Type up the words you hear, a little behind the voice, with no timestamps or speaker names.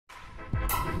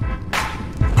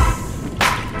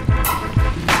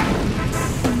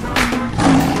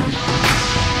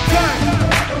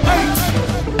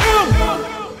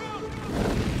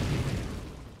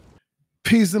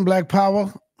Peace and Black Power.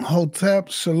 Hotep,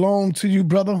 shalom to you,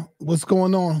 brother. What's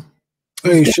going on?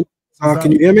 Hey,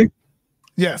 can you hear me?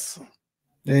 Yes.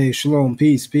 Hey, shalom,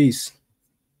 peace.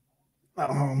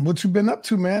 What you been up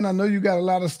to, man? I know you got a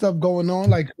lot of stuff going on,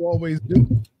 like you always do.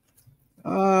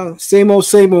 Same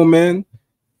old, man.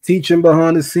 Teaching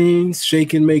behind the scenes,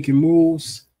 shaking, making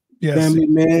moves. Yes. Family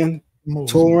man,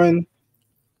 touring.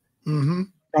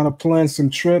 Trying to plan some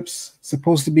trips.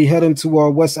 Supposed to be heading to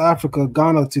West Africa,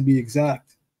 Ghana, to be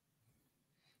exact.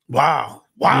 Wow.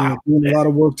 Yeah, doing a lot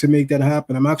of work to make that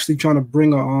happen. I'm actually trying to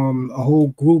bring a whole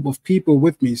group of people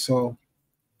with me, so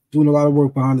doing a lot of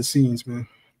work behind the scenes, man.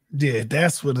 Yeah,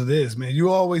 that's what it is, man. You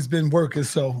always been working,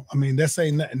 so I mean, that's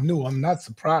ain't nothing new. I'm not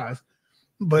surprised.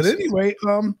 But anyway,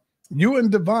 you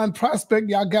and DivineProspect,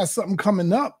 y'all got something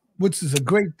coming up, which is a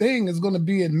great thing. It's going to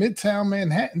be in Midtown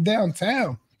Manhattan,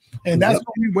 downtown, and that's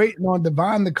what we waiting on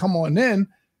Divine to come on in.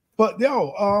 But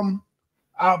yo,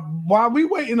 while we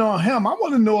waiting on him, I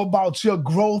want to know about your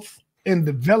growth and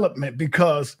development,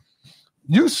 because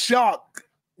you shocked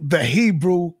the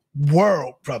Hebrew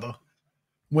world, brother,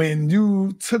 when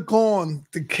you took on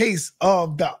the case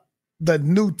of the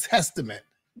New Testament.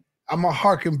 I'm going to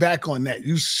harken back on that.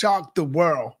 You shocked the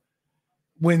world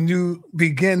when you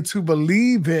begin to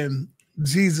believe in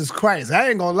Jesus Christ. I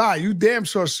ain't going to lie. You damn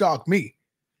sure shocked me.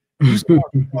 You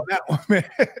started on that one, man.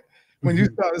 When you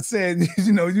started saying,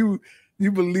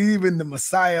 you believe in the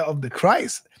Messiah of the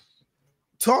Christ.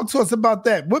 Talk to us about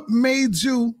that. What made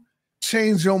you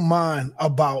change your mind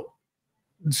about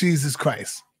Jesus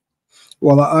Christ?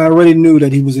 Well, I already knew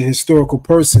that he was a historical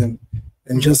person,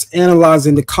 and just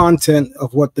analyzing the content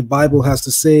of what the Bible has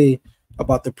to say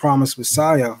about the promised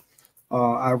Messiah,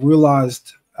 I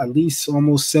realized at least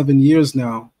almost 7 years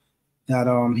now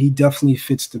that he definitely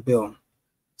fits the bill.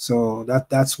 So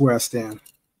that's where I stand.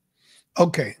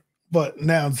 Okay. But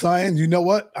now, Zion, you know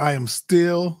what? I am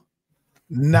still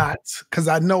not, because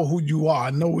I know who you are.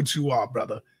 I know what you are,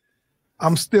 brother.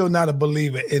 I'm still not a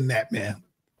believer in that, man.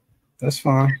 That's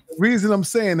fine. The reason I'm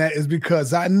saying that is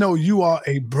because I know you are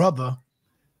a brother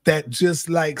that just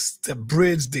likes to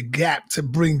bridge the gap to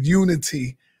bring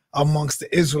unity amongst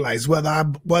the Israelites,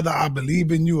 whether I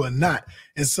believe in you or not.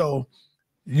 And so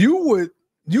you would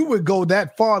go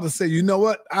that far to say, you know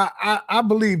what, I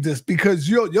believe this, because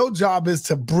your job is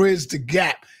to bridge the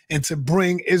gap and to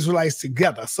bring Israelites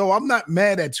together. So I'm not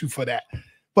mad at you for that,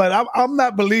 but I'm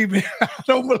not believing. I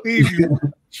don't believe you.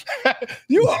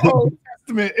 You are Old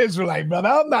Testament Israelite, brother.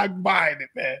 I'm not buying it,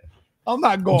 man. I'm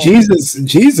not going.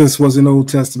 Jesus was an Old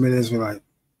Testament Israelite.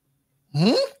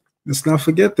 Let's not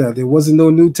forget that. There wasn't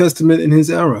no New Testament in his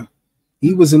era.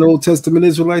 He was an Old Testament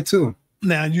Israelite too.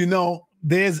 Now,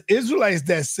 there's Israelites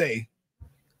that say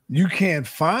you can't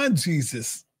find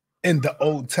Jesus in the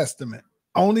Old Testament,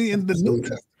 only in the New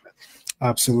Testament.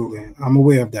 Absolutely. I'm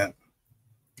aware of that.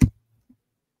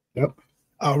 Yep.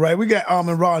 All right, we got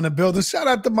Amon Ra in the building. Shout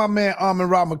out to my man Amon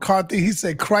Ra McCarthy. He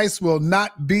said Christ will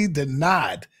not be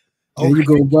denied. Okay. There you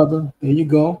go, brother. There you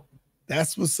go.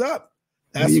 That's what's up.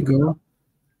 There you go.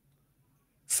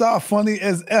 Soft funny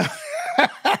as F.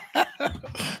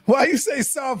 Why you say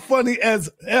soft funny as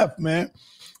F, man?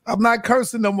 I'm not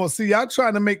cursing no more. See, y'all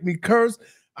trying to make me curse.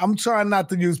 I'm trying not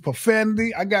to use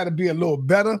profanity. I got to be a little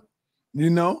better,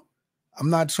 I'm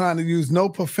not trying to use no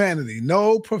profanity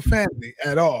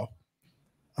at all.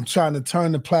 I'm trying to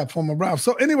turn the platform around.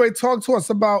 So anyway, talk to us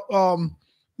about,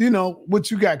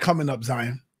 what you got coming up,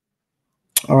 Zion.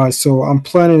 All right, so I'm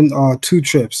planning 2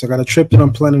 trips. I got a trip that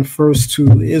I'm planning first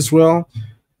to Israel,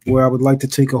 where I would like to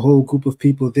take a whole group of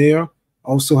people there.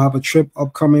 Also have a trip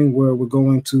upcoming where we're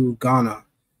going to Ghana.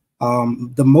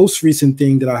 The most recent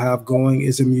thing that I have going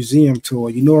is a museum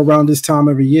tour. Around this time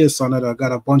every year, son, I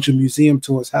got a bunch of museum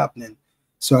tours happening.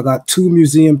 So I got 2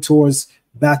 museum tours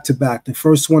back to back. The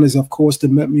first one is, of course, the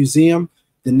Met Museum.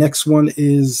 The next one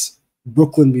is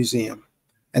Brooklyn Museum.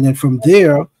 And then from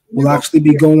there, we'll actually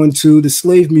be going to the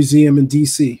Slave Museum in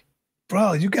D.C.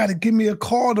 Bro, you got to give me a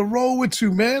call to roll with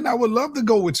you, man. I would love to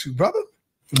go with you, brother.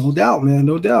 No doubt, man.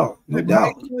 No doubt. No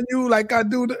doubt. You like I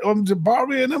do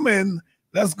Jabari and them, and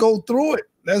let's go through it.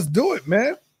 Let's do it,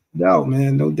 man. No doubt,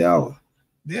 man. No doubt.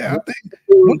 Yeah, I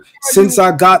think since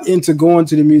I got into going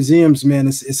to the museums, man,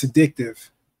 it's addictive.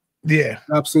 Yeah.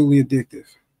 Absolutely addictive.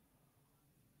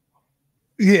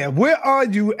 Yeah. Where are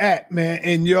you at, man,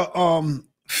 in your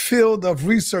field of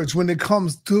research when it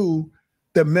comes to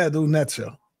the Medu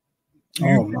Netzah?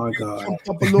 Oh my God. Jump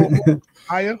up a little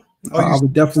higher? I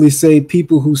would definitely say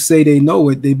people who say they know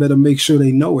it, they better make sure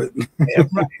they know it. Yeah,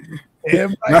 right. Yeah,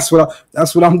 right.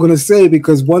 That's what I'm gonna say,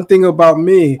 because one thing about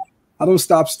me, I don't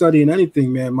stop studying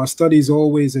anything, man. My studies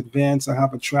always advance. I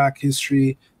have a track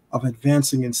history, of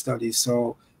advancing in studies.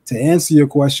 So to answer your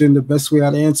question, the best way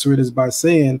I'd answer it is by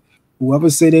saying, whoever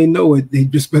say they know it, they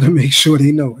just better make sure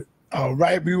they know it. All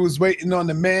right, we was waiting on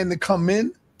the man to come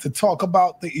in to talk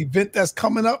about the event that's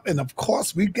coming up, and of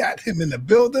course, we got him in the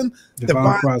building.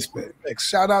 Divine Prospect.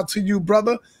 Shout out to you,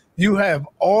 brother. You have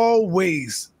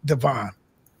always, Divine,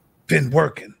 been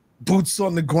working, boots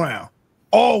on the ground.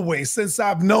 Always, since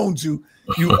I've known you,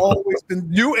 you always been,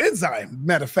 you and Zion,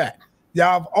 matter of fact.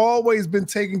 Y'all have always been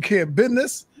taking care of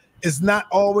business. It's not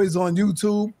always on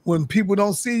YouTube. When people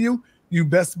don't see you, you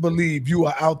best believe you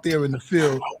are out there in the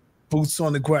field, boots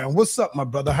on the ground. What's up, my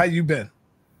brother? How you been?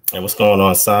 And what's going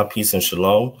on, Sa? Peace and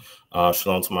shalom.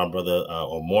 Shalom to my brother,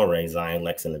 or More Zion,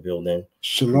 Lexx in the building.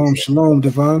 Shalom, shalom,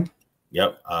 Divine.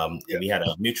 Yep. We had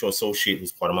a mutual associate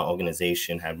who's part of my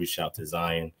organization had reached out to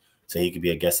Zion so he could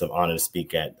be a guest of honor to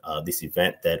speak at this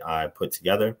event that I put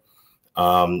together.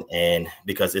 And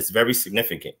because it's very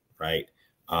significant, right?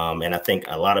 And I think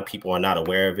a lot of people are not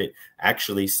aware of it.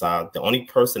 Actually, Sa, the only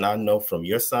person I know from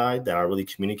your side that I really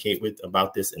communicate with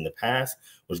about this in the past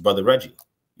was Brother Reggie.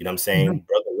 You know what I'm saying? Mm-hmm.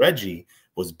 Brother Reggie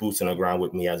was boots on the ground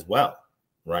with me as well,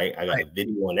 right? I got a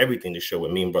video and everything to show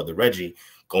with me and Brother Reggie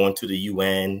going to the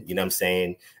UN, you know what I'm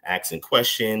saying, asking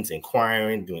questions,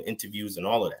 inquiring, doing interviews and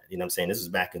all of that. You know what I'm saying? This was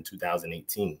back in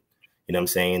 2018. You know what I'm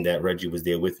saying? That Reggie was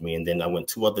there with me. And then I went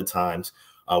 2 other times.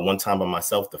 One time by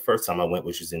myself, the first time I went,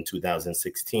 which was in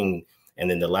 2016. And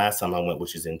then the last time I went,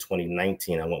 which is in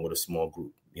 2019, I went with a small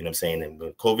group. You know what I'm saying? And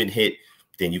when COVID hit,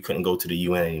 then you couldn't go to the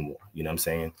UN anymore. You know what I'm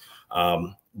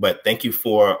saying? But thank you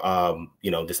for,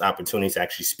 this opportunity to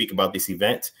actually speak about this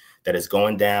event that is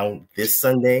going down this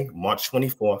Sunday, March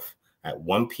 24th at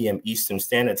 1 p.m. Eastern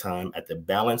Standard Time at the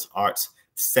Balance Arts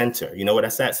Center. You know where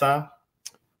that's at, Si?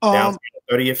 Down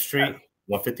 30th Street,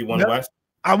 151 West.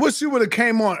 I wish you would have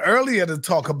came on earlier to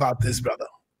talk about this, brother.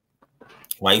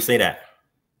 Why you say that?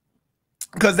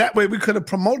 Because that way we could have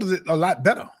promoted it a lot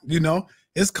better. You know,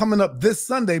 it's coming up this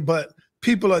Sunday, but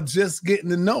people are just getting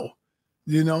to know.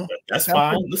 You know, that's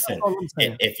fine. Listen,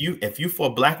 if you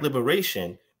for Black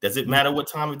liberation, does it matter what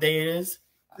time of day it is?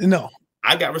 No,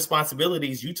 I got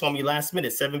responsibilities. You told me last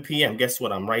minute, 7 p.m. Guess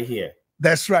what? I'm right here.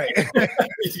 That's right.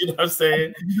 You know what I'm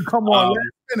saying? You come on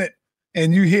last minute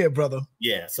and you here, brother.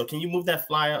 Yeah. So can you move that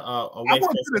flyer away? I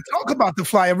want you to talk about the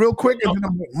flyer real quick and then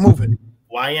I'm moving.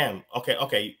 YM.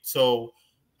 Okay. So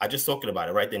I just talking about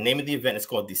it, right? The name of the event is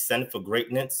called Descent for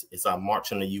Greatness. It's our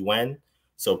March on the UN.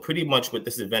 So pretty much what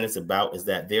this event is about is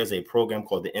that there's a program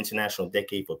called the International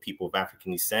Decade for People of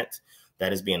African Descent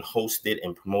that is being hosted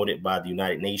and promoted by the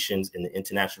United Nations and the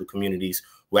international communities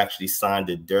who actually signed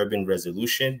the Durban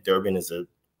Resolution. Durban is a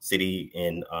city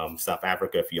in South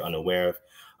Africa, if you're unaware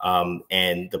of.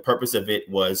 And the purpose of it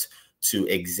was to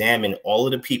examine all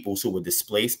of the peoples who were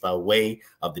displaced by way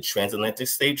of the transatlantic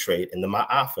slave trade and the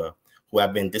Ma'afa, who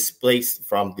have been displaced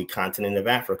from the continent of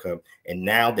Africa, and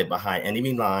now they're behind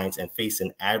enemy lines and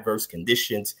facing adverse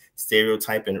conditions,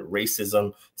 stereotyping,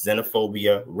 racism,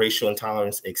 xenophobia, racial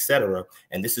intolerance, etc.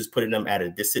 And this is putting them at a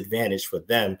disadvantage for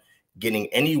them getting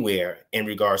anywhere in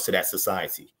regards to that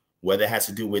society, whether it has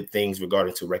to do with things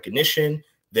regarding to recognition,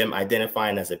 them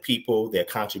identifying as a people, their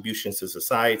contributions to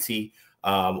society,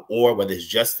 or whether it's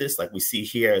justice, like we see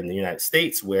here in the United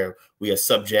States, where we are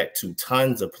subject to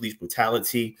tons of police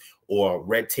brutality or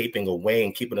red taping away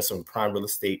and keeping us from prime real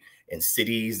estate in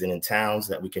cities and in towns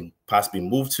that we can possibly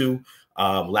move to,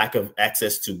 lack of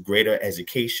access to greater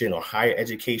education or higher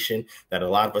education that a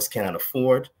lot of us cannot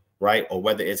afford, right? Or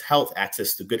whether it's health,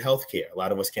 access to good health care. A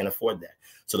lot of us can't afford that.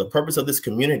 So the purpose of this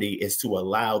community is to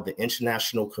allow the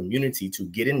international community to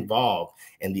get involved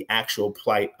in the actual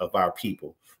plight of our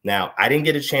people. Now, I didn't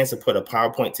get a chance to put a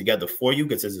PowerPoint together for you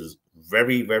because this is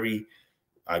very, very,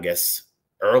 I guess,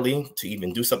 early to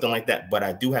even do something like that. But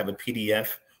I do have a PDF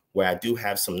where I do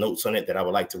have some notes on it that I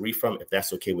would like to read from, if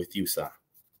that's okay with you, sir.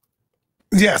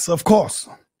 Yes, of course.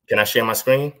 Can I share my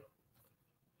screen?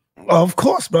 Of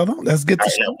course, brother. Let's get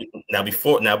this. Now,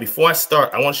 before I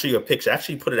start, I want to show you a picture. I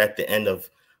actually put it at the end of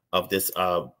this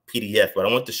PDF, but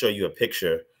I want to show you a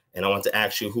picture and I want to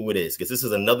ask you who it is, because this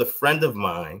is another friend of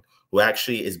mine who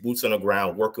actually is boots on the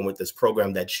ground working with this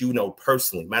program that you know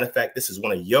personally. Matter of fact, this is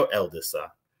one of your elders, sir.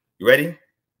 You ready?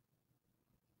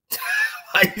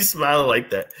 Why are you smiling like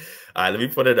that? All right, let me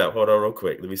put it up. Hold on real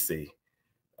quick. Let me see.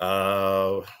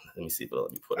 Let me see.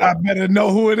 Let me put it up. I better know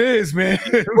who it is, man.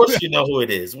 Of course you know who it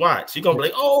is. Watch. You're gonna be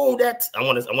like, oh, that's I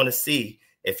want to see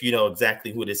if you know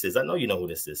exactly who this is. I know you know who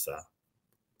this is, sir.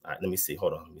 All right, let me see.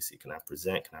 Hold on. Let me see. Can I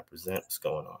present? Can I present? What's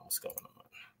going on? What's going on?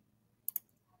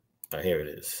 All right, here it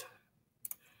is.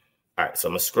 All right, so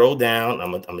I'm gonna scroll down.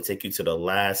 I'm gonna take you to the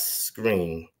last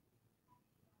screen.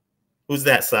 Who's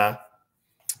that, sir?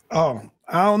 Oh,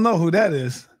 I don't know who that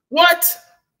is. What?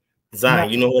 Zion,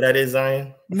 you know who that is,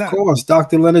 Zion? Of course,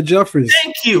 Dr. Leonard Jeffries.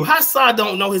 Thank you. Hassan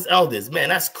don't know his elders. Man,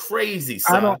 that's crazy,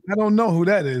 son. I don't know who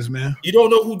that is, man. You don't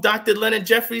know who Dr. Leonard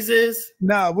Jeffries is?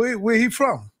 Nah, where he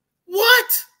from?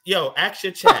 What? Yo, ask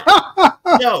your chat.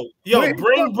 yo,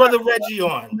 bring Brother Reggie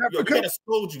on. Yo, we gotta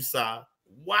scold you, son.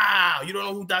 Wow, you don't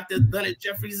know who Dr. Leonard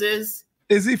Jeffries is?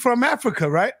 Is he from Africa,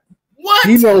 right? What?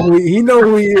 He know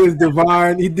who he is,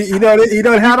 Divine. He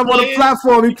don't have him on the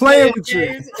platform. He playing with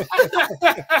you.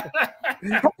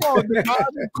 Come on, Divine.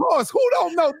 Of course. Who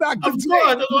don't know Dr. Of course,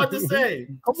 I don't know what to say.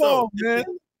 Come on, man.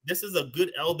 This is a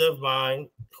good elder of mine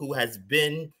who has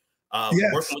been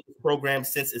working with the program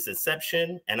since its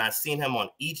inception, and I've seen him on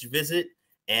each visit,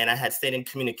 and I had stayed in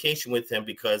communication with him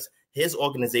because his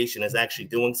organization is actually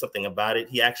doing something about it.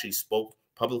 He actually spoke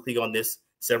publicly on this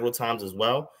several times as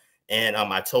well. And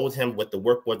I told him what the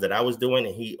work was that I was doing,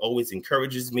 and he always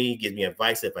encourages me, gives me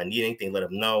advice. If I need anything, let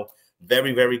him know.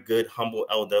 Very, very good, humble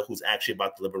elder who's actually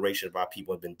about the liberation of our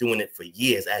people. Have been doing it for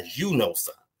years, as you know,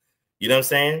 son. You know what I'm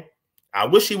saying? I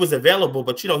wish he was available,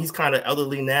 but, you know, he's kind of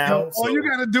elderly now. All you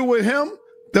got to do with him,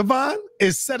 Divine,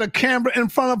 is set a camera in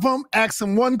front of him, ask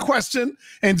him one question,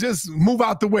 and just move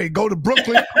out the way. Go to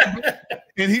Brooklyn,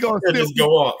 and he going to just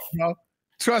go off. You know?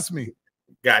 Trust me.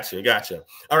 Gotcha.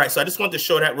 All right, so I just wanted to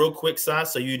show that real quick, Si,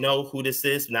 so you know who this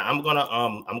is. Now I'm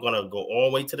gonna go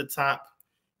all the way to the top,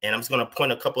 and I'm just gonna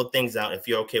point a couple of things out if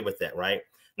you're okay with that, right?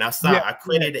 Now, Si, I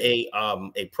created a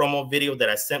promo video that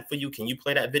I sent for you. Can you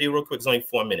play that video real quick? It's only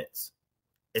 4 minutes.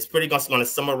 It's pretty much gonna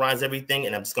summarize everything,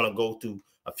 and I'm just gonna go through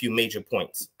a few major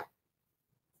points.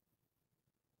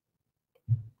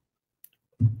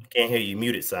 Can't hear you.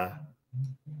 Muted, Si.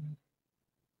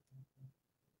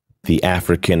 The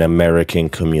African American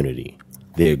community.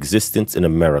 Their existence in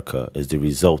America is the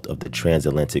result of the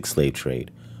transatlantic slave trade,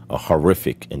 a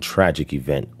horrific and tragic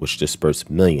event which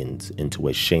dispersed millions into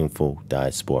a shameful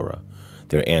diaspora.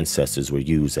 Their ancestors were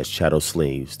used as chattel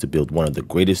slaves to build one of the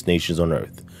greatest nations on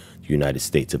earth, the United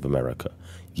States of America.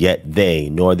 Yet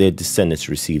they nor their descendants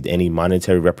received any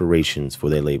monetary reparations for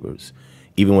their labors.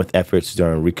 Even with efforts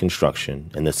during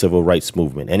Reconstruction and the Civil Rights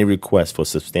Movement, any request for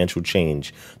substantial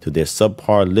change to their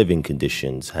subpar living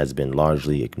conditions has been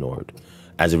largely ignored.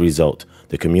 As a result,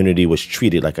 the community was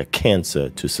treated like a cancer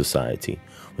to society,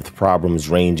 with problems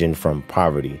ranging from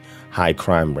poverty, high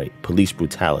crime rate, police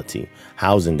brutality,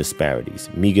 housing disparities,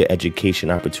 meager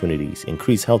education opportunities,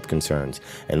 increased health concerns,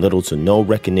 and little to no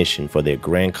recognition for their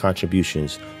grand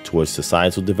contributions towards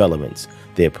societal developments.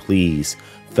 Their pleas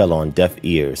fell on deaf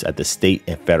ears at the state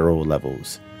and federal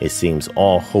levels. It seems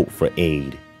all hope for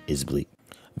aid is bleak.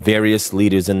 Various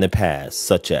leaders in the past,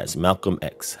 such as Malcolm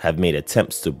X, have made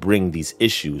attempts to bring these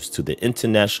issues to the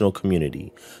international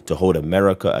community to hold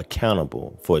America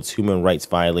accountable for its human rights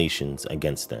violations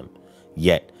against them.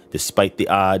 Yet, despite the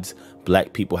odds,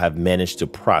 Black people have managed to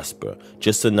prosper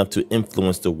just enough to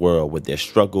influence the world with their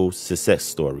struggles, success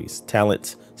stories,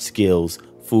 talents, skills,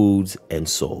 foods, and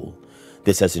soul.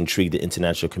 This has intrigued the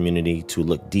international community to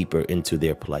look deeper into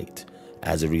their plight.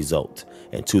 As a result,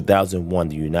 in 2001,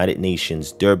 the United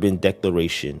Nations Durban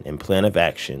Declaration and Plan of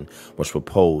Action was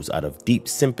proposed out of deep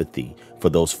sympathy for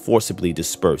those forcibly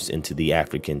dispersed into the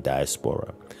African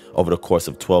diaspora. Over the course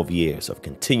of 12 years of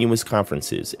continuous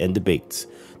conferences and debates,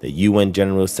 the UN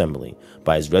General Assembly,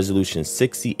 by its Resolution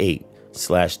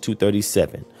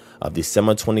 68/237 of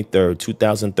December 23,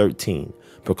 2013,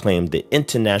 proclaimed the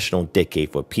International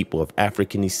Decade for People of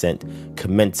African Descent,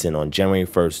 commencing on January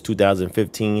 1st,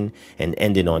 2015 and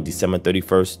ending on December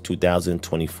 31st,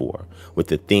 2024, with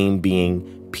the theme being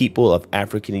People of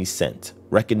African Descent,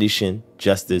 Recognition,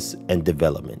 Justice, and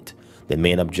Development. The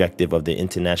main objective of the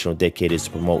International Decade is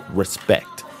to promote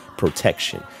respect,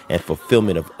 protection, and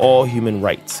fulfillment of all human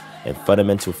rights and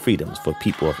fundamental freedoms for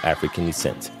people of African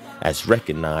descent, as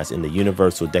recognized in the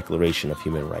Universal Declaration of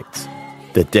Human Rights.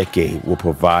 The decade will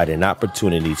provide an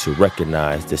opportunity to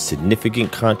recognize the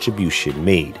significant contribution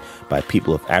made by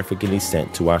people of African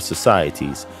descent to our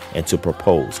societies and to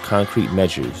propose concrete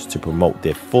measures to promote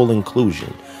their full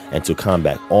inclusion and to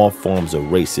combat all forms of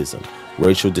racism,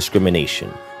 racial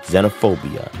discrimination,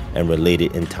 xenophobia, and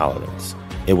related intolerance.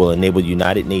 It will enable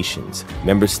United Nations,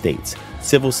 member states,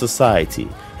 civil society,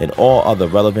 and all other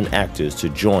relevant actors to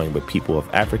join with people of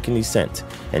African descent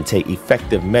and take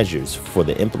effective measures for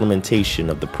the implementation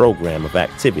of the program of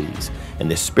activities in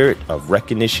the spirit of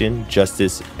recognition,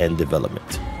 justice, and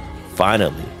development.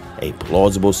 Finally, a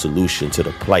plausible solution to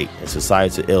the plight and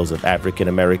societal ills of African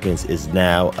Americans is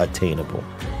now attainable.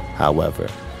 However,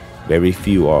 very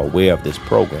few are aware of this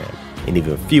program, and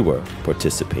even fewer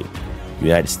participate. the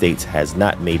United States has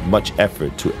not made much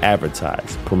effort to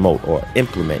advertise, promote, or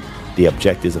implement the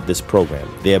objectives of this program,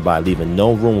 thereby leaving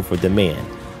no room for demand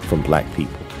from Black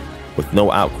people. With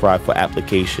no outcry for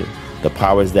application, the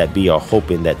powers that be are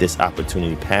hoping that this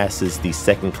opportunity passes these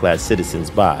second-class citizens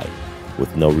by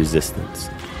with no resistance.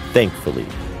 Thankfully,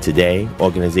 today,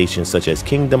 organizations such as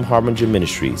Kingdom Harbinger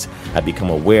Ministries have become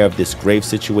aware of this grave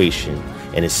situation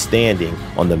and is standing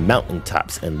on the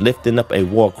mountaintops and lifting up a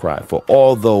war cry for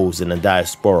all those in the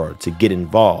diaspora to get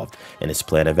involved in its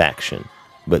plan of action.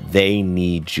 But they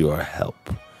need your help.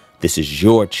 This is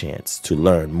your chance to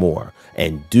learn more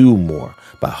and do more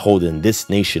by holding this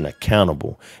nation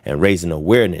accountable and raising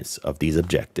awareness of these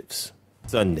objectives.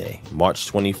 Sunday,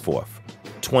 March 24th,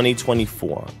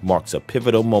 2024 marks a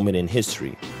pivotal moment in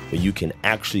history where you can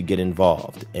actually get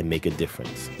involved and make a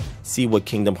difference. See what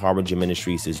Kingdom Harbinger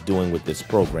Ministries is doing with this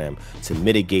program to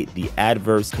mitigate the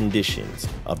adverse conditions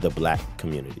of the Black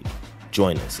community.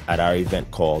 Join us at our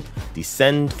event called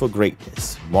Descend for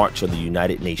Greatness, March of the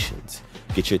United Nations.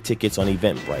 Get your tickets on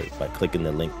Eventbrite by clicking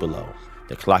the link below.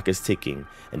 The clock is ticking,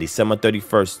 and December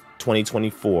 31st,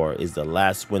 2024 is the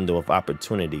last window of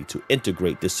opportunity to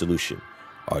integrate this solution.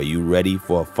 Are you ready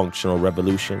for a functional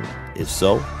revolution? If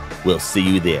so, we'll see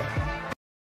you there.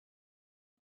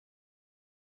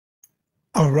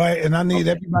 All right, and I need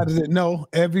everybody to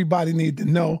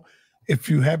know, if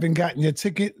you haven't gotten your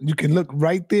ticket, you can look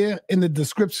right there in the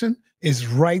description. It's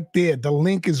right there. The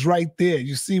link is right there.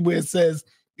 You see where it says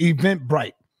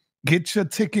Eventbrite. Get your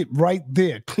ticket right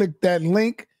there. Click that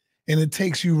link, and it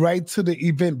takes you right to the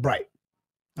Eventbrite.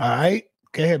 All right?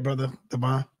 Go ahead, brother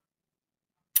Divine.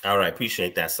 All right,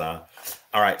 appreciate that, son.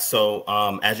 All right, so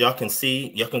as y'all can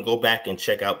see, y'all can go back and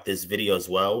check out this video as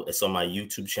well. It's on my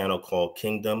YouTube channel called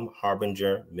Kingdom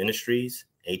Harbinger Ministries,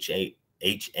 Harbinger,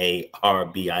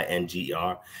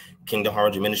 Kingdom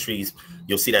Harbinger Ministries.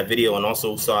 You'll see that video, and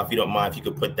also, so if you don't mind, if you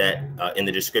could put that in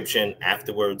the description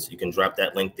afterwards, you can drop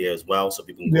that link there as well, so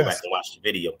people can go back and watch the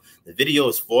video. The video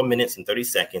is 4 minutes and 30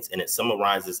 seconds, and it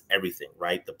summarizes everything,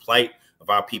 right? The plight of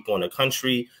our people in the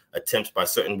country, attempts by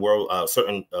certain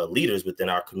leaders within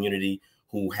our community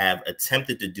who have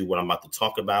attempted to do what I'm about to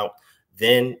talk about,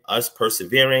 then us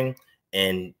persevering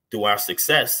and through our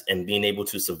success and being able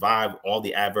to survive all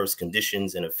the adverse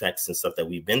conditions and effects and stuff that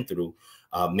we've been through,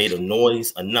 made a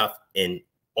noise enough in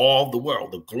all the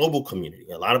world, the global community.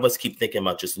 A lot of us keep thinking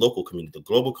about just local community, the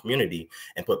global community,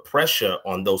 and put pressure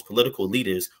on those political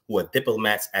leaders who are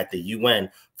diplomats at the UN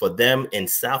for them in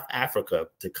South Africa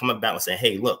to come about and say,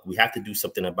 hey, look, we have to do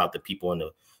something about the people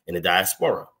in the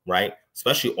diaspora, right?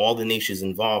 Especially all the nations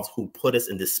involved who put us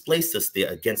and displaced us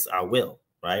there against our will,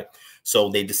 right? So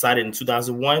they decided in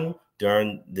 2001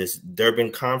 during this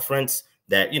Durban conference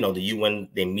that, you know, the UN,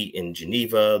 they meet in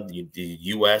Geneva, the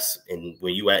US, and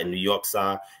where you at in New York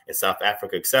side, and South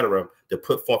Africa, etc., to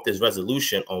put forth this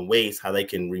resolution on ways how they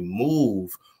can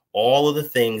remove all of the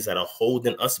things that are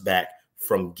holding us back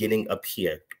from getting up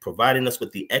here, providing us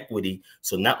with the equity.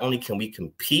 So not only can we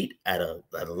compete at a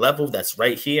level that's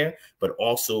right here, but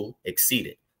also exceed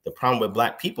it. The problem with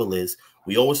Black people is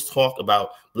we always talk about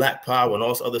Black power and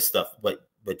all this other stuff, but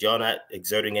y'all not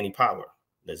exerting any power.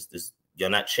 You're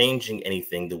not changing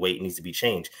anything the way it needs to be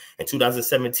changed. In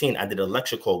 2017, I did a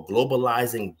lecture called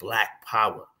Globalizing Black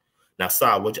Power. Now,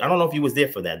 Sar, I don't know if you was there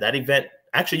for that event.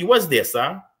 Actually, you was there,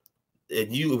 Sar. It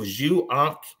was you,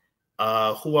 Ankh.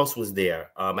 Who else was there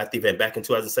at the event back in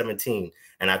 2017?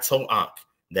 And I told Ankh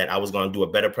that I was going to do a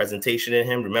better presentation than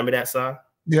him. Remember that, Sar?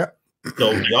 Yeah.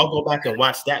 So y'all go back and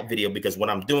watch that video, because what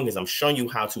I'm doing is I'm showing you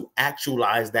how to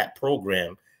actualize that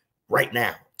program right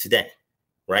now, today,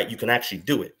 right? You can actually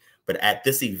do it. But at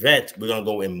this event, we're going to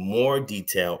go in more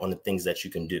detail on the things that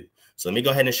you can do. So let me go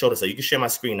ahead and show this. So you can share my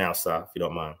screen now, Sar, if you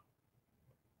don't mind.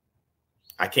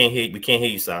 I can't hear you. We can't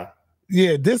hear you, Sar.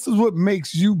 Yeah, this is what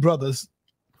makes you brothers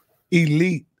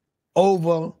elite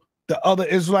over the other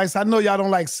Israelites. I know y'all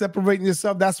don't like separating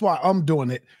yourself. That's why I'm doing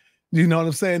it. You know what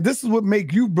I'm saying? This is what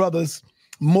make you brothers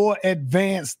more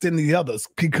advanced than the others,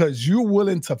 because you're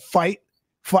willing to fight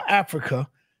for Africa.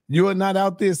 You're not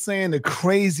out there saying the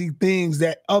crazy things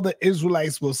that other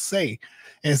Israelites will say.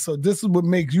 And so this is what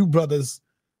makes you brothers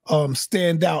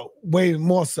stand out way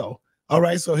more so. All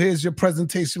right, so here's your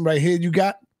presentation right here. You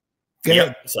got?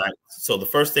 Yeah. So the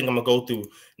first thing I'm gonna go through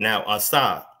now,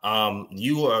 Sa,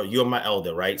 you're my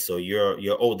elder, right? So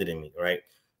you're older than me, right?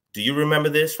 Do you remember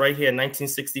this right here in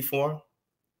 1964?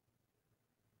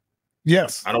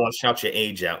 Yes. I don't want to shout your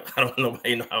age out. I don't know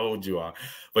how old you are,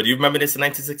 but do you remember this in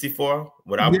 1964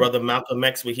 with our brother Malcolm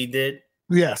X, what he did?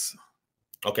 Yes.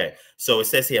 Okay. So it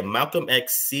says here, Malcolm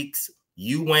X seeks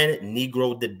UN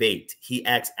Negro debate. He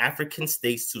asks African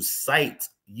states to cite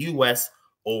U.S.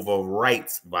 over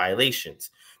rights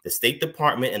violations. The State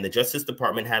Department and the Justice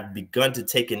Department have begun to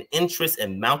take an interest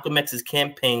in Malcolm X's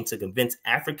campaign to convince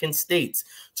African states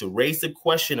to raise the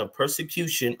question of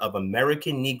persecution of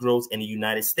American Negroes in the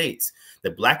United States.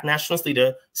 The Black nationalist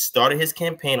leader started his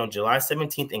campaign on July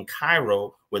 17th in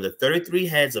Cairo, where the 33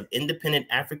 heads of independent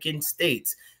African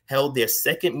states held their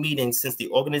second meeting since the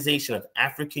Organization of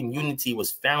African Unity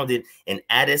was founded in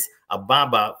Addis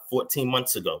Ababa 14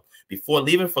 months ago. Before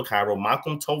leaving for Cairo,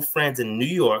 Malcolm told friends in New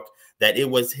York that it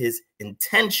was his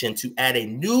intention to add a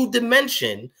new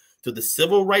dimension to the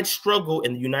civil rights struggle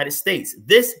in the United States.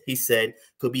 This, he said,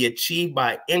 could be achieved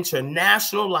by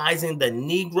internationalizing the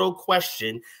Negro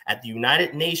question at the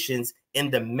United Nations in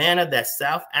the manner that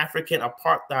South African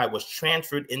apartheid was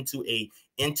transferred into an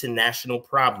international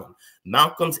problem.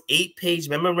 Malcolm's 8-page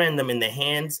memorandum in the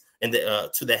hands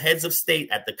to the heads of state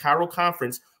at the Cairo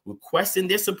conference requesting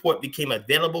their support became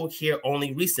available here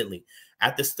only recently.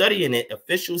 After studying it,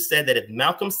 officials said that if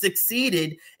Malcolm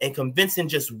succeeded in convincing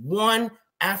just one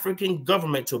African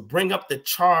government to bring up the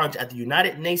charge at the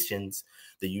United Nations,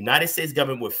 the United States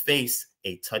government would face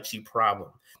a touchy problem.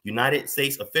 United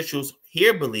States officials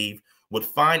here believe would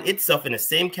find itself in the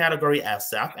same category as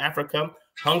South Africa,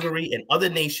 Hungary, and other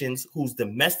nations whose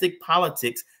domestic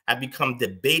politics have become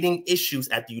debating issues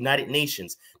at the United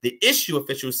Nations. The issue,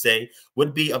 officials say,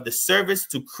 would be of the service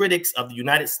to critics of the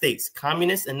United States,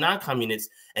 communists and non-communists,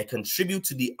 and contribute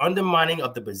to the undermining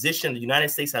of the position the United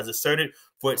States has asserted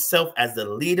for itself as the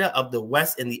leader of the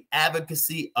West in the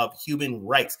advocacy of human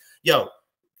rights. Yo,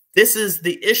 this is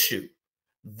the issue.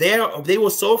 They were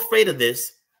so afraid of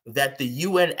this that the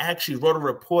UN actually wrote a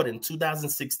report in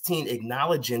 2016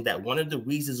 acknowledging that one of the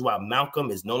reasons why Malcolm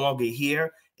is no longer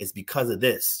here is because of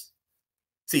this.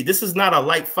 See, this is not a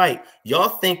light fight. Y'all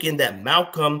thinking that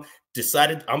Malcolm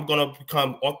decided, I'm going to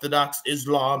become Orthodox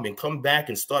Islam and come back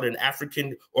and start an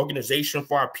African organization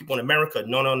for our people in America.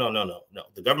 No.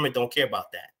 The government don't care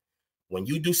about that. When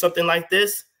you do something like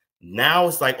this, now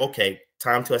it's like, okay,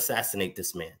 time to assassinate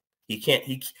this man. He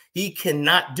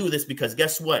cannot do this, because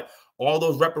guess what? All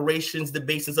those reparations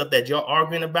debates and stuff that y'all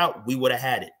arguing about, we would have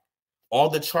had it. All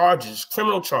the charges,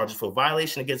 criminal charges for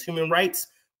violation against human rights,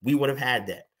 we would have had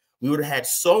that. We would have had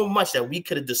so much that we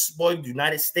could have despoiled the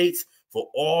United States for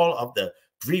all of the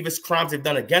grievous crimes they've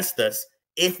done against us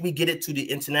if we get it to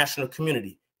the international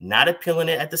community, not appealing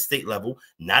it at the state level,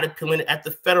 not appealing it at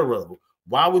the federal level.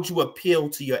 Why would you appeal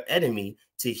to your enemy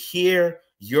to hear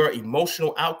your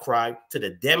emotional outcry to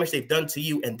the damage they've done to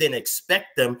you and then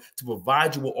expect them to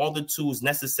provide you with all the tools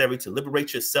necessary to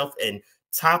liberate yourself and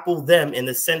topple them in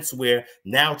the sense where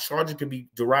now charges can be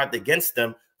derived against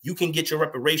them? You can get your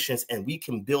reparations and we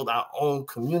can build our own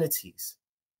communities.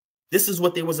 This is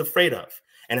what they was afraid of.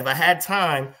 And if I had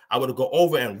time, I would go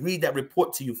over and read that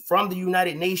report to you from the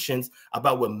United Nations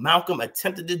about what Malcolm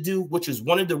attempted to do, which is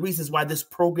one of the reasons why this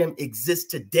program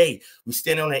exists today. We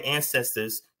stand on our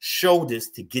ancestors' shoulders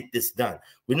to get this done.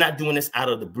 We're not doing this out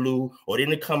of the blue or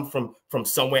didn't come from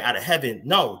somewhere out of heaven.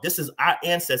 No, this is our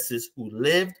ancestors who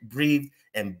lived, breathed,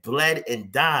 and bled and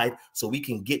died so we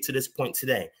can get to this point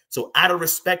today. So out of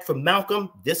respect for Malcolm,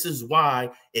 this is why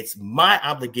it's my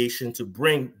obligation to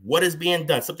bring what is being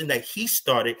done, something that he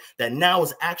started that now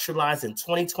is actualized in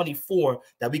 2024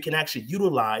 that we can actually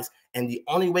utilize. And the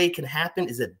only way it can happen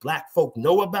is if Black folk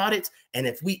know about it and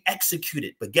if we execute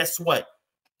it. But guess what?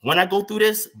 When I go through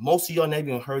this, most of y'all never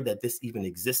even heard that this even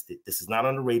existed. This is not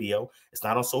on the radio. It's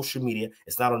not on social media.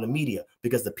 It's not on the media,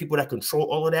 because the people that control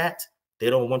all of that, they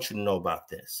don't want you to know about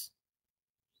this.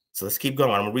 So let's keep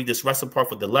going. I'm going to read this rest of the part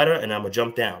with the letter, and I'm going to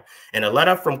jump down. In a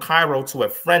letter from Cairo to a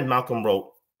friend, Malcolm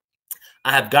wrote,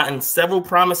 I have gotten several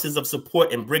promises of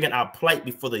support in bringing our plight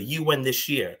before the UN this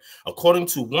year. According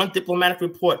to one diplomatic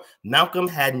report, Malcolm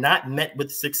had not met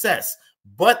with success,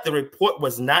 but the report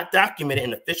was not documented,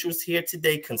 and officials here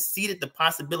today conceded the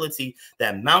possibility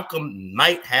that Malcolm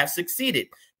might have succeeded.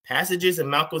 Passages in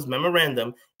Malcolm's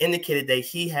memorandum indicated that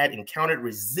he had encountered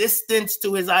resistance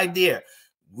to his idea.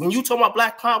 When you talk about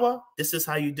Black power, this is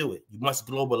how you do it. You must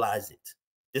globalize it.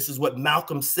 This is what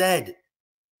Malcolm said.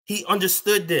 He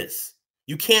understood this.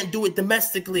 You can't do it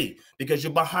domestically because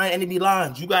you're behind enemy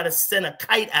lines. You got to send a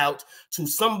kite out to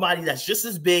somebody that's just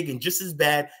as big and just as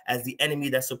bad as the enemy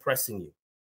that's oppressing you.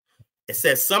 It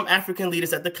says some African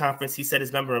leaders at the conference, he said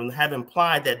his memorandum, have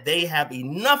implied that they have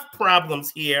enough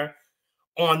problems here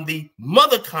on the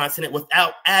mother continent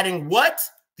without adding what?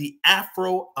 The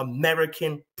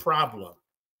Afro-American problem.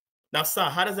 Now, Sa,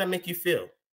 how does that make you feel?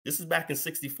 This is back in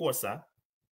 '64, Sa.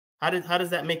 How does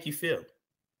that make you feel?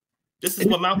 This is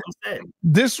what Malcolm said.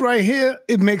 This right here,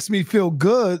 it makes me feel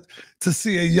good to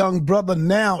see a young brother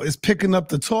now is picking up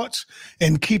the torch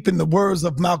and keeping the words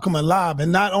of Malcolm alive,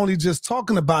 and not only just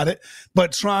talking about it,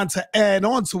 but trying to add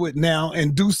on to it now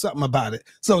and do something about it.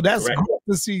 So that's Correct. great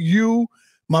to see you,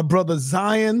 my brother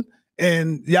Zion,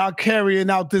 and y'all carrying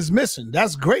out this mission.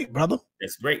 That's great, brother.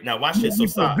 That's great. Now watch this.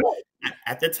 So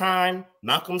at the time,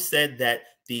 Malcolm said that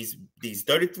these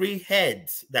 33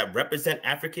 heads that represent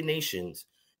African nations,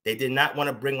 they did not want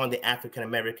to bring on the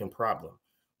African-American problem.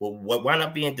 Well, what wound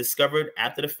up being discovered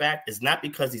after the fact is not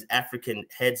because these African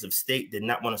heads of state did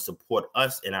not want to support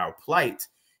us in our plight.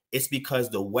 It's because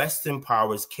the Western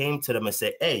powers came to them and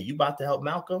said, hey, you about to help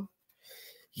Malcolm?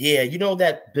 Yeah, you know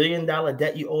that $1 billion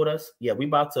debt you owed us? Yeah, we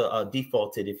about to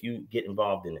default it if you get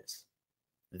involved in this.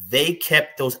 They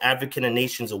kept those African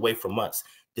nations away from us.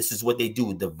 This is what they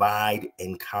do, divide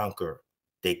and conquer.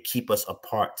 They keep us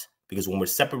apart. Because when we're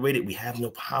separated, we have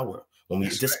no power. When we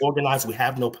disorganize, we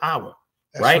have no power,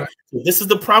 right? So this is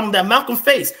the problem that Malcolm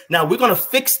faced. Now, we're going to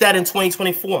fix that in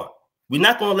 2024. We're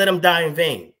not going to let them die in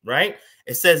vain, right?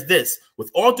 It says this,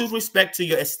 with all due respect to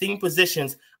your esteemed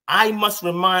positions, I must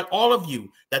remind all of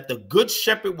you that the good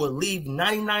shepherd will leave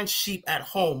 99 sheep at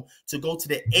home to go to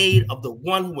the aid of the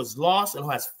one who was lost and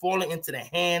who has fallen into the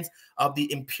hands of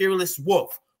the imperialist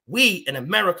wolf. We in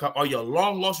America are your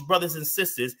long-lost brothers and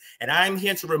sisters, and I'm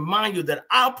here to remind you that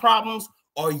our problems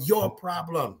are your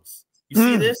problems. You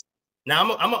see this?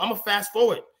 Now, I'm gonna fast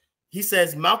forward. He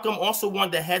says, Malcolm also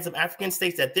warned the heads of African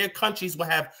states that their countries will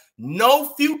have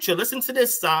no future, listen to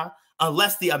this, Sa,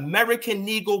 unless the American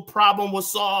Negro problem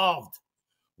was solved.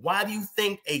 Why do you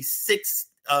think a sixth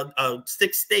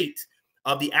state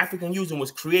of the African Union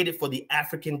was created for the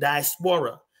African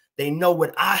diaspora? They know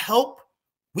with our help,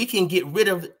 we can get rid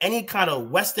of any kind of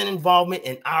Western involvement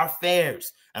in our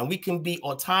affairs, and we can be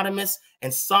autonomous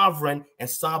and sovereign and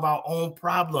solve our own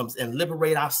problems and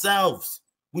liberate ourselves.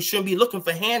 We shouldn't be looking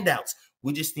for handouts.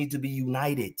 We just need to be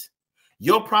united.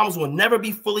 Your problems will never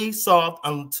be fully solved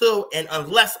until and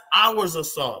unless ours are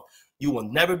solved. You will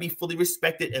never be fully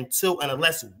respected until and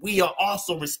unless we are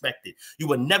also respected. You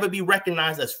will never be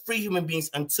recognized as free human beings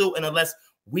until and unless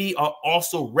we are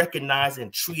also recognized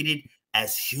and treated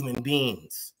as human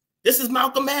beings. This is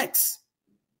Malcolm X.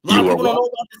 A lot of people don't know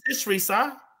about this history,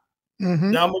 sir. Now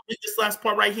I'm gonna read this last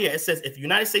part right here. It says, if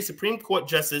United States Supreme Court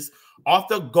Justice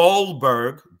Arthur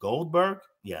Goldberg,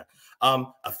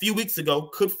 a few weeks ago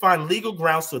could find legal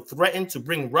grounds to threaten to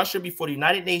bring Russia before the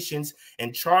United Nations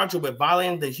and charge her with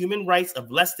violating the human rights of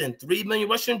less than 3 million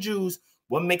Russian Jews,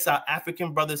 what makes our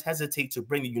African brothers hesitate to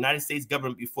bring the United States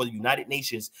government before the United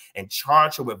Nations and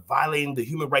charge her with violating the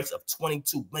human rights of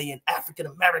 22 million African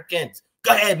Americans?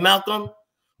 Go ahead, Malcolm.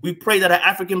 We pray that our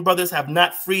African brothers have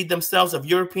not freed themselves of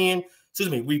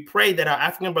we pray that our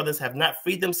African brothers have not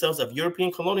freed themselves of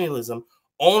European colonialism,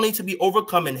 only to be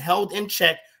overcome and held in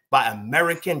check by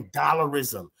American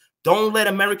dollarism. Don't let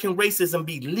American racism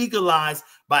be legalized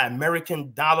by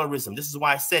American dollarism. This is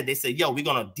why I said, they said, yo, we're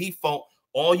going to default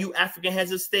all you African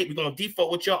heads of state. We're going to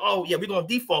default with your, oh, yeah, we're going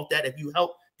to default that if you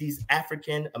help these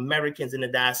African Americans in the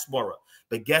diaspora.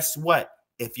 But guess what?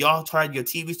 If y'all turn your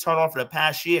TVs turn on for the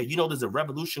past year, you know there's a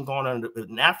revolution going on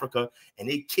in Africa, and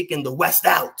they kicking the West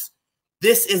out.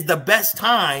 This is the best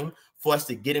time for us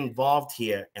to get involved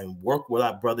here and work with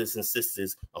our brothers and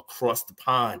sisters across the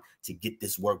pond to get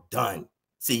this work done.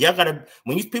 See, y'all gotta,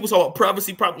 when you people talk about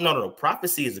prophecy,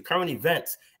 prophecy is the current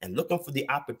events and looking for the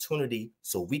opportunity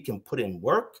so we can put in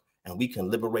work and we can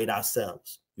liberate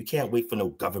ourselves. We can't wait for no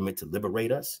government to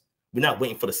liberate us. We're not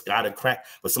waiting for the sky to crack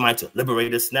for somebody to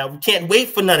liberate us now. We can't wait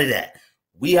for none of that.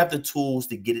 We have the tools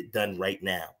to get it done right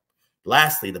now.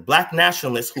 Lastly, the Black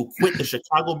nationalists who quit the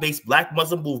Chicago-based Black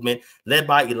Muslim movement led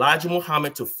by Elijah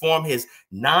Muhammad to form his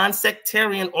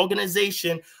non-sectarian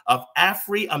organization of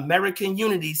Afro-American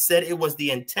Unity said it was the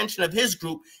intention of his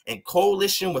group in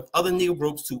coalition with other Negro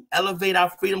groups to elevate our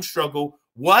freedom struggle,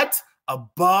 what?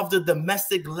 Above the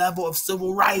domestic level of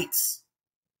civil rights.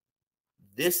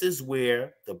 This is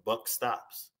where the buck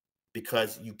stops,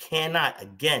 because you cannot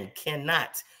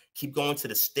keep going to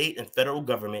the state and federal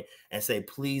government and say,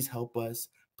 please help us,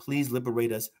 please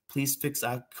liberate us, please fix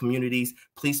our communities,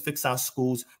 please fix our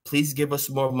schools, please give us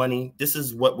more money. This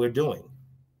is what we're doing.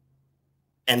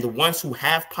 And the ones who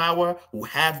have power, who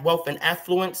have wealth and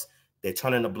affluence, they're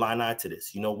turning a blind eye to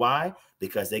this. You know why?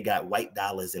 Because they got white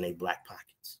dollars in their black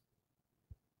pockets.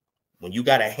 When you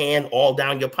got a hand all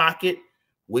down your pocket,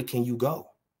 where can you go?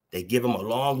 They give them a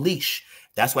long leash.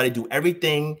 That's why they do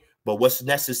everything but what's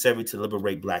necessary to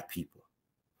liberate Black people.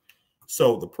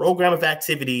 So the program of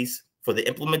activities for the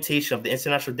implementation of the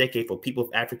International Decade for People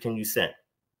of African Descent.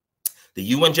 The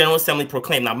UN General Assembly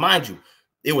proclaimed, now mind you,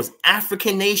 it was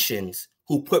African nations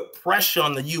who put pressure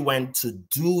on the UN to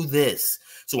do this.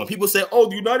 So when people say, oh,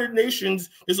 the United Nations,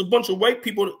 there's a bunch of white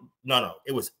people. No,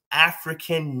 it was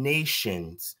African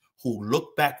nations who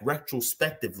look back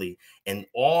retrospectively and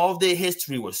all their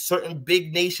history where certain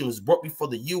big nations was brought before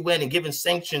the UN and given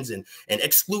sanctions and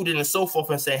excluded and so forth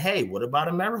and say, hey, what about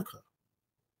America?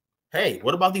 Hey,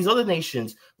 what about these other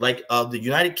nations like the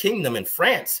United Kingdom and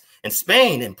France and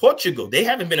Spain and Portugal? They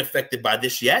haven't been affected by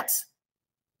this yet.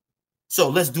 So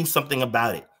let's do something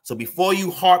about it. So before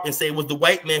you harp and say it was the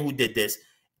white man who did this,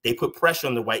 they put pressure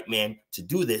on the white man to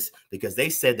do this because they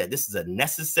said that this is a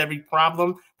necessary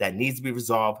problem that needs to be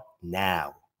resolved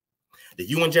now. The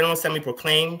UN General Assembly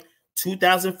proclaimed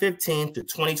 2015 to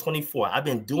 2024. I've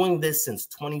been doing this since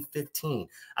 2015.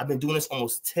 I've been doing this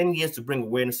almost 10 years to bring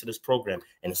awareness to this program,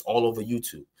 and it's all over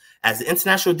YouTube. As the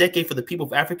International Decade for the People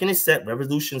of African Descent,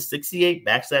 Revolution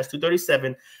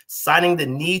 68/237, citing the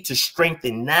need to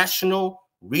strengthen national,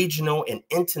 regional, and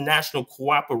international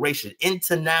cooperation in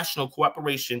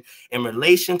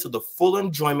relation to the full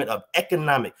enjoyment of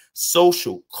economic,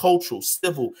 social, cultural,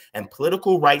 civil, and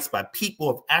political rights by people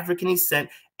of African descent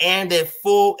and their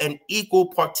full and equal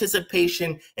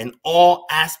participation in all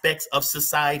aspects of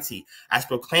society. As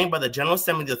proclaimed by the General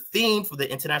Assembly, the theme for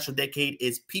the International Decade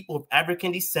is people of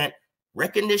African descent,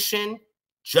 recognition,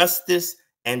 justice,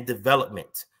 and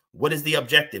development. What is the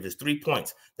objective? It's 3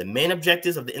 points. The main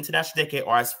objectives of the International Decade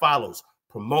are as follows: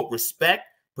 promote respect,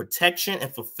 protection,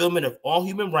 and fulfillment of all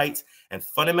human rights and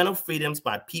fundamental freedoms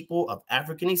by people of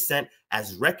African descent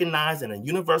as recognized in a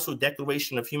Universal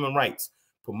Declaration of Human Rights.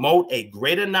 Promote a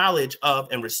greater knowledge of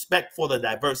and respect for the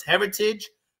diverse heritage,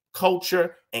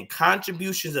 culture, and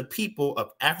contributions of people of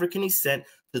African descent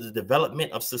to the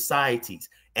development of societies,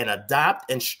 and adopt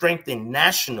and strengthen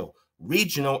national,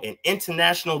 regional, and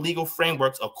international legal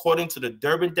frameworks according to the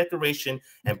Durban Declaration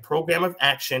and Program of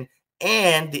Action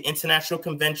and the International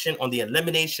Convention on the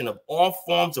Elimination of All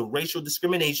Forms of Racial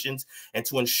Discriminations, and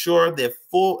to ensure their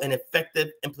full and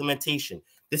effective implementation.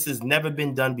 This has never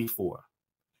been done before.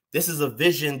 This is a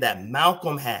vision that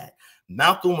Malcolm had.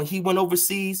 Malcolm, when he went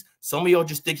overseas, some of y'all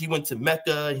just think he went to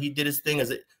Mecca and he did his thing as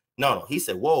it. No, he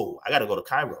said, whoa, I got to go to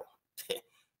Cairo.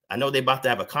 I know they're about to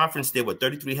have a conference there with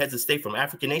 33 heads of state from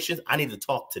African nations. I need to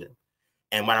talk to them.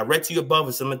 And what I read to you above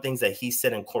is some of the things that he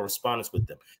said in correspondence with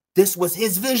them. This was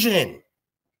his vision.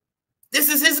 This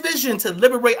is his vision, to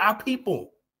liberate our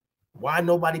people. Why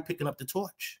nobody picking up the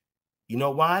torch? You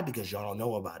know why? Because y'all don't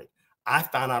know about it. I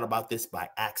found out about this by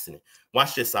accident.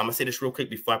 Watch this. I'm going to say this real quick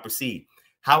before I proceed.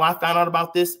 How I found out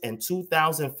about this: in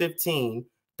 2015,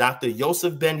 Dr.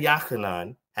 Yosef Ben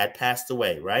Yochanan had passed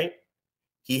away, right?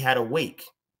 He had a wake.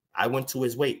 I went to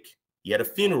his wake. He had a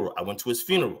funeral. I went to his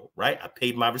funeral, right? I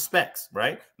paid my respects,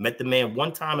 right? Met the man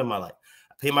one time in my life.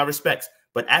 I paid my respects.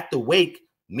 But at the wake,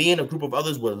 me and a group of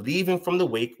others were leaving from the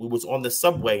wake. We was on the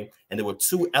subway, and there were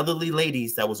 2 elderly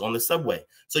ladies that was on the subway.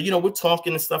 So, you know, we're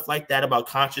talking and stuff like that about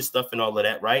conscious stuff and all of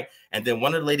that, right? And then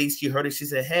one of the ladies, she heard it. She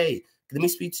said, hey, let me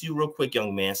speak to you real quick,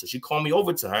 young man. So she called me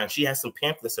over to her, and she had some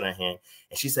pamphlets in her hand.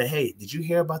 And she said, hey, did you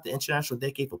hear about the International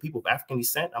Decade for People of African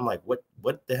Descent? I'm like, what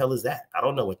the hell is that? I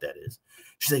don't know what that is.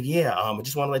 She said, yeah, I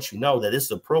just want to let you know that this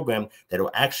is a program that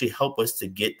will actually help us to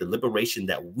get the liberation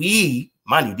that we,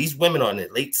 mind you, these women are in the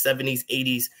late 70s,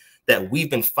 80s, that we've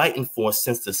been fighting for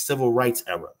since the civil rights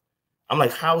era. I'm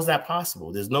like, how is that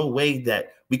possible? There's no way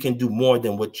that we can do more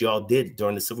than what y'all did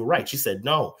during the civil rights. She said,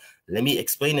 no, let me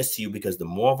explain this to you, because the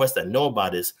more of us that know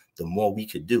about this, the more we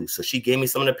could do. So she gave me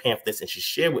some of the pamphlets and she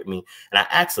shared with me. And I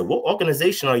asked her, what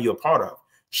organization are you a part of?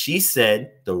 She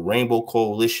said the Rainbow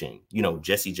Coalition, you know,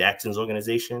 Jesse Jackson's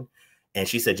organization. And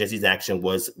she said Jesse Jackson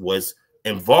was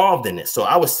involved in this. So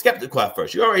I was skeptical at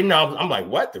first. You already know. I'm like,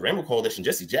 what? The Rainbow Coalition,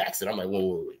 Jesse Jackson? I'm like,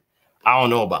 wait. I don't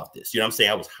know about this. You know what I'm saying?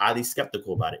 I was highly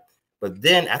skeptical about it. But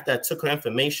then after I took her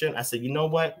information, I said, you know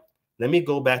what? Let me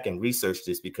go back and research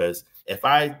this, because if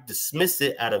I dismiss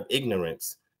it out of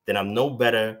ignorance, then I'm no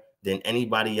better than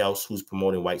anybody else who's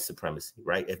promoting white supremacy,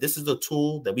 right? If this is a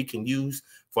tool that we can use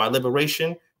for our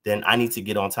liberation, then I need to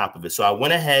get on top of it. So I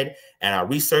went ahead and I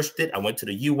researched it. I went to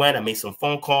the UN, I made some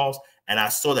phone calls, and I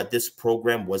saw that this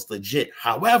program was legit.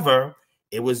 However,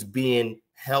 it was being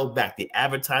held back. The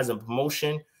advertising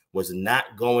promotion was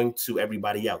not going to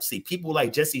everybody else. See, people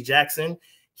like Jesse Jackson,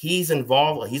 he's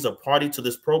involved, or he's a party to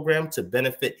this program to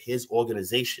benefit his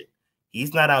organization.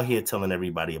 He's not out here telling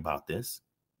everybody about this.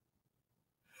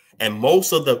 And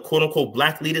most of the quote unquote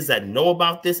black leaders that know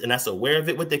about this and that's aware of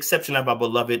it, with the exception of our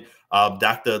beloved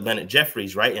Dr. Leonard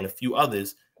Jeffries, right, and a few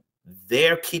others,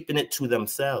 they're keeping it to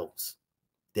themselves.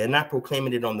 They're not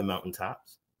proclaiming it on the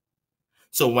mountaintops.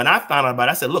 So when I found out about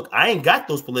it, I said, look, I ain't got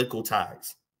those political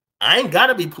ties. I ain't got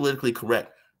to be politically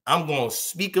correct. I'm going to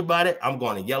speak about it. I'm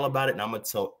going to yell about it. And I'm going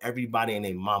to tell everybody and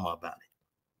their mama about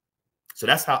it. So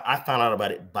that's how I found out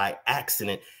about it, by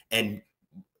accident. And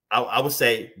I would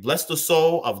say, bless the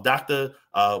soul of Dr.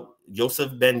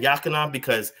 Yosef Ben Yachanan,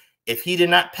 because if he did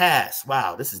not pass,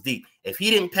 wow, this is deep. If he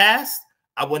didn't pass,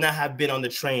 I would not have been on the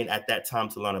train at that time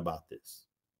to learn about this.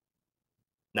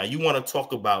 Now, you want to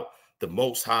talk about the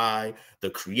Most High, the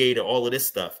Creator, all of this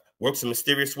stuff, works in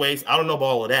mysterious ways. I don't know about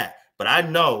all of that, but I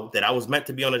know that I was meant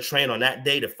to be on a train on that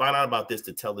day to find out about this,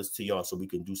 to tell this to y'all so we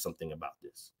can do something about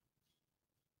this.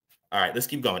 All right, let's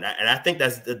keep going. And I think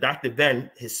that's the Dr.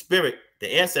 Ben, his spirit, the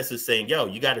ancestors saying, yo,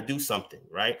 you got to do something,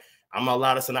 right? I'm going to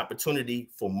allow us an opportunity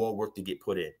for more work to get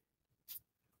put in.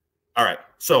 All right,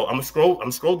 so I'm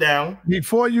gonna scroll down.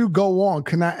 Before you go on,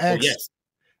 can I ask? Oh, yes.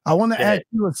 I want to ask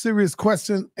you a serious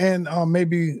question, and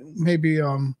maybe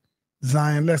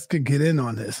Zion, let's get in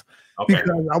on this. Okay.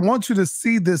 Because I want you to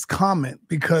see this comment,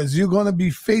 because you're going to be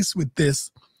faced with this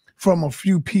from a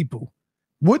few people.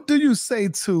 What do you say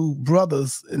to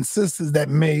brothers and sisters that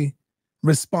may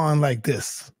respond like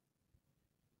this?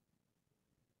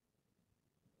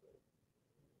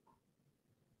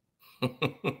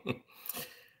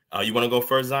 You want to go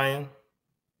first, Zion?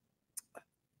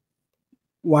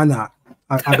 Why not?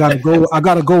 I gotta go. I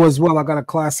gotta go as well. I got a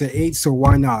class at 8, so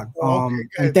why not?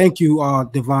 And thank you,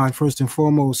 Divine, first and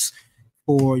foremost,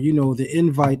 for the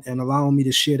invite and allowing me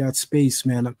to share that space,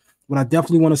 man. What I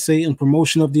definitely want to say in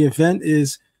promotion of the event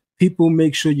is, people,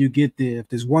 make sure you get there. If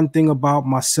there's one thing about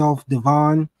myself,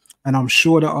 Divine, and I'm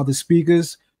sure the other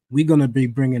speakers, we're gonna be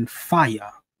bringing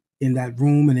fire in that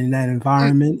room and in that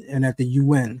environment and at the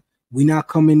UN. We're not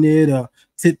coming there to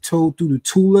tiptoe through the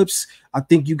tulips. I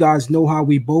think you guys know how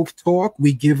we both talk.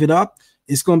 We give it up.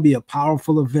 It's going to be a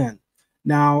powerful event.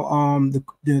 Now,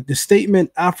 the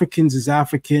statement, Africans is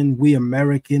African, we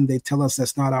American, they tell us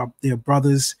that's not their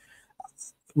brothers.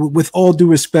 With all due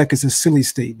respect, it's a silly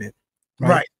statement,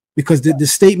 right? Because the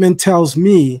statement tells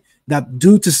me that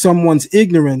due to someone's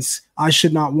ignorance, I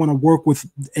should not want to work with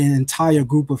an entire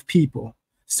group of people.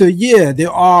 So yeah,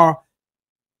 there are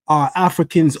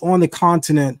Africans on the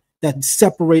continent that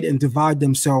separate and divide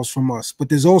themselves from us, but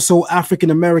there's also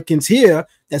African Americans here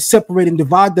that separate and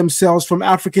divide themselves from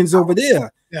Africans over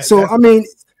there. So I mean,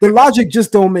 the logic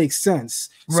just don't make sense.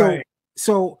 Right.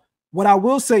 So what I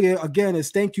will say again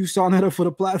is, thank you, Sonetta, for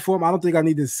the platform. I don't think I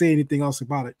need to say anything else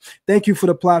about it. Thank you for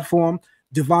the platform.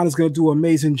 Divine is going to do an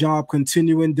amazing job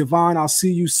continuing. Divine, I'll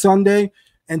see you Sunday.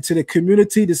 And to the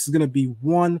community, this is going to be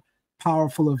one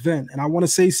powerful event. And I want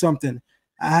to say something.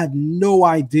 I had no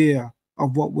idea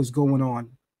of what was going on.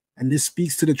 And this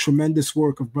speaks to the tremendous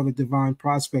work of Brother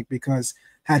DivineProspect, because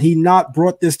had he not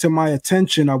brought this to my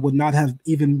attention, I would not have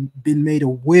even been made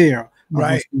aware of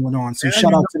what's going on. So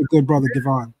shout out to the good brother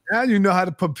Divine. Now you know how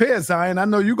to prepare, Zion. I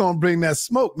know you're going to bring that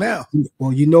smoke now.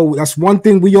 Well, that's one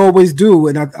thing we always do.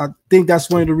 And I think that's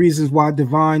one of the reasons why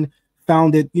Divine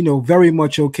found it, very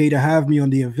much okay to have me on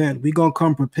the event. We're going to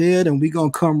come prepared, and we're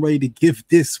going to come ready to give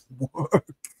this work.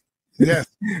 Yes.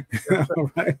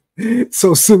 All right.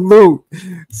 So salute.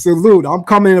 I'm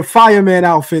coming in a fireman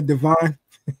outfit, Divine.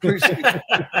 All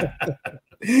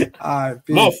right,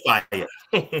 more fire.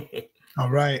 All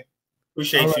right.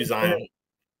 Appreciate you, Zion.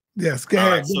 Yes, go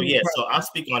ahead. So yeah, so I'll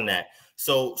speak on that.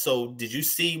 So did you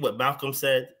see what Malcolm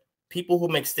said? People who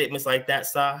make statements like that,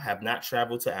 sir, have not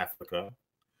traveled to Africa.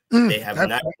 They have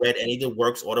not read any of the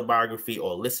works, autobiography,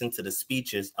 or listened to the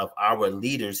speeches of our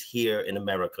leaders here in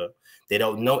America. They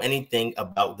don't know anything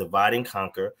about divide and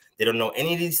conquer. They don't know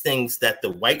any of these things that the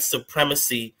white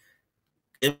supremacy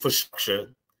infrastructure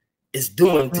is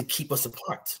doing to keep us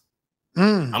apart.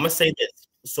 I'm gonna say this.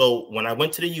 So when I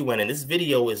went to the UN, and this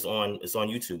video is on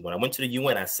YouTube. When I went to the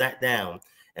UN, I sat down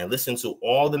and listened to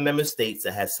all the member states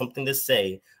that had something to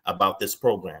say about this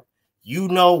program.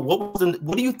 What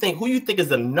do you think? Who do you think is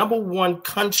the #1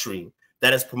 country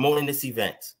that is promoting this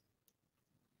event?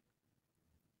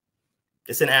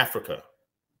 It's in Africa.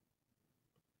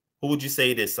 Who would you say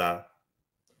it is, sir?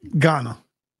 Ghana.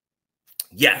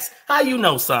 Yes. How you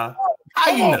know, sir?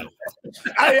 How you know?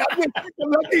 I didn't take a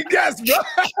lucky guess, bro.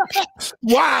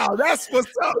 Wow, that's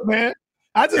what's up, man.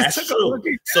 I just took a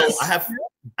lucky guess. So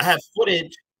I have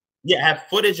footage. Yeah, I have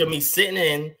footage of me sitting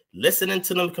in, listening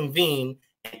to them convene.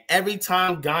 And every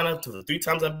time Ghana, to the 3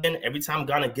 times I've been, every time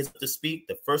Ghana gets up to speak,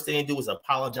 the first thing they do is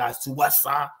apologize to us,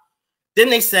 sir. Then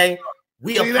they say,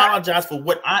 we apologize for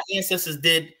what our ancestors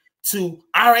did to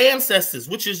our ancestors,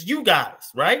 which is you guys,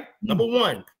 right?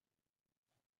 #1.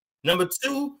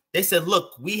 #2, they said,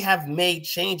 look, we have made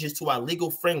changes to our legal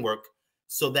framework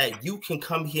so that you can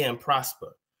come here and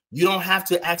prosper. You don't have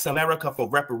to ask America for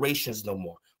reparations no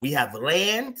more. We have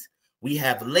land, we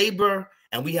have labor,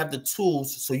 and we have the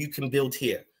tools so you can build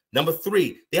here. Number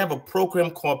 3, they have a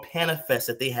program called Panifest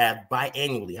that they have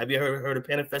biannually. Have you heard of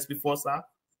Panifest before, Sal?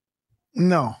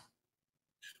 No.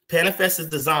 Panifest is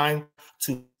designed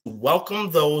to welcome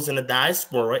those in the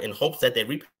diaspora in hopes that they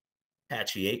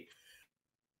repatriate.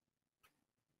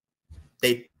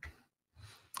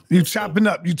 You chopping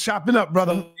up, brother. You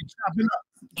chopping up.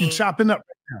 You chopping up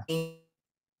right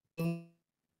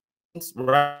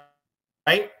now.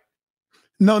 Right?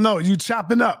 No, you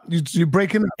chopping up. You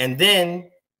breaking up. And then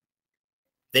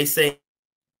they say,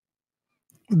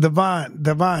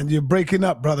 Divine, you're breaking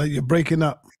up, brother. You're breaking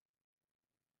up.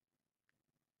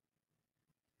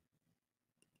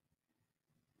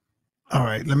 All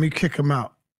right, let me kick him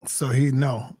out so he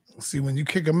know. See, when you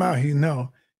kick him out, he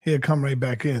know. He'll come right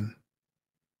back in.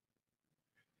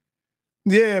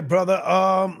 Yeah, brother.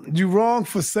 You're wrong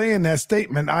for saying that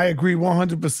statement. I agree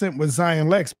 100% with Zion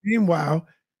Lexx. Meanwhile,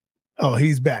 oh,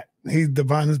 he's back.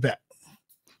 Divine is back.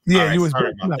 Yeah, right, you was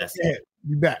sorry about that. Yeah,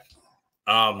 you back.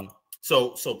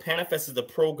 So Panifest is the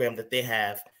program that they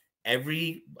have I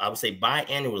would say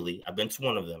biannually. I've been to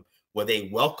one of them where they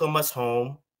welcome us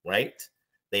home, right?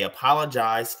 They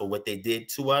apologize for what they did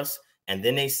to us, and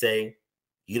then they say,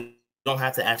 you don't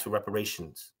have to ask for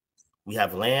reparations. We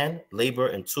have land, labor,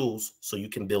 and tools so you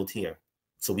can build here,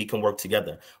 so we can work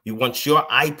together. We want your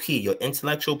IP, your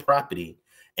intellectual property,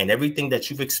 and everything that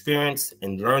you've experienced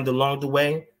and learned along the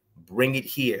way, bring it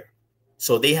here.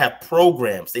 So they have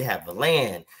programs, they have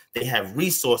land, they have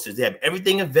resources, they have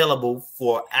everything available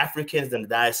for Africans in the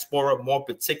diaspora, more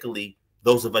particularly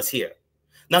those of us here.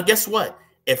 Now, guess what?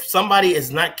 If somebody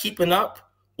is not keeping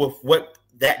up with what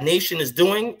that nation is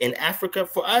doing in Africa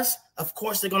for us, of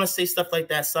course they're going to say stuff like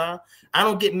that, sir. I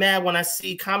don't get mad when I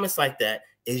see comments like that.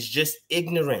 It's just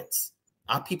ignorance.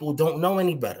 Our people don't know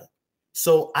any better.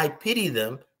 So I pity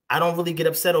them. I don't really get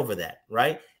upset over that,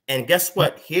 right? And guess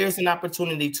what? Here's an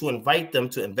opportunity to invite them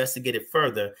to investigate it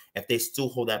further if they still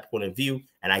hold that point of view.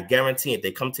 And I guarantee if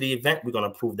they come to the event, we're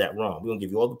going to prove that wrong. We're going to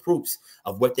give you all the proofs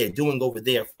of what they're doing over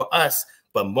there for us.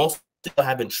 But most people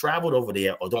haven't traveled over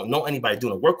there or don't know anybody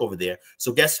doing the work over there.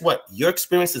 So guess what? Your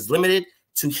experience is limited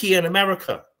to here in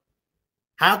America.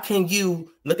 How can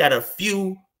you look at a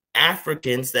few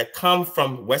Africans that come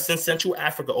from Western Central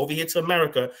Africa over here to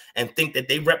America and think that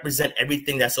they represent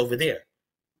everything that's over there?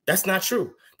 That's not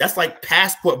true. That's like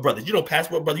passport brothers. You know,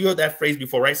 passport brother. You heard that phrase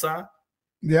before, right, Sai?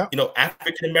 Yeah. You know,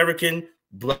 African-American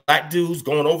black dudes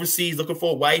going overseas looking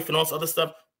for a wife and all this other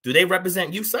stuff. Do they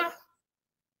represent you, Sai?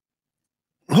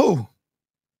 Who?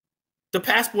 The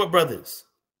passport brothers.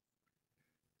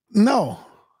 No.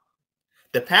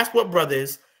 The passport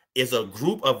brothers is a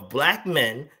group of black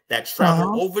men that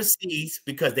travel overseas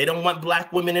because they don't want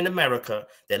black women in America.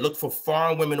 They look for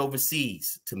foreign women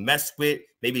overseas to mess with,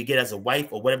 maybe get as a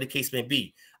wife or whatever the case may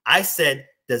be. I said,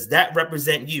 does that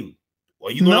represent you?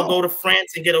 Are you going to go to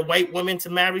France and get a white woman to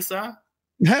marry, sir?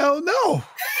 Hell no.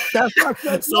 That's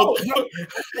not so. No.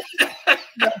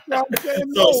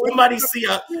 So somebody see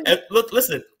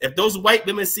listen, if those white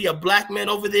women see a black man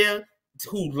over there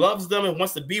who loves them and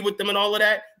wants to be with them and all of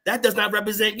that, that does not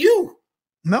represent you.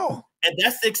 No. And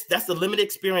that's the limited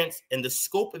experience and the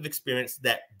scope of experience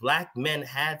that black men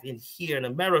have in here in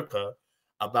America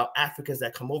about Africans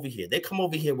that come over here. They come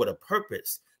over here with a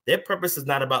purpose. Their purpose is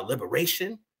not about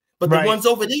liberation, but the ones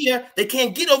over there, they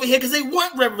can't get over here because they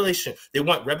want revelation. They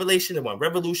want revelation, they want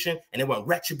revolution, and they want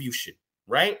retribution,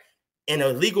 right? In a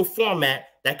legal format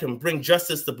that can bring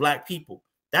justice to black people.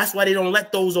 That's why they don't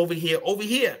let those over here.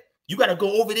 You got to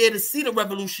go over there to see the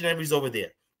revolutionaries over there.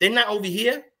 They're not over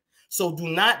here. So do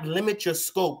not limit your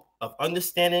scope of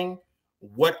understanding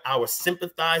what our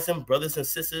sympathizing brothers and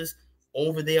sisters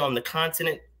over there on the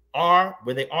continent are,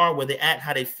 where they're at,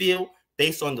 how they feel,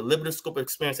 based on the limited scope of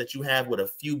experience that you have with a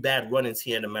few bad run-ins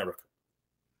here in America.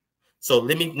 So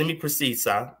let me proceed,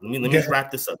 Sal. Let me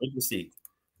wrap this up. Let me proceed.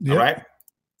 Yep. All right.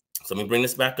 So let me bring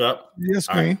this back up. Yes,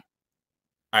 all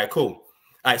right, cool. All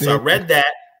right, so I read that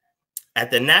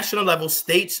at the national level,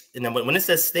 states, and then when it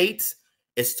says states,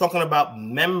 it's talking about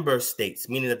member states,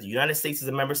 meaning that the United States is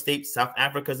a member state, South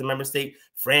Africa is a member state,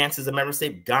 France is a member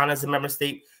state, Ghana is a member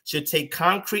state, should take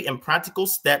concrete and practical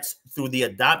steps through the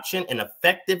adoption and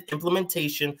effective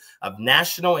implementation of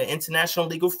national and international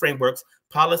legal frameworks,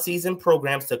 policies, and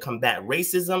programs to combat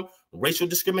racism, racial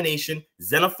discrimination,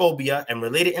 xenophobia, and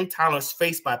related intolerance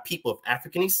faced by people of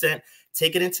African descent,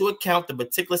 taking into account the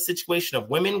particular situation of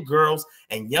women, girls,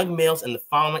 and young males in the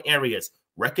following areas: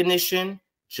 recognition,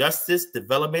 justice,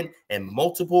 development, and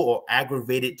multiple or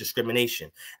aggravated discrimination.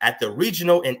 At the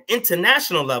regional and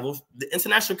international levels, the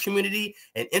international community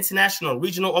and international and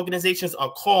regional organizations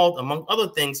are called, among other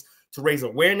things, to raise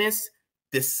awareness,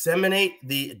 disseminate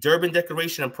the Durban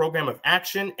Declaration and Program of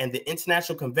Action and the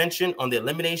International Convention on the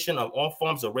Elimination of All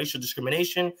Forms of Racial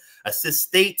Discrimination, assist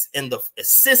states in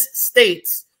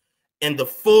the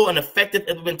full and effective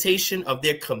implementation of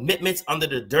their commitments under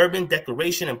the Durban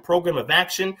Declaration and Program of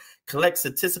Action, collect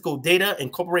statistical data,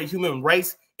 incorporate human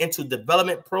rights into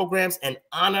development programs, and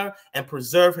honor and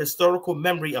preserve historical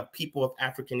memory of people of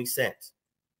African descent.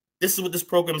 This is what this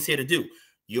program is here to do.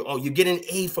 You get an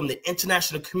aid from the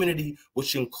international community,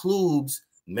 which includes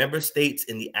member states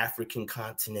in the African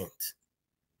continent.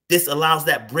 This allows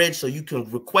that bridge so you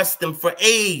can request them for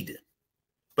aid.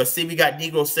 But see, we got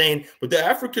Negroes saying, but the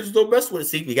Africans don't mess with it.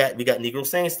 See, we got Negroes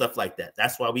saying stuff like that.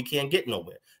 That's why we can't get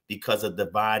nowhere, because of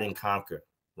divide and conquer,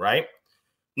 right?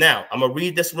 Now, I'm going to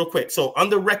read this real quick. So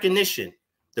under recognition,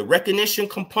 the recognition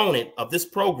component of this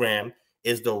program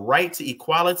is the right to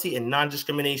equality and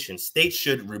non-discrimination. States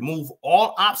should remove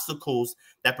all obstacles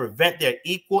that prevent their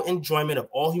equal enjoyment of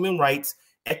all human rights,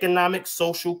 economic,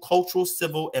 social, cultural,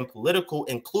 civil, and political,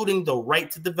 including the right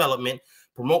to development,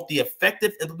 promote the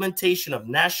effective implementation of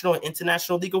national and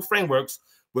international legal frameworks,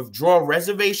 withdraw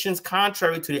reservations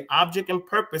contrary to the object and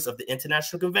purpose of the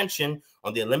International Convention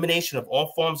on the Elimination of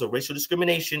All Forms of Racial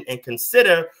Discrimination, and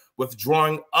consider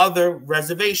withdrawing other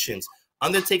reservations.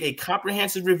 Undertake a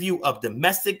comprehensive review of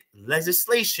domestic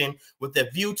legislation with a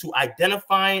view to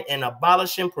identifying and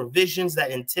abolishing provisions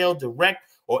that entail direct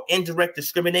or indirect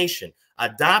discrimination.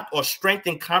 Adopt or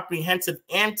strengthen comprehensive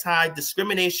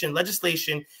anti-discrimination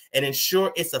legislation and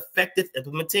ensure its effective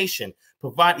implementation.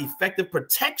 Provide effective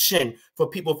protection for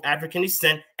people of African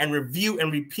descent, and review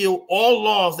and repeal all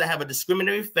laws that have a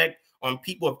discriminatory effect on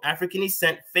people of African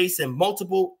descent facing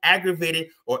multiple, aggravated,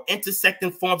 or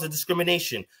intersecting forms of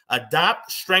discrimination.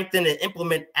 Adopt, strengthen, and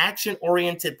implement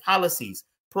action-oriented policies,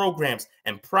 programs,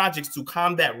 and projects to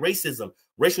combat racism,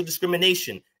 racial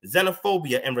discrimination,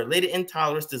 xenophobia, and related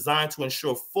intolerance designed to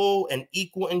ensure full and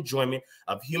equal enjoyment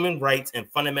of human rights and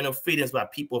fundamental freedoms by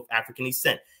people of African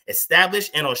descent.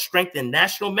 Establish and or strengthen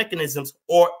national mechanisms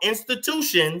or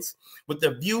institutions with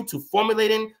a view to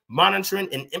formulating, monitoring,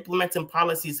 and implementing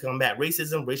policies to combat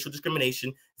racism, racial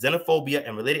discrimination, xenophobia,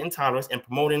 and related intolerance, and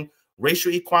promoting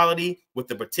racial equality with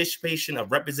the participation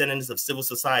of representatives of civil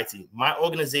society. My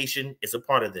organization is a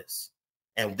part of this.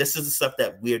 And this is the stuff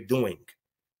that we're doing,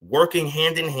 working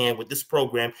hand in hand with this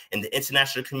program and the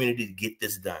international community to get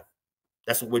this done.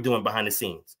 That's what we're doing behind the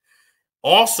scenes.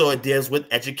 Also, it deals with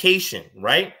education,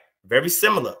 right? Very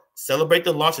similar. Celebrate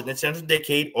the launch of the International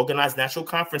Decade, organize national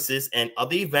conferences and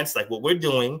other events like what we're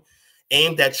doing,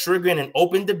 aimed at triggering an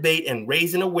open debate and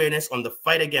raising awareness on the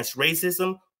fight against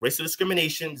racism, racial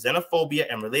discrimination, xenophobia,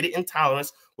 and related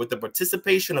intolerance with the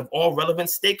participation of all relevant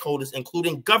stakeholders,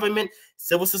 including government,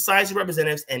 civil society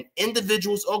representatives, and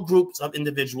individuals or groups of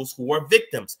individuals who are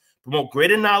victims. Promote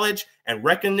greater knowledge and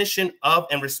recognition of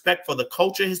and respect for the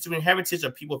culture, history, and heritage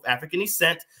of people of African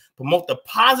descent. Promote the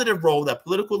positive role that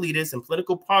political leaders and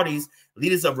political parties,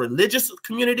 leaders of religious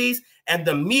communities, and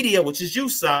the media, which is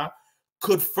USA,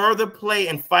 could further play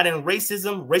in fighting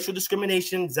racism, racial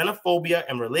discrimination, xenophobia,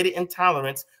 and related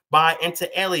intolerance by, inter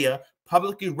alia,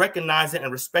 publicly recognizing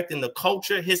and respecting the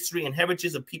culture, history, and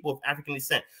heritage of people of African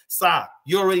descent. Sa,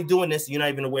 you're already doing this, you're not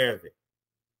even aware of it.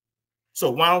 So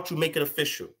why don't you make it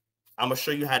official? I'm going to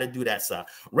show you how to do that, Sa.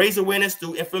 Raise awareness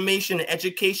through information and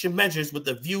education measures with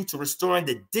a view to restoring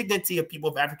the dignity of people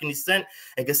of African descent,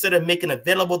 and consider making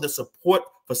available the support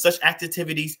for such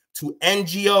activities to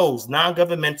NGOs,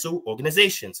 non-governmental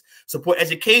organizations. Support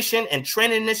education and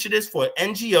training initiatives for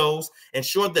NGOs.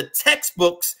 Ensure the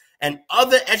textbooks and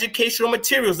other educational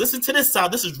materials. Listen to this, Sa.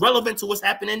 This is relevant to what's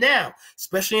happening now,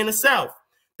 especially in the South,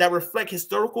 that reflect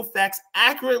historical facts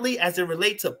accurately as they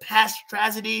relate to past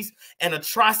tragedies and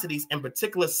atrocities, in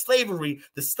particular slavery,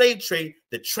 the slave trade,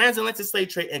 the transatlantic slave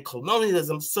trade, and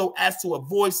colonialism, so as to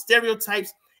avoid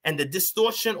stereotypes and the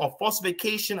distortion or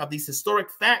falsification of these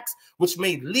historic facts, which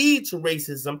may lead to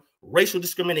racism, racial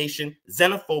discrimination,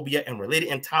 xenophobia, and related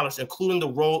intolerance, including the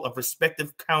role of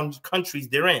respective countries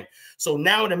therein. So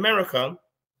now in America,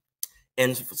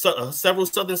 and several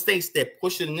southern states, they're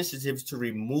pushing initiatives to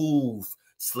remove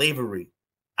slavery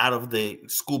out of the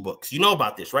school books. You know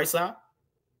about this, right, Sal?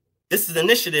 This is an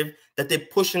initiative that they're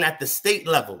pushing at the state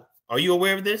level. Are you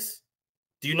aware of this?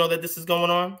 Do you know that this is going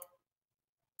on?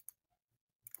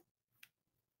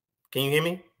 Can you hear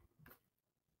me?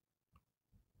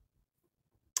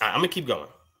 I'm going to keep going.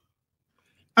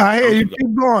 I hear you.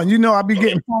 Keep going. You know, I'll be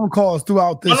getting phone calls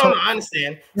throughout this. No, I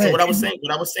understand. So what I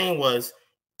was saying was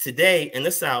today in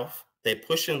the South, they're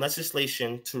pushing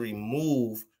legislation to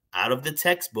remove out of the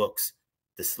textbooks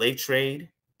the slave trade,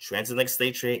 transatlantic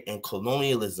slave trade, and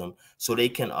colonialism, so they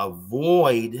can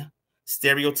avoid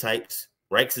stereotypes,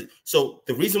 right? So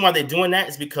the reason why they're doing that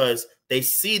is because they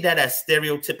see that as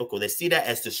stereotypical. They see that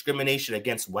as discrimination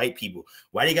against white people.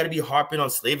 Why do you got to be harping on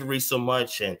slavery so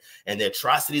much and the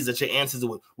atrocities that your ancestors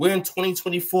were? We're in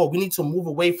 2024. We need to move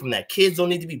away from that. Kids don't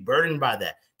need to be burdened by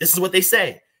that. This is what they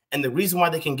say. And the reason why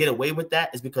they can get away with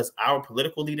that is because our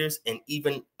political leaders and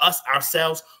even us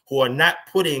ourselves who are not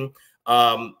putting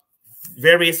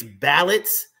various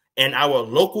ballots and our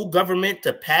local government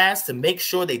to pass to make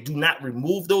sure they do not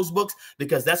remove those books,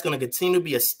 because that's going to continue to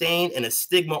be a stain and a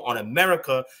stigma on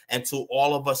America until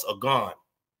all of us are gone.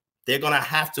 They're going to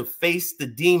have to face the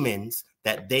demons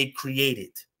that they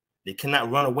created. They cannot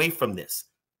run away from this.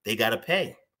 They got to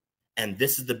pay. And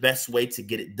this is the best way to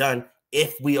get it done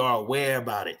if we are aware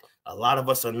about it. A lot of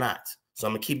us are not. So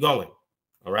I'm going to keep going.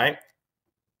 All right.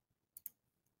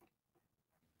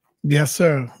 Yes,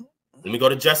 sir. Let me go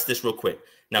to justice real quick.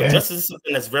 Now, justice is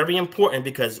something that's very important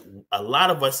because a lot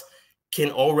of us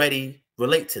can already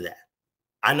relate to that.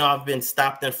 I know I've been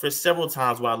stopped and frisked several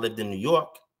times when I lived in New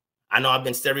York. I know I've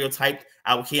been stereotyped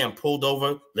out here and pulled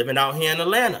over living out here in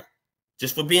Atlanta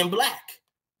just for being black,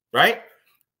 right?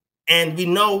 And we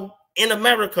know in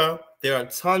America, there are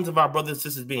tons of our brothers and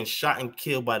sisters being shot and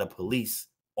killed by the police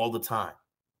all the time.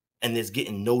 And there's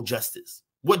getting no justice.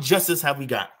 What justice have we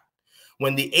got?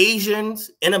 When the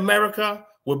Asians in America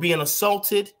were being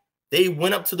assaulted, they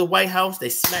went up to the White House, they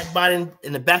smacked Biden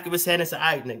in the back of his head and said, all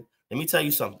right, nigga, let me tell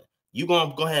you something. You're going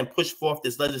to go ahead and push forth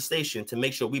this legislation to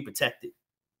make sure we protect it.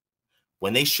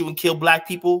 When they shoot and kill black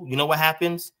people, you know what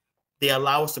happens? They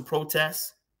allow us to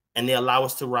protest and they allow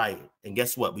us to riot. And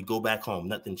guess what? We go back home.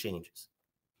 Nothing changes.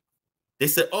 They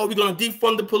said, oh, we're going to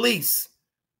defund the police.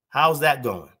 How's that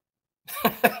going?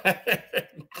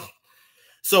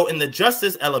 So in the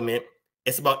justice element,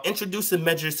 it's about introducing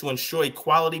measures to ensure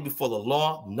equality before the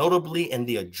law, notably in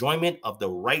the enjoyment of the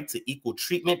right to equal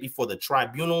treatment before the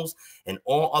tribunals and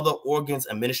all other organs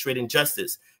administrating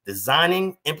justice,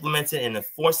 designing, implementing, and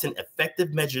enforcing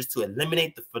effective measures to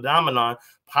eliminate the phenomenon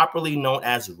popularly known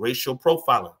as racial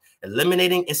profiling,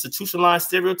 eliminating institutionalized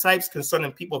stereotypes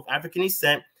concerning people of African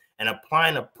descent, and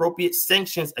applying appropriate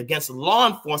sanctions against law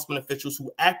enforcement officials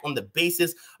who act on the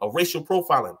basis of racial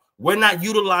profiling. We're not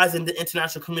utilizing the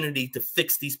international community to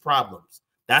fix these problems.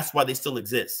 That's why they still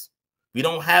exist. We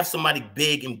don't have somebody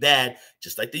big and bad,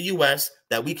 just like the US,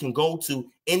 that we can go to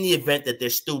in the event that they're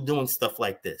still doing stuff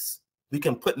like this. We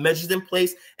can put measures in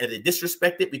place, and if they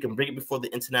disrespect it, we can bring it before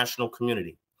the international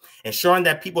community. Ensuring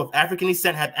that people of African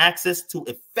descent have access to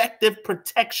effective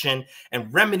protection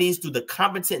and remedies through the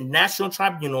competent national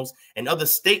tribunals and other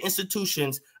state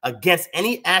institutions against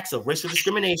any acts of racial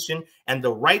discrimination, and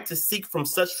the right to seek from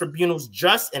such tribunals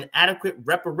just and adequate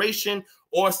reparation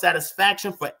or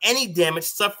satisfaction for any damage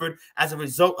suffered as a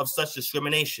result of such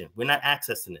discrimination. We're not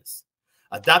accessing this.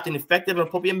 Adopting effective and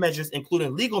appropriate measures,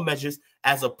 including legal measures,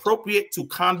 as appropriate to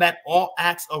combat all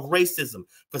acts of racism,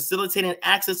 facilitating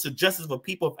access to justice for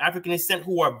people of African descent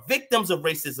who are victims of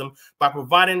racism by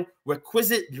providing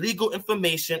requisite legal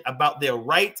information about their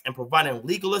rights and providing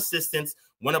legal assistance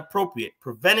when appropriate,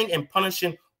 preventing and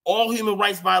punishing all human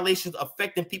rights violations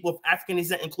affecting people of African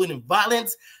descent, including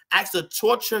violence, acts of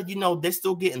torture. You know, they're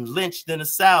still getting lynched in the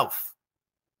South.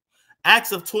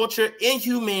 Acts of torture,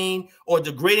 inhumane, or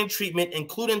degrading treatment,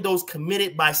 including those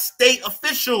committed by state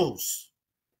officials.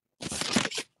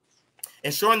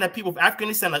 Ensuring that people of African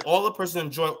descent, like all the persons,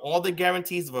 enjoy all the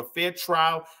guarantees of a fair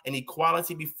trial and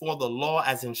equality before the law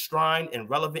as enshrined in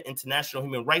relevant international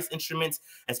human rights instruments,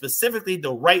 and specifically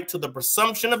the right to the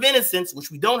presumption of innocence,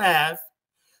 which we don't have,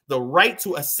 the right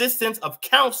to assistance of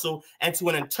counsel and to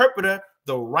an interpreter,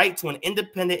 the right to an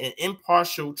independent and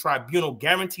impartial tribunal,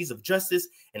 guarantees of justice,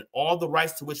 and all the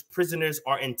rights to which prisoners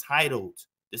are entitled.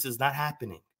 This is not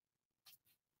happening.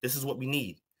 This is what we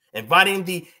need. Inviting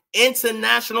the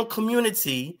international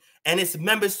community and its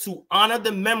members to honor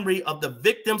the memory of the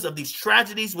victims of these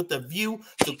tragedies with a view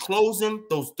to closing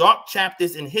those dark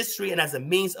chapters in history and as a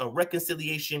means of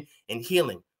reconciliation and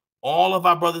healing. All of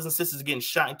our brothers and sisters are getting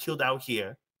shot and killed out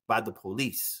here by the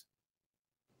police.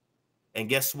 And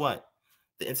guess what?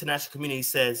 The international community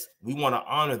says we want to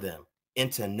honor them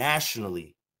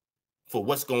internationally for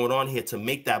what's going on here, to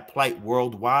make that plight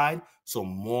worldwide so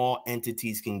more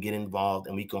entities can get involved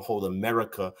and we can hold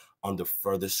America under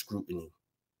further scrutiny.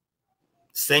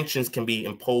 Sanctions can be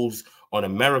imposed on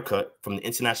America from the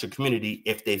international community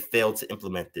if they fail to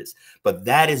implement this. But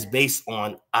that is based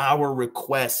on our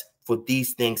request for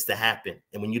these things to happen.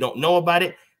 And when you don't know about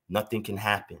it, nothing can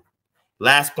happen.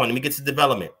 Last point, let me get to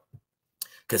development.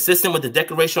 Consistent with the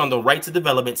Declaration on the Right to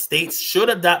Development, states should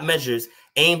adopt measures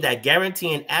aimed at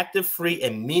guaranteeing active, free,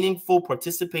 and meaningful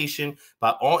participation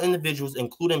by all individuals,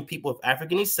 including people of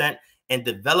African descent, in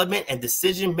development and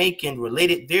decision-making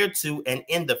related thereto, and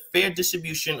in the fair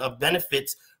distribution of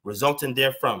benefits resulting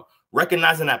therefrom.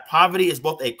 Recognizing that poverty is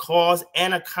both a cause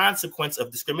and a consequence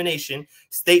of discrimination,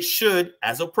 states should,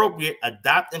 as appropriate,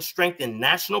 adopt and strengthen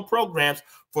national programs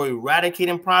for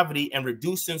eradicating poverty and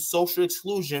reducing social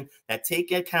exclusion that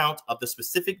take account of the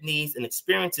specific needs and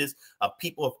experiences of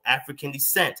people of African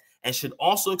descent, and should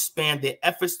also expand their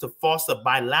efforts to foster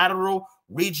bilateral,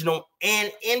 regional,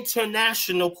 and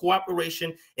international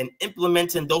cooperation in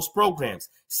implementing those programs.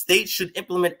 States should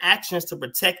implement actions to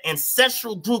protect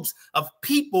ancestral groups of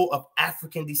people of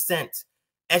African descent.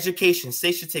 Education.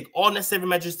 States should take all necessary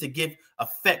measures to give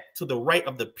effect to the right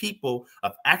of the people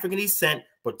of African descent,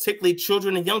 particularly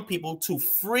children and young people, to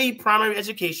free primary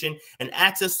education and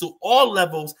access to all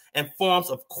levels and forms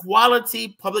of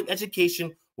quality public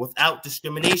education without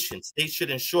discrimination. States should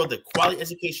ensure that quality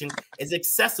education is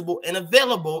accessible and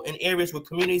available in areas where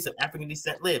communities of African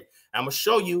descent live. I'm going to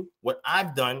show you what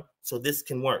I've done so this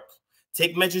can work.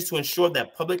 Take measures to ensure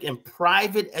that public and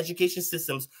private education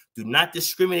systems do not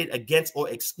discriminate against or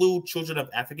exclude children of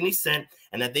African descent,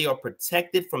 and that they are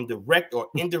protected from direct or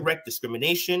indirect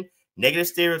discrimination, negative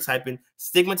stereotyping,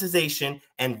 stigmatization,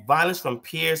 and violence from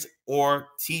peers or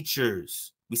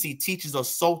teachers. We see teachers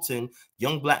assaulting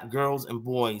young Black girls and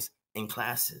boys in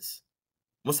classes.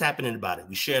 What's happening about it?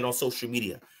 We share it on social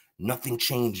media. Nothing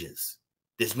changes.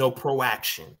 There's no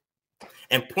proaction.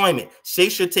 Employment.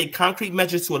 States should take concrete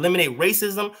measures to eliminate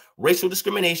racism, racial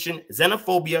discrimination,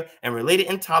 xenophobia, and related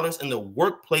intolerance in the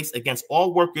workplace against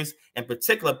all workers, in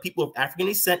particular people of African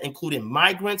descent, including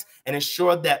migrants, and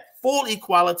ensure that full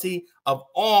equality of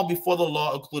all before the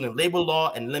law, including labor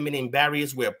law, and eliminating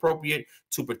barriers where appropriate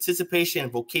to participation in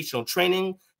vocational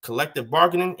training, collective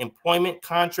bargaining, employment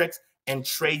contracts, and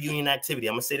trade union activity.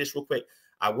 I'm going to say this real quick.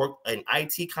 I worked an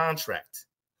IT contract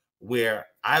where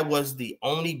I was the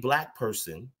only Black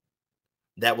person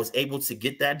that was able to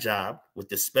get that job with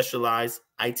the specialized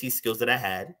IT skills that I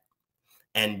had.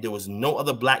 And there was no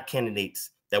other Black candidates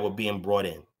that were being brought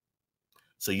in.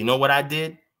 So you know what I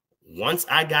did? Once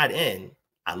I got in,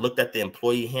 I looked at the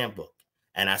employee handbook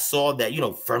and I saw that, you know,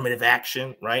 affirmative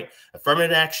action, right?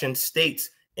 Affirmative action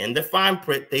states in the fine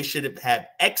print, they should have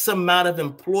X amount of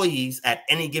employees at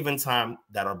any given time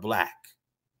that are Black.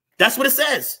 That's what it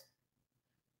says.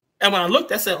 And when I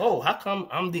looked, I said, oh, how come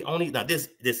I'm the only, now there's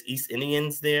East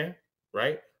Indians there,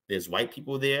 right? There's white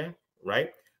people there, right?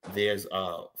 There's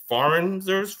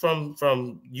foreigners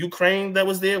from Ukraine that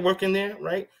was there working there,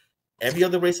 right? Every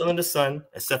other race under the sun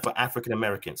except for African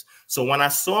Americans. So when I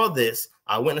saw this,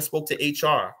 I went and spoke to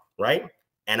HR, right?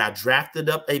 And I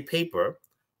drafted up a paper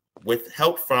with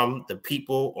help from the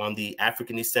people on the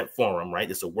African Descent Forum, right?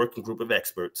 It's a working group of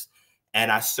experts.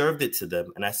 And I served it to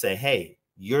them and I say, hey,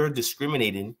 you're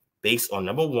discriminating based on,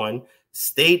 number one,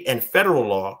 state and federal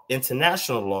law,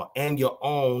 international law, and your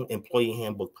own employee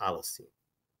handbook policy.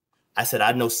 I said,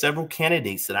 I know several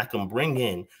candidates that I can bring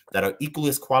in that are equally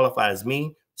as qualified as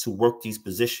me to work these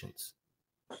positions.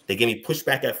 They gave me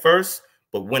pushback at first,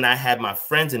 but when I had my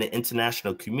friends in the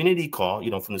international community call, you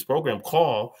know, from this program,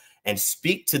 call and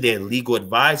speak to their legal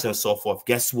advisor and so forth,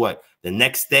 guess what? The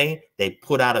next day, they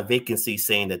put out a vacancy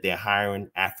saying that they're hiring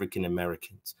African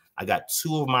Americans. I got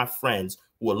two of my friends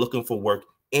who are looking for work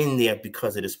in there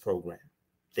because of this program.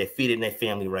 They're feeding their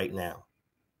family right now.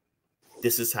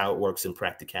 This is how it works in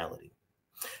practicality.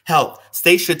 Health.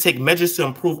 States should take measures to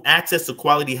improve access to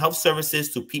quality health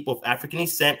services to people of African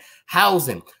descent.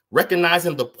 Housing.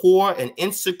 Recognizing the poor and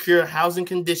insecure housing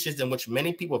conditions in which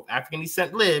many people of African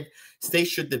descent live,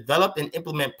 states should develop and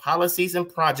implement policies and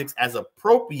projects as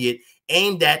appropriate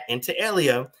aimed at, inter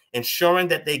alia, ensuring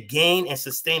that they gain and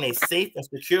sustain a safe and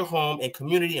secure home and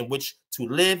community in which to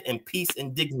live in peace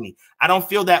and dignity. I don't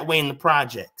feel that way in the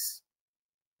projects.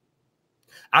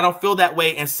 I don't feel that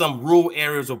way in some rural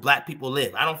areas where Black people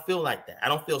live. I don't feel like that. I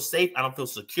don't feel safe. I don't feel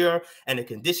secure. And the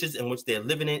conditions in which they're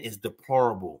living in is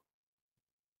deplorable.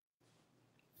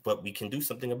 But we can do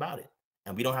something about it.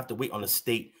 And we don't have to wait on the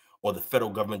state or the federal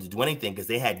government to do anything, because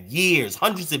they had years,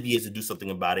 hundreds of years to do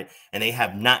something about it, and they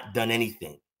have not done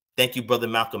anything. Thank you, Brother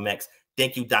Malcolm X.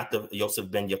 Thank you, Dr. Yosef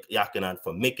Ben Yakanan,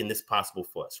 for making this possible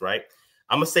for us, right?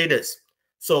 I'm going to say this.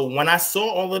 So when I saw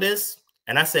all of this,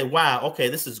 and I said, wow, okay,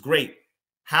 this is great.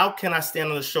 How can I stand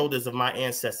on the shoulders of my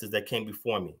ancestors that came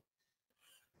before me?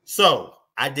 So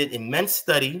I did immense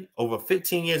study over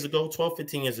 15 years ago, 12,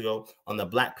 15 years ago, on the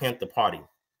Black Panther Party.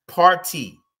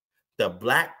 The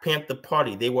Black Panther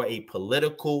Party, they were a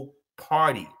political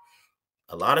party.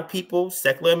 A lot of people,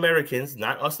 secular Americans,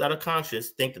 not us that are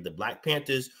conscious, think that the Black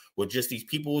Panthers were just these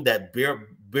people that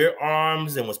bear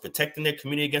arms and was protecting their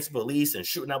community against the police and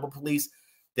shooting out the police.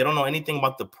 They don't know anything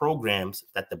about the programs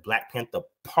that the Black Panther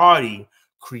Party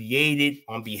created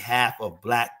on behalf of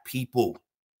Black people.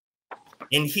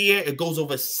 In here, it goes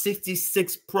over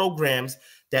 66 programs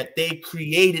that they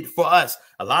created for us.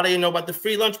 A lot of you know about the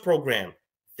free lunch program.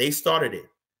 They started it.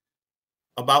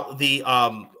 About the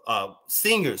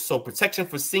seniors, so protection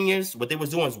for seniors, what they was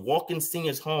doing is walking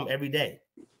seniors home every day.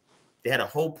 They had a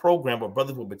whole program where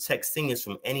brothers would protect seniors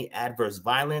from any adverse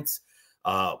violence,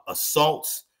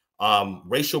 assaults,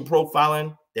 racial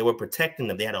profiling. They were protecting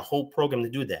them. They had a whole program to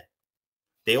do that.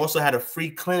 They also had a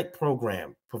free clinic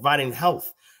program providing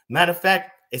health. Matter of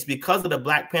fact, it's because of the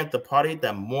Black Panther Party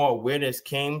that more awareness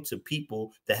came to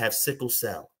people that have sickle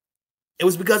cell. It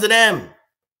was because of them.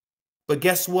 But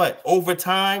guess what? Over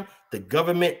time, the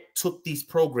government took these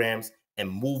programs and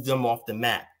moved them off the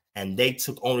map, and they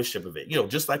took ownership of it. You know,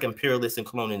 just like imperialists and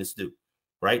colonialists do,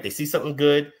 right? They see something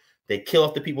good, they kill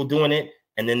off the people doing it,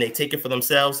 and then they take it for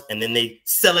themselves, and then they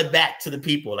sell it back to the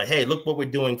people. Like, hey, look what we're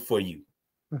doing for you.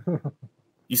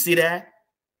 You see that?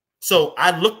 So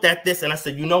I looked at this and I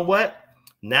said, you know what?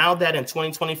 Now that in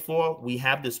 2024, we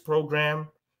have this program,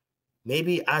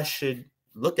 maybe I should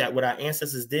look at what our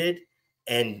ancestors did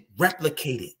and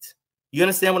replicate it. You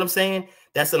understand what I'm saying?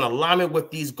 That's in alignment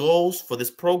with these goals for this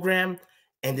program.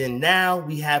 And then now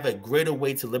we have a greater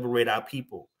way to liberate our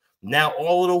people. Now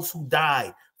all of those who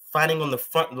died fighting on the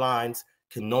front lines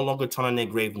can no longer turn on their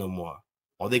grave no more.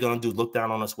 All they're going to do is look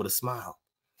down on us with a smile.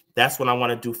 That's what I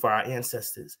want to do for our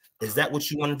ancestors. Is that what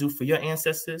you want to do for your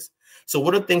ancestors? So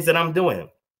what are the things that I'm doing?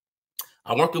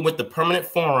 I'm working with the Permanent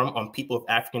Forum on People of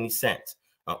African Descent.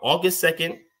 On August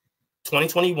 2nd,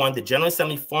 2021, the General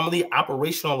Assembly formally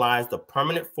operationalized the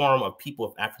Permanent Forum of People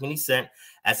of African Descent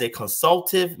as a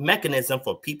consultative mechanism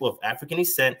for people of African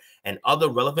descent and other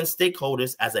relevant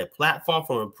stakeholders as a platform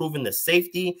for improving the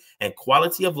safety and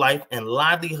quality of life and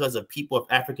livelihoods of people of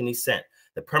African descent.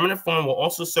 The Permanent Forum will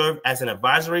also serve as an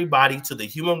advisory body to the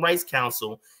Human Rights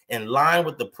Council in line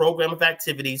with the program of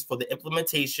activities for the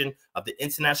implementation of the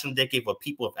International Decade for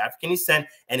People of African Descent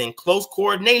and in close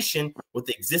coordination with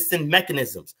the existing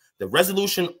mechanisms. The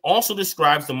resolution also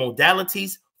describes the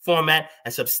modalities, format,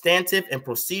 and substantive and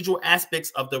procedural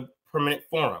aspects of the Permanent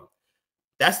Forum.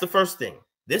 That's the first thing.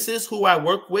 This is who I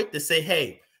work with to say,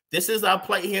 hey, this is our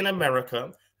plight here in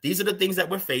America. These are the things that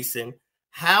we're facing.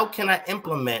 How can I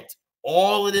implement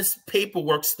all of this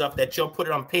paperwork stuff that you'll put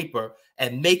it on paper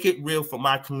and make it real for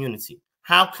my community?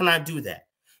 How can I do that?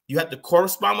 You have to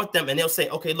correspond with them and they'll say,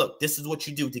 okay, look, this is what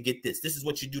you do to get this. This is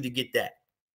what you do to get that.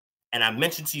 And I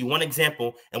mentioned to you one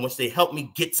example in which they helped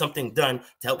me get something done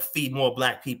to help feed more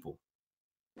Black people.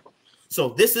 So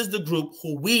this is the group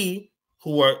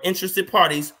who are interested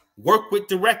parties, work with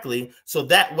directly. So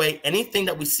that way, anything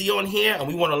that we see on here and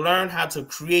we want to learn how to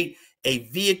create a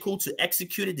vehicle to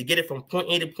execute it, to get it from point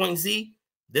A to point Z,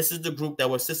 this is the group that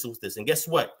will assist with this. And guess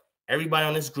what? Everybody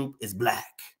on this group is Black.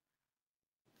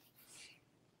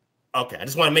 Okay, I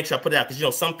just want to make sure I put it out because, you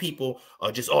know, some people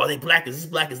are just, oh, they Black, is this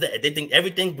Black, is that? They think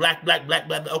everything Black, Black, Black,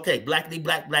 Black. Okay, Blackly,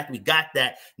 Black, Black, we got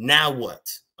that. Now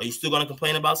what? Are you still going to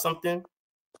complain about something?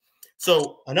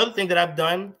 So another thing that I've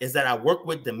done is that I work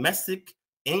with domestic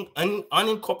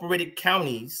unincorporated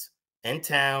counties and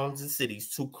towns and cities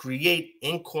to create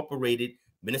incorporated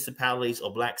municipalities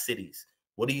or Black cities.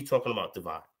 What are you talking about,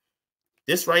 Divine?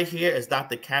 This right here is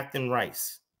Dr. Catherine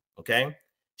Rice, okay?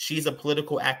 She's a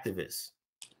political activist,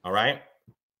 all right?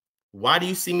 Why do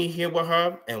you see me here with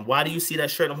her? And why do you see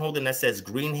that shirt I'm holding that says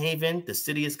Greenhaven, the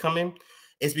city is coming?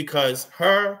 It's because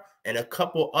her and a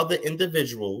couple other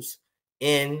individuals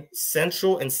in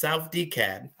Central and South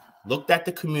DeKalb looked at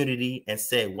the community and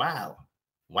said, wow,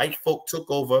 white folk took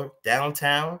over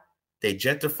downtown. They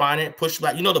gentrified it, pushed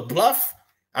Black. You know the Bluff?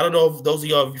 I don't know if those of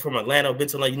y'all from Atlanta or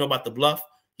Benton, you know about the Bluff?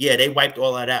 Yeah, they wiped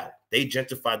all that out. They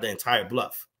gentrified the entire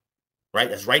Bluff, right?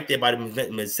 That's right there by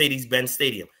the Mercedes-Benz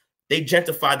Stadium. They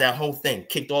gentrified that whole thing,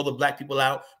 kicked all the Black people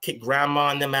out, kicked grandma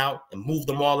and them out, and moved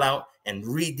them all out and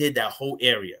redid that whole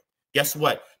area. Guess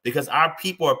what? Because our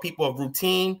people are people of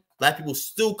routine, Black people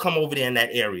still come over there in that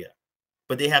area,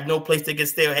 but they have no place they can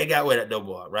stay or hang out with at no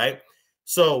more, right?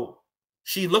 So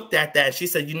she looked at that and she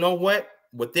said, you know what?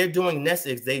 What they're doing next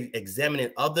is they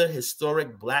examining other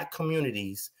historic Black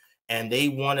communities and they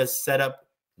want to set up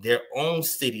their own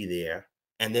city there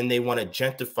and then they want to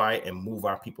gentrify it and move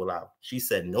our people out. She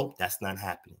said, nope, that's not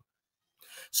happening.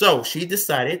 So she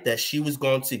decided that she was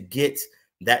going to get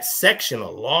that section, a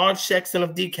large section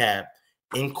of DeKalb,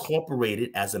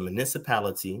 incorporated as a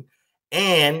municipality.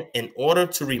 And in order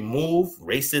to remove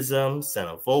racism,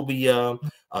 xenophobia,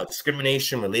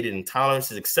 discrimination, related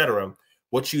intolerances, etc.,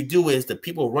 what you do is the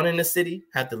people running the city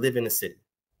have to live in the city.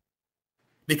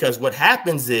 Because what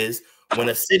happens is when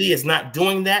a city is not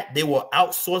doing that, they will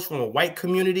outsource from a white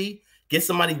community, get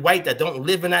somebody white that don't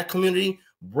live in that community,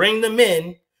 bring them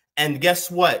in, and guess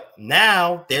what?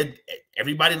 Now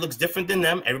everybody looks different than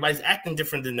them. Everybody's acting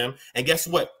different than them. And guess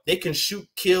what? They can shoot,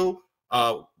 kill,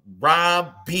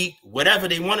 rob, beat, whatever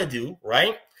they want to do,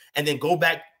 right? And then go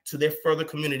back to their further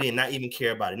community and not even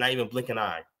care about it, not even blink an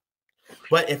eye.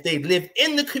 But if they live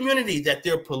in the community that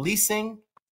they're policing,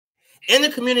 in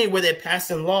the community where they're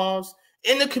passing laws,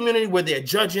 in the community where they're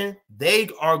judging, they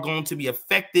are going to be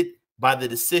affected by the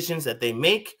decisions that they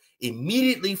make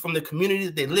immediately from the community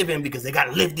that they live in, because they got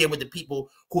to live there with the people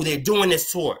who they're doing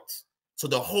this towards. So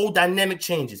the whole dynamic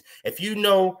changes. If you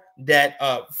know that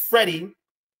Freddie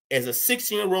is a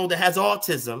 16-year-old that has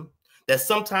autism, that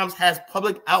sometimes has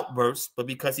public outbursts, but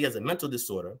because he has a mental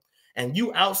disorder, and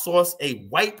you outsource a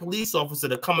white police officer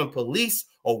to come and police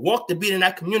or walk the beat in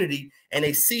that community, and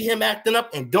they see him acting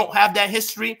up and don't have that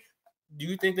history, do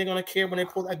you think they're going to care when they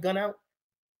pull that gun out?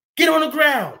 Get on the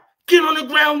ground. Get on the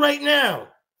ground right now.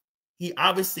 He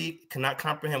obviously cannot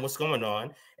comprehend what's going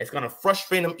on. It's going to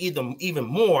frustrate him even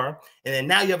more. And then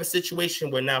now you have a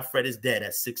situation where now Fred is dead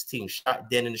at 16, shot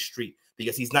dead in the street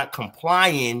because he's not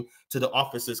complying to the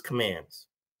officer's commands.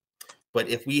 But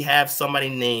if we have somebody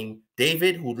named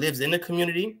David who lives in the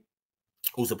community,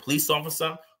 who's a police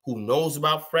officer, who knows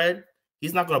about Fred,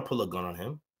 he's not going to pull a gun on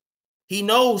him. He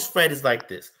knows Fred is like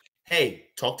this. Hey,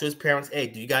 talk to his parents. Hey,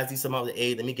 do you guys need some other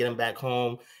aid? Let me get him back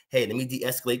home. Hey, let me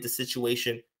de-escalate the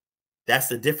situation. That's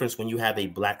the difference when you have a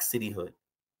black cityhood,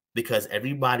 because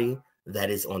everybody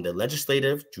that is on the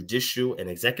legislative, judicial, and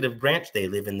executive branch, they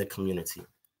live in the community.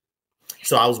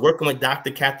 So I was working with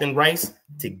Dr. Catherine Rice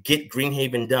to get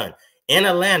Greenhaven done. In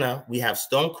Atlanta, we have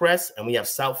Stonecrest and we have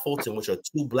South Fulton, which are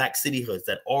two black citihoods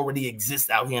that already exist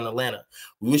out here in Atlanta.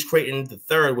 We was creating the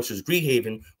third, which was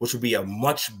Greenhaven, which would be a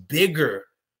much bigger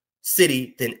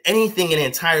city than anything in the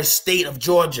entire state of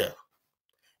Georgia.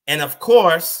 And of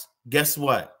course, guess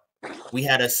what? We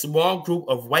had a small group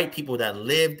of white people that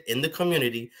lived in the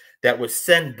community that would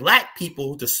send black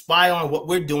people to spy on what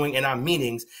we're doing in our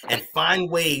meetings and find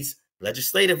ways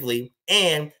legislatively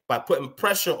and by putting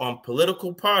pressure on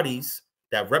political parties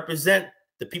that represent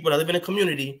the people that live in the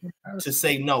community to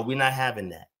say, no, we're not having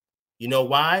that. You know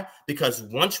why? Because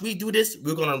once we do this,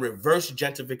 we're going to reverse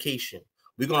gentrification.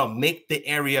 We're going to make the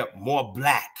area more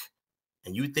black.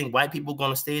 And you think white people are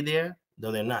going to stay there?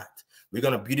 No, they're not. We're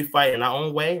going to beautify it in our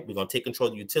own way. We're going to take control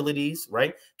of the utilities,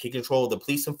 right? Take control of the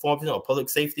police enforcement or public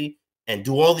safety and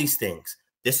do all these things.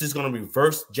 This is going to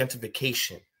reverse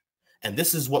gentrification. And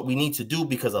this is what we need to do,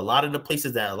 because a lot of the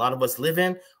places that a lot of us live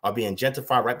in are being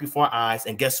gentrified right before our eyes.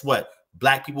 And guess what?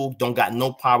 Black people don't got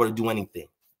no power to do anything.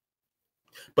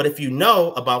 But if you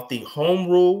know about the home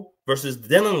rule versus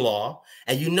Dillon law,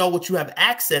 and you know what you have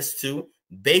access to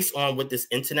based on what this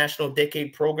international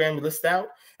decade program lists out,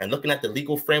 and looking at the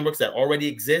legal frameworks that already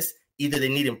exist, either they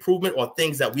need improvement or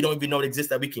things that we don't even know exist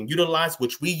that we can utilize,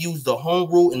 which we use the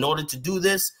home rule in order to do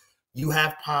this, you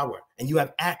have power and you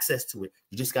have access to it.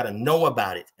 You just got to know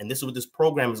about it. And this is what this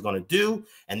program is going to do.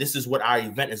 And this is what our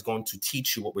event is going to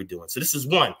teach you what we're doing. So this is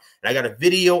one. And I got a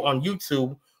video on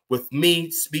YouTube with me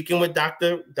speaking with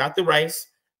Dr. Rice,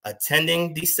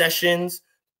 attending these sessions,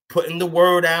 putting the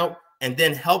word out, and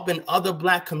then helping other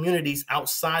black communities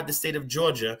outside the state of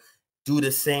Georgia do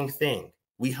the same thing.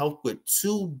 We help with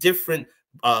 2 different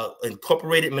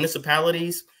incorporated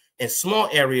municipalities in small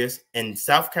areas in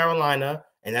South Carolina,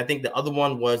 and I think the other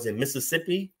one was in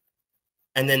Mississippi.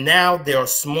 And then now there are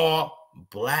small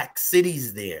black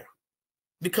cities there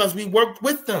because we worked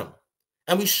with them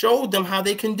and we showed them how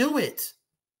they can do it.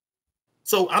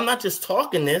 So I'm not just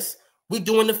talking this, we're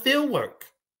doing the field work,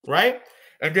 right?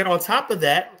 And then on top of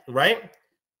that, right,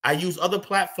 I use other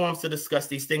platforms to discuss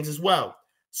these things as well.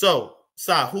 So,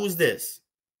 Sa, who's this?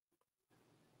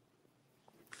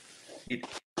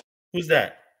 Who's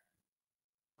that?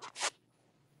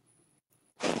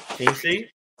 Can you see?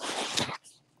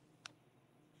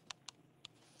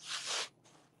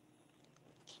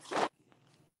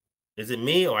 Is it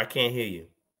me or I can't hear you?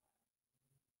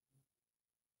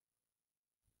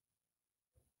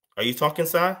 Are you talking,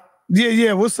 Sa?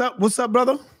 Yeah. What's up? What's up,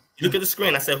 brother? Look at the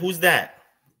screen. I said, who's that?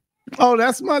 Oh,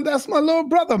 that's my little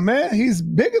brother, man. He's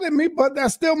bigger than me, but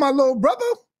that's still my little brother.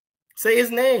 Say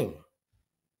his name.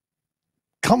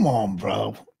 Come on,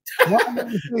 bro. Why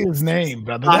did you say his name,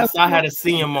 brother? I had a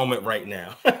senior moment right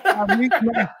now. Tyreek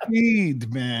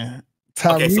Nasheed, man.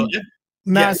 Tyreek Okay, so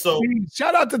Nasheed. So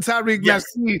shout out to Tyreek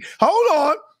Nasheed. Hold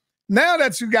on. Now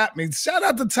that you got me, shout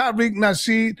out to Tyreek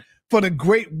Nasheed for the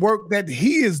great work that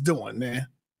he is doing, man.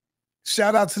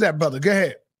 Shout out to that brother. Go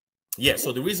ahead. Yeah,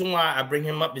 so the reason why I bring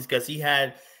him up is because he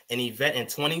had an event in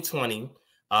 2020,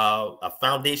 a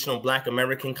Foundational Black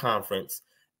American Conference,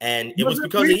 and it was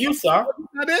because of you, sir. Wasn't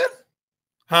that there?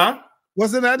 Huh?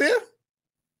 Wasn't that there?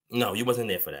 No, you wasn't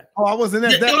there for that. Oh, I wasn't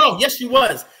there. No, yes, you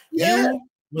was. Yeah. You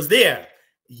was there.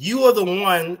 You are the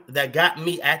one that got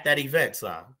me at that event,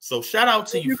 sir. So shout out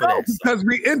to you for that, sir. Because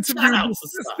we interviewed the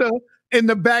sister in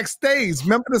the backstage.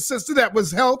 Remember the sister that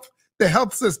was the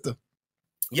health sister?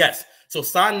 Yes. So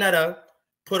Sanetta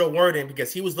put a word in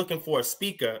because he was looking for a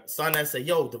speaker. Sanetta said,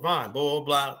 yo, Divine, blah, blah,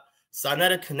 blah.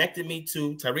 Sanetta connected me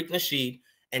to Tyreek Nasheed.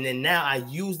 And then now I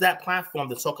use that platform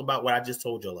to talk about what I just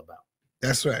told y'all about.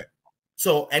 That's right.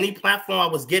 So any platform I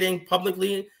was getting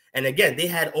publicly, and again, they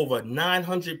had over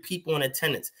 900 people in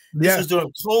attendance. This was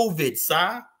during COVID,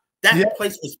 sir. That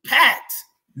place was packed.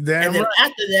 And then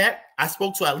after that, I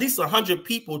spoke to at least 100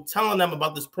 people telling them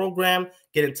about this program,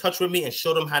 get in touch with me and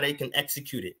show them how they can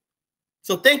execute it.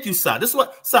 So thank you, sir. This is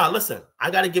what, sir, listen, I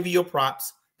got to give you your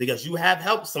props because you have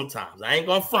helped sometimes. I ain't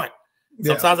going to front.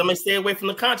 Sometimes I may stay away from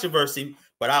the controversy,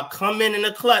 but I'll come in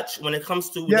the clutch when it comes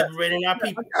to liberating our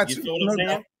people. You feel what I'm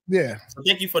saying? Yeah. So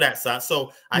thank you for that, sir.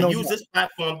 So I use this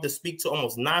platform to speak to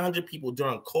almost 900 people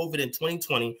during COVID in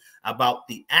 2020 about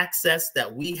the access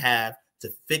that we have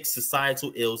to fix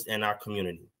societal ills in our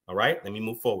community. All right, let me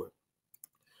move forward.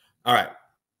 All right.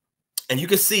 And you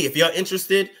can see if you're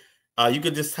interested, you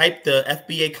could just type the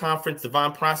FBA conference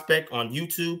DivineProspect on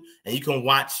YouTube and you can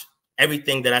watch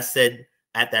everything that I said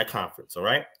at that conference. All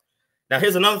right. Now,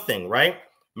 here's another thing, right?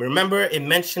 Remember it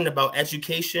mentioned about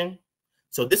education.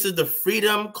 So this is the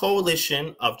Freedom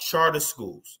Coalition of Charter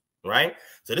Schools, right?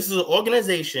 So this is an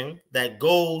organization that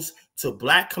goes to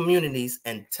Black communities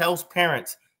and tells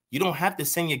parents, you don't have to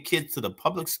send your kids to the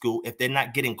public school if they're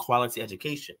not getting quality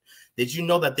education. Did you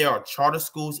know that there are charter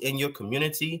schools in your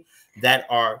community that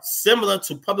are similar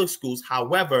to public schools?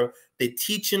 However, the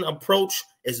teaching approach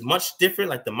is much different,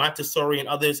 like the Montessori and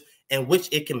others, in which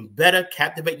it can better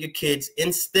captivate your kids,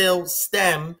 instill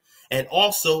STEM, and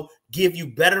also give you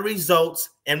better results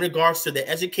in regards to the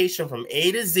education from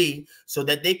A to Z so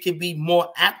that they can be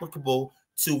more applicable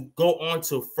to go on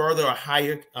to further or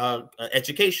higher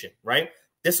education, right?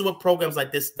 This is what programs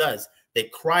like this does. They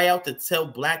cry out to tell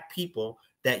Black people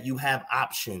that you have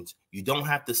options. You don't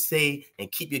have to stay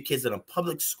and keep your kids in a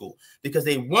public school because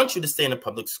they want you to stay in a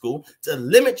public school to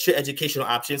limit your educational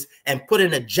options and put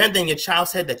an agenda in your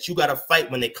child's head that you got to fight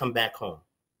when they come back home.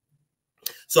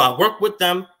 So I work with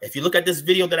them. If you look at this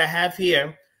video that I have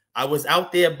here, I was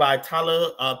out there by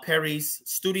Tyler Perry's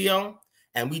studio,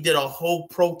 and we did a whole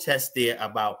protest there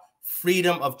about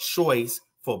freedom of choice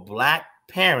for Black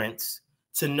parents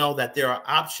to know that there are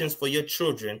options for your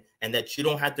children and that you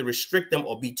don't have to restrict them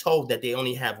or be told that they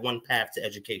only have one path to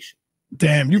education.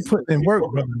 Damn, you put in work,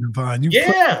 brother Divine.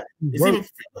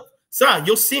 Son,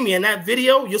 you'll see me in that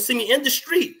video. You'll see me in the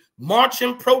street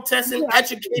marching, protesting,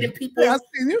 educating people. Yeah, I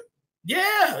seen you.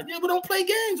 Yeah, we don't play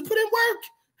games. We put in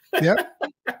work.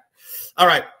 Yeah. All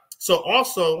right. So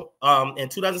also in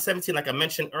 2017, like I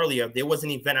mentioned earlier, there was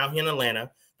an event out here in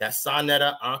Atlanta that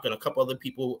Sanetta, Ankh, and a couple other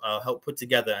people helped put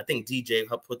together. I think DJ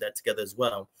helped put that together as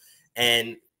well.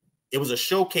 And it was a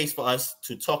showcase for us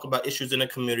to talk about issues in the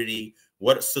community,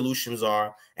 what solutions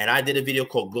are. And I did a video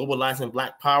called Globalizing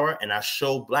Black Power, and I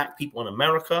showed Black people in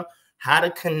America how to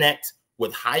connect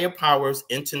with higher powers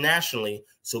internationally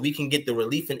so we can get the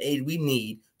relief and aid we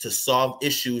need to solve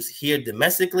issues here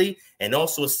domestically and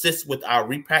also assist with our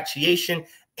repatriation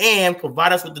and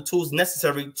provide us with the tools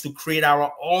necessary to create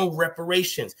our own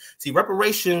reparations. See,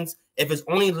 reparations, if it's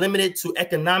only limited to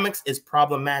economics, is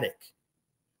problematic.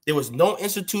 There was no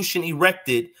institution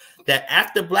erected that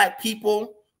after Black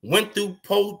people went through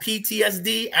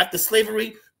PTSD after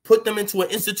slavery, put them into an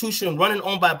institution run and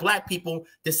owned by Black people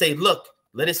to say, look,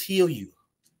 let us heal you.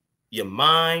 Your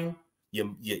mind,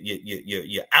 your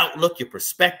outlook, your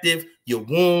perspective, your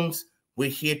wounds. We're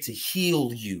here to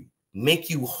heal you, make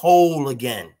you whole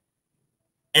again.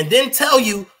 And then tell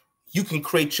you, you can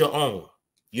create your own.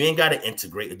 You ain't got to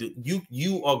integrate.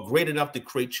 You are great enough to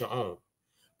create your own.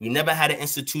 We never had an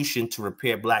institution to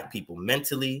repair Black people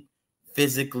mentally,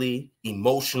 physically,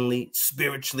 emotionally,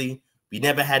 spiritually. We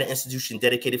never had an institution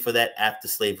dedicated for that after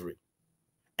slavery.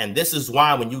 And this is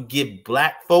why when you give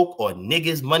Black folk or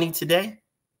niggas money today,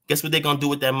 guess what they're going to do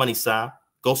with that money, Si?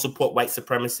 Go support white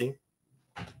supremacy.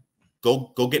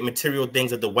 Go get material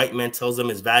things that the white man tells them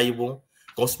is valuable.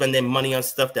 Go spend their money on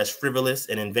stuff that's frivolous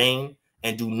and in vain,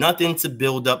 and do nothing to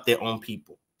build up their own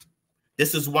people.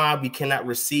 This is why we cannot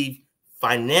receive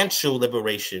financial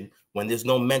liberation when there's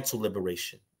no mental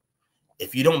liberation.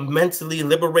 If you don't mentally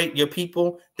liberate your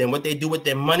people, then what they do with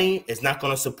their money is not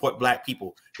going to support Black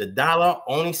people. The dollar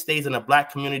only stays in a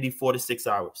Black community 4 to 6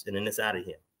 hours, and then it's out of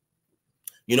here.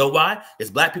 You know why?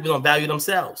 Because Black people don't value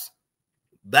themselves.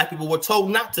 Black people were told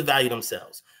not to value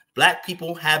themselves. Black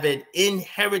people have an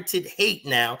inherited hate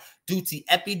now due to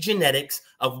epigenetics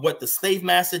of what the slave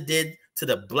master did to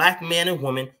the Black man and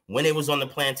woman when they was on the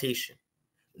plantation.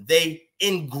 They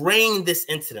ingrained this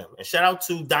into them. And shout out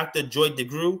to Dr. Joy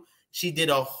DeGruy. She did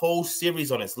a whole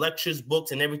series on his lectures,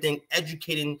 books, and everything,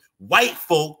 educating white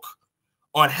folk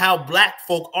on how Black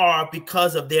folk are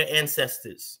because of their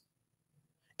ancestors.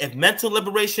 If mental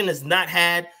liberation is not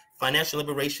had, financial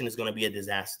liberation is going to be a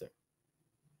disaster.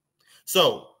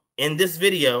 So in this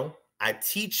video, I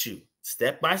teach you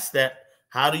step by step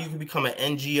how you can become an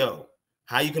NGO,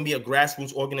 how you can be a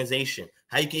grassroots organization,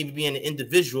 how you can even be an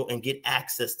individual and get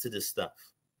access to this stuff,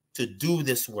 to do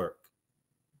this work.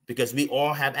 Because we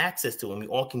all have access to it and we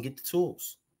all can get the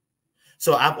tools.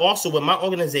 So I've also, with my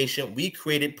organization, we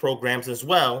created programs as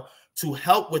well to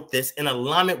help with this in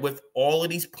alignment with all of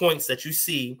these points that you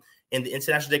see in the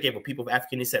International Decade for People of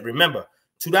African Descent. Remember,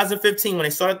 2015, when I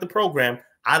started the program,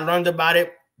 I learned about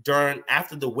it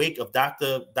after the wake of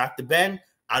Dr. Ben.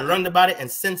 I learned about it, and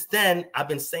since then, I've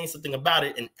been saying something about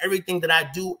it, and everything that I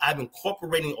do, I'm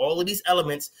incorporating all of these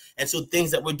elements and so things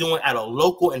that we're doing at a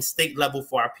local and state level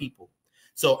for our people.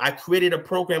 So I created a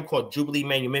program called Jubilee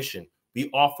Manumission. We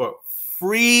offer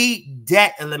free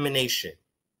debt elimination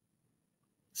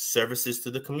services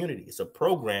to the community. It's a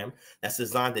program that's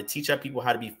designed to teach our people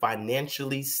how to be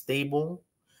financially stable,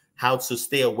 how to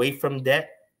stay away from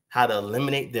debt, how to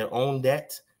eliminate their own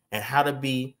debt, and how to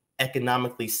be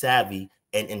economically savvy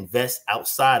and invest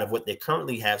outside of what they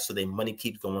currently have so their money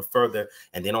keeps going further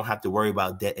and they don't have to worry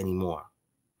about debt anymore.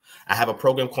 I have a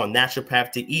program called Natural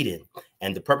Path to Eden,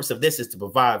 and the purpose of this is to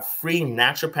provide free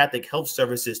naturopathic health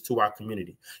services to our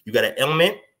community. You got an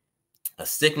ailment, a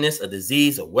sickness, a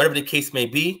disease, or whatever the case may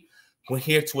be, we're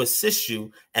here to assist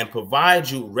you and provide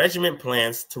you regimen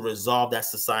plans to resolve that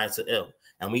societal ill.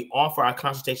 And we offer our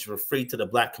consultation for free to the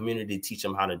Black community to teach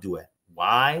them how to do it.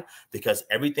 Why? Because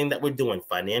everything that we're doing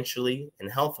financially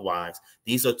and health-wise,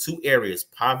 these are two areas,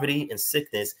 poverty and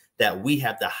sickness, that we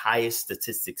have the highest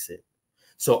statistics in.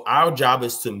 So our job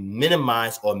is to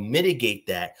minimize or mitigate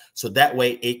that, so that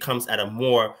way it comes at a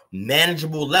more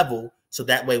manageable level. So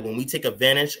that way, when we take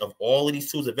advantage of all of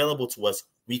these tools available to us,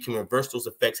 we can reverse those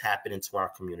effects happening to our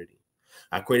community.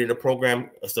 I created a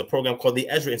program. It's a program called the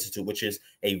Ezra Institute, which is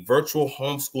a virtual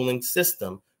homeschooling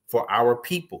system for our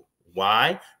people.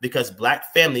 Why? Because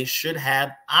Black families should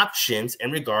have options in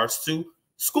regards to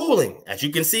schooling. As you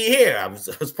can see here, I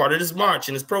was part of this march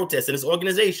and this protest and this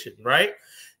organization, right?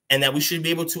 And that we should be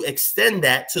able to extend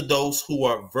that to those who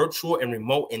are virtual and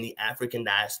remote in the African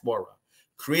diaspora.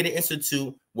 Create an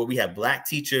institute where we have Black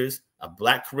teachers, a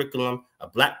Black curriculum, a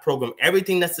Black program,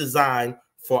 everything that's designed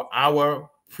for our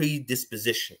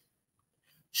predisposition.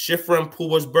 Shifra and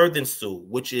Puwa's Birth Institute,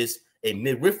 which is a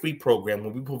midwifery program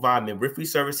where we provide midwifery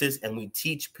services and we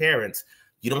teach parents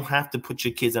you don't have to put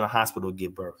your kids in a hospital to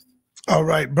give birth. All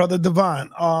right, Brother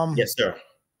Divine. Yes, sir.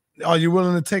 Are you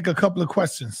willing to take a couple of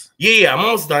questions? Yeah, I'm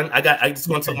almost done. I just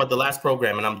want to talk about the last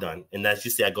program and I'm done. And as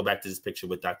you see, I go back to this picture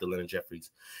with Dr. Leonard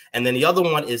Jeffries. And then the other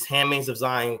one is Handmaids of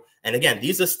Zion. And again,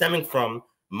 these are stemming from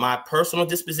my personal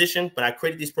disposition, but I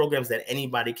created these programs that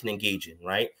anybody can engage in,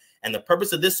 right? And the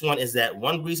purpose of this one is that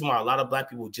one reason why a lot of Black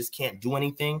people just can't do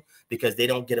anything because they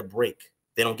don't get a break.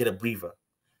 They don't get a breather.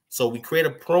 So we create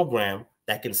a program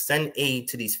that can send aid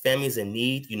to these families in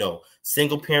need, you know,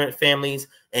 single parent families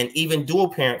and even dual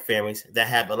parent families that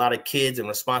have a lot of kids and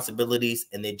responsibilities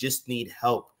and they just need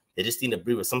help. They just need a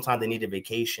breather. Sometimes they need a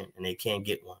vacation and they can't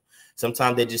get one.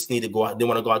 Sometimes they just need to go out. They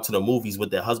want to go out to the movies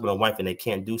with their husband or wife and they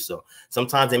can't do so.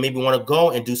 Sometimes they maybe want to go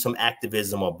and do some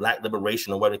activism or Black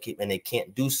liberation or whatever, and they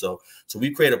can't do so. So we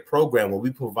create a program where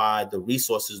we provide the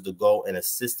resources to go and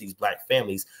assist these Black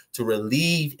families to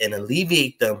relieve and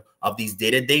alleviate them of these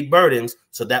day-to-day burdens.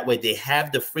 So that way they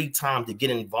have the free time to get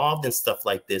involved in stuff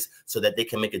like this so that they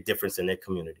can make a difference in their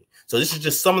community. So this is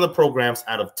just some of the programs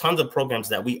out of tons of programs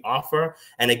that we offer.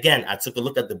 And again, I took a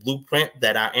look at the blueprint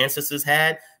that our ancestors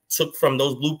had, took from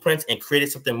those blueprints and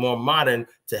created something more modern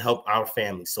to help our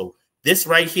families. So this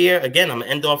right here, again, I'm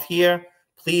gonna end off here.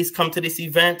 Please come to this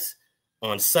event.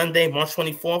 on Sunday, March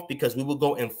 24th, because we will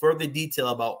go in further detail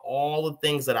about all the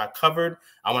things that I covered.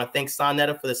 I want to thank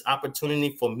Sonetta for this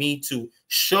opportunity for me to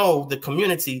show the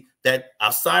community that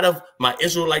outside of my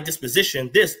Israelite disposition,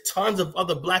 there's tons of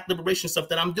other Black liberation stuff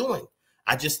that I'm doing.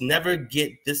 I just never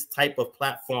get this type of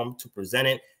platform to present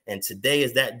it. And today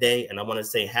is that day. And I want to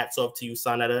say hats off to you,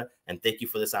 Sonetta, and thank you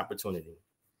for this opportunity.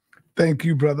 Thank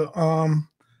you, brother.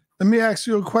 Let me ask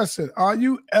you a question. Are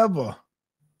you ever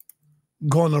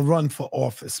going to run for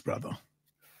office, brother?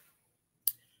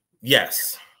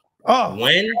 Yes. Oh.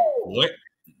 When?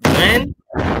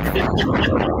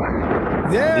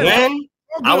 Yeah. When?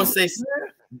 I would say,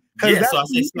 yeah, so I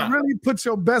say you really put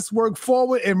your best work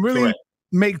forward and really correct.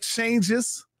 Make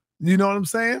changes. You know what I'm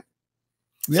saying?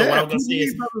 So what I'm gonna say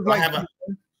is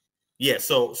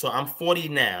so I'm 40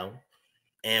 now,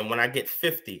 and when I get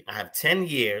 50, I have 10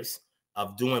 years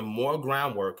of doing more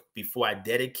groundwork before I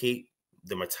dedicate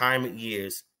the retirement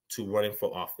years to running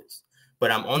for office.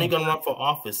 But I'm only going to run for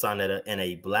office, Sonetta, in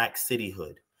a Black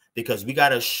cityhood, because we got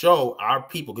to show our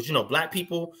people, because, you know, Black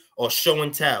people are show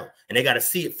and tell, and they got to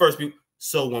see it first.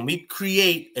 So when we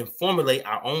create and formulate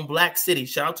our own Black city,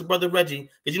 shout out to Brother Reggie,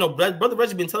 because, you know, Brother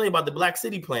Reggie been telling you about the Black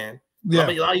city plan. Yeah.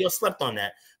 A lot of y'all slept on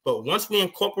that. But once we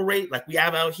incorporate, like we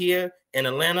have out here in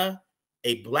Atlanta,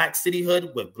 a Black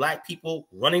cityhood with Black people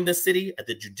running the city at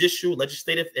the judicial,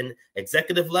 legislative, and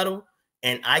executive level,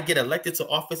 and I get elected to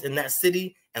office in that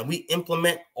city, and we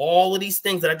implement all of these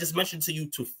things that I just mentioned to you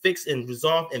to fix and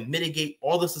resolve and mitigate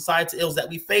all the societal ills that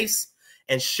we face,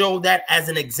 and show that as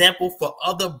an example for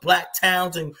other Black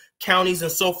towns and counties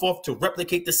and so forth to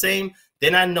replicate the same,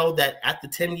 then I know that after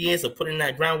 10 years of putting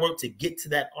that groundwork to get to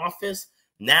that office,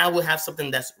 now we'll have something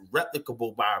that's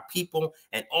replicable by our people,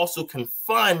 and also can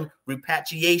fund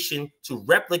repatriation to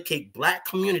replicate Black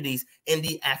communities in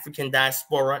the African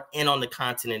diaspora and on the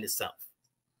continent itself.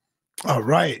 All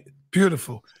right.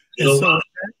 Beautiful. And so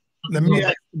let me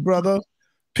ask you, brother.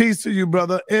 Peace to you,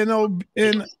 brother. B-N-O.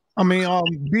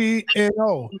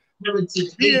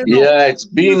 Yeah, it's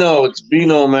Bino. It's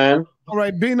Bino, man. All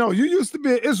right, Bino. You used to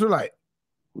be an Israelite.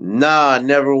 Nah,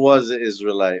 never was an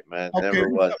Israelite, man. Okay, never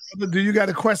was. Do you got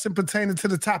a question pertaining to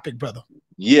the topic, brother?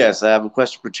 Yes, I have a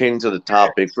question pertaining to the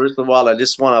topic. First of all, I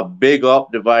just want to big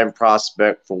up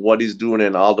DivineProspect for what he's doing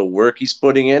and all the work he's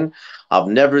putting in. I've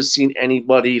never seen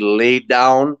anybody lay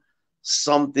down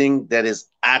something that is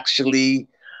actually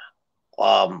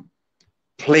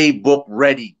playbook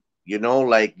ready. You know,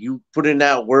 like you put in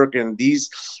that work in these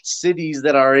cities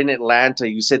that are in Atlanta.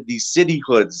 You said these city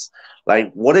hoods.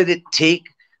 Like, what did it take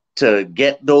to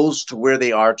get those to where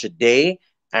they are today?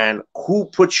 And who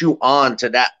put you on to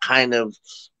that kind of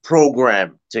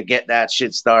program to get that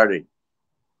shit started?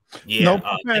 Yeah, no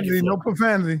profanity, no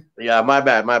profanity. Yeah, my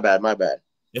bad.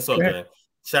 It's all good.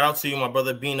 Shout out to you, my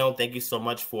brother Bino. Thank you so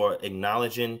much for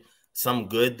acknowledging some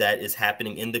good that is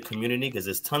happening in the community, because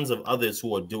there's tons of others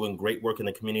who are doing great work in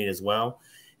the community as well.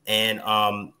 And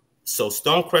so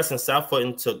Stonecrest and South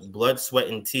Fulton took blood, sweat,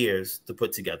 and tears to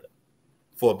put together.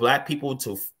 For Black people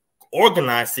to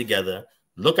organize together,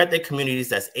 look at their communities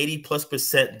that's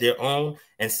 80+% their own,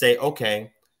 and say,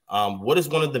 okay, what is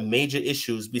one of the major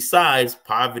issues besides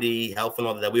poverty, health, and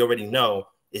all that we already know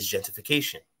is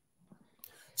gentrification.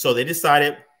 So they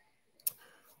decided,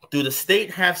 do the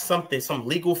state have some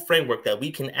legal framework that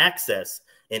we can access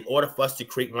in order for us to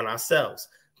create one ourselves?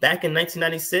 Back in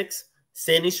 1996,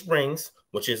 Sandy Springs,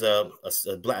 which is a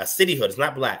cityhood, it's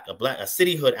not Black, a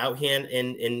cityhood out here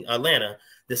in Atlanta,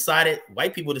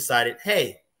 white people decided,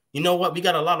 hey, you know what? We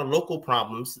got a lot of local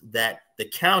problems that the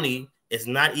county is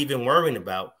not even worrying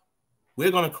about.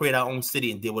 We're going to create our own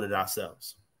city and deal with it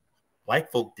ourselves.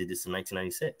 White folk did this in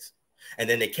 1996. And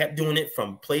then they kept doing it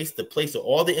from place to place. So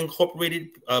all the incorporated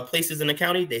places in the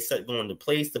county, they started going to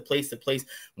place to place to place.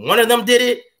 One of them did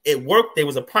it. It worked. They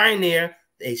was a pioneer.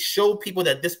 They showed people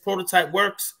that this prototype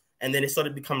works. And then it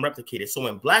started to become replicated. So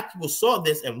when Black people saw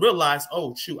this and realized,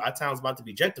 oh, shoot, our town's about to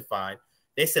be gentrified,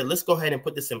 they said, let's go ahead and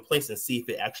put this in place and see if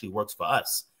it actually works for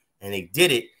us. And they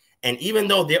did it. And even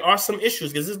though there are some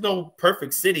issues, because there's no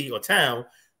perfect city or town,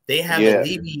 they have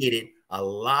alleviated a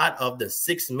lot of the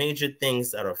 6 major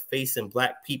things that are facing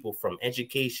Black people, from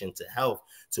education to health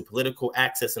to political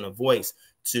access and a voice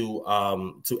to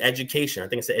education. I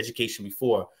think I said education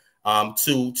before,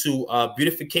 to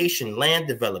beautification, land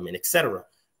development, etc.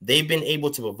 They've been able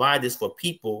to provide this for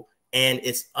people, and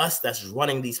it's us that's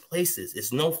running these places.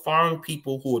 It's no foreign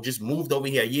people who just moved over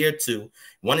here a year or two,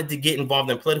 wanted to get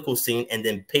involved in the political scene, and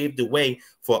then paved the way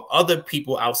for other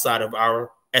people outside of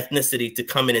our ethnicity to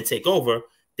come in and take over.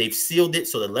 They've sealed it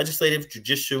so the legislative,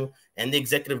 judicial, and the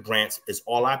executive branch is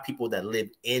all our people that live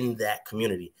in that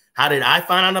community. How did I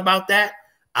find out about that?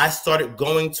 I started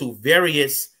going to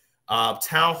various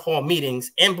town hall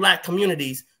meetings in Black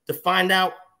communities to find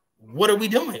out, what are we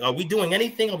doing? Are we doing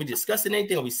anything? Are we discussing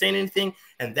anything? Are we saying anything?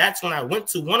 And that's when I went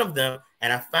to one of them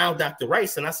and I found Dr.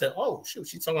 Rice, and I said, oh, shoot,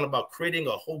 she's talking about creating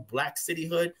a whole Black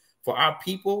cityhood for our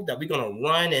people that we're going to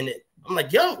run. And I'm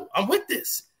like, yo, I'm with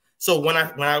this. So when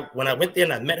I went there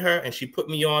and I met her, and she put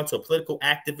me on to a political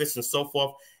activist and so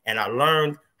forth, and I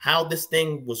learned how this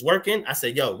thing was working, I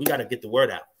said, yo, we got to get the word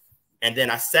out. And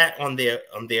then I sat on their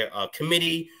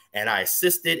committee, and I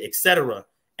assisted, etc.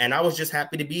 And I was just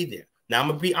happy to be there. Now, I'm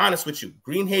going to be honest with you.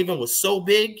 Greenhaven was so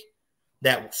big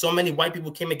that so many white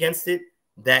people came against it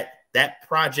that that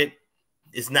project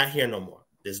is not here no more.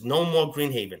 There's no more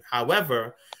Greenhaven.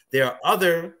 However, there are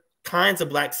other kinds of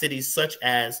Black cities, such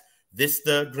as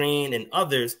Vista Green and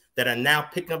others, that are now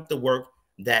picking up the work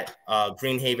that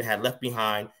Greenhaven had left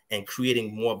behind and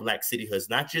creating more Black cityhoods,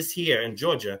 not just here in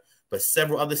Georgia, but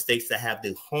several other states that have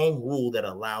the home rule that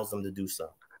allows them to do so.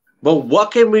 But what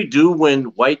can we do when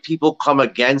white people come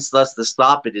against us to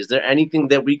stop it? Is there anything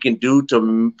that we can do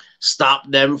to stop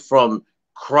them from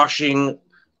crushing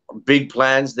big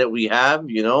plans that we have?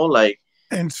 You know, like,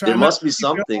 there must be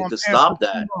something to stop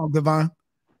that. Divine.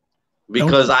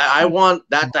 Because I want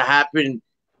that to happen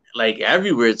like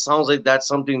everywhere. It sounds like that's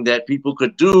something that people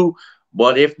could do.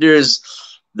 But if there's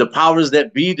the powers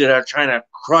that be that are trying to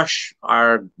crush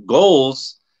our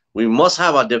goals, we must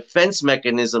have a defense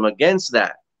mechanism against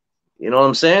that. You know what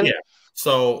I'm saying? Yeah.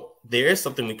 So there is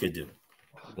something we could do,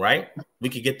 right? We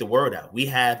could get the word out. We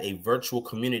have a virtual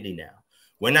community now.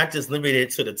 We're not just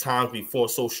limited to the times before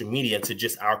social media to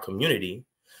just our community.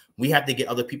 We have to get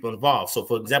other people involved. So,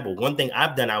 for example, one thing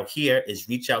I've done out here is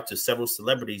reach out to several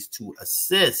celebrities to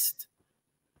assist.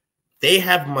 They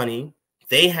have money.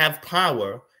 They have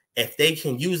power. If they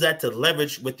can use that to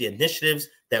leverage with the initiatives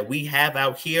that we have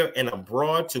out here and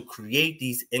abroad to create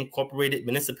these incorporated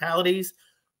municipalities,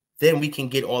 then we can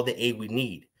get all the aid we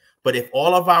need. But if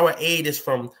all of our aid is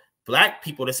from Black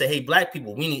people to say, hey, Black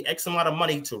people, we need X amount of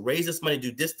money to raise this money,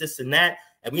 do this, this, and that,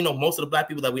 and we know most of the Black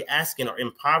people that we're asking are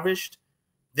impoverished,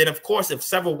 then of course, if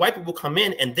several white people come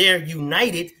in and they're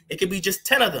united, it could be just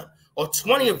 10 of them or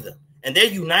 20 of them, and they're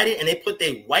united and they put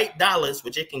their white dollars,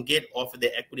 which they can get off of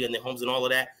their equity and their homes and all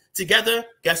of that, together,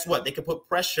 guess what? They can put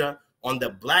pressure on the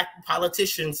Black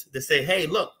politicians to say, hey,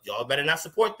 look, y'all better not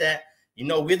support that. You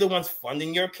know, we're the ones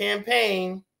funding your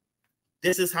campaign.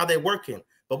 This is how they're working.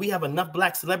 But we have enough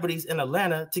Black celebrities in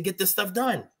Atlanta to get this stuff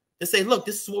done. To say, look,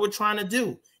 this is what we're trying to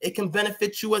do. It can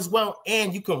benefit you as well,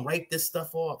 and you can write this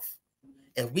stuff off.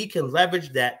 And we can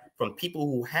leverage that from people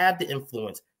who have the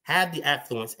influence, have the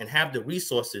affluence, and have the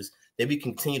resources, that we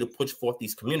continue to push forth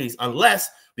these communities, unless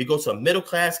we go to a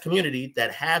middle-class community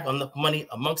that have enough money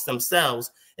amongst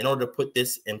themselves in order to put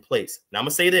this in place. Now, I'm going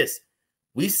to say this.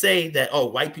 We say that, oh,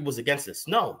 white people's against us.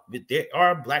 No, there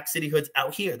are Black cityhoods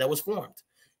out here that was formed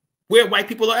where white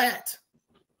people are at.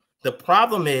 The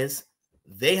problem is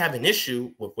they have an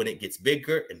issue with when it gets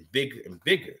bigger and bigger and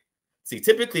bigger. See,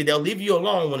 typically they'll leave you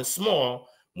alone when it's small.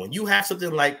 When you have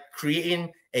something like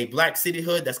creating a Black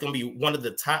cityhood that's going to be one of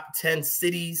the top 10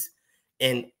 cities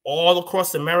in all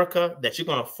across America that you're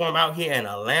going to form out here in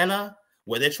Atlanta,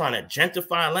 where they're trying to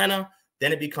gentrify Atlanta,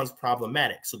 then it becomes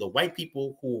problematic. So the white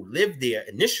people who live there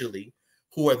initially,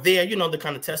 who are there, you know, to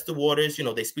kind of test the waters, you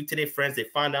know, they speak to their friends, they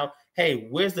find out, hey,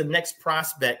 where's the next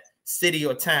prospect city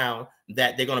or town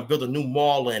that they're going to build a new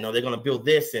mall in, or they're going to build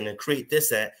this in and create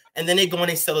this at, and then they go and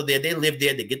they sell it there, they live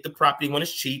there, they get the property when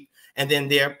it's cheap, and then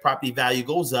their property value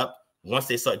goes up once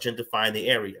they start gentrifying the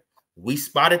area. We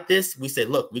spotted this, we said,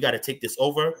 look, we got to take this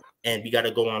over, and we got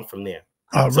to go on from there.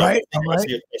 All right.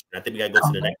 I think we got to go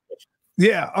to the next question.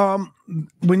 Yeah.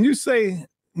 When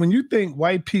you think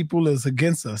white people is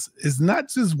against us, it's not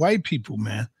just white people,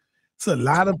 man. It's a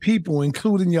lot of people,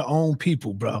 including your own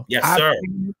people, bro. Yes, sir.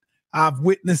 I've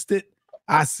witnessed it.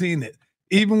 I've seen it.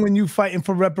 Even when you fighting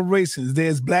for reparations,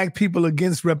 there's Black people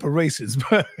against reparations.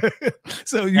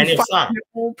 So you fight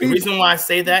the reason why I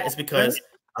say that is because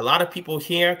a lot of people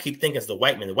here keep thinking it's the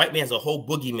white man. The white man's a whole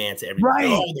boogeyman to everybody.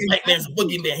 Right. Oh, the white man's a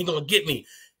boogeyman. He's gonna get me.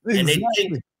 Exactly. And they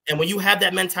think, and when you have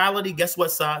that mentality, guess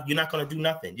what, Sa? You're not gonna do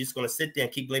nothing. You're just gonna sit there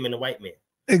and keep blaming the white man.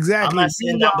 Exactly. I'm not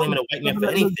sitting down blaming the white man for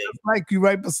anything. Like you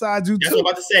right beside you. That's what I'm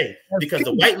about to say. Because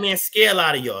the white man scared a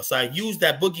lot of y'all. So I use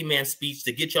that boogeyman speech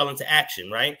to get y'all into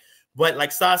action, right? But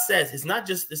like Sa says, it's not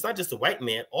just the white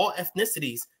man. All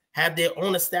ethnicities have their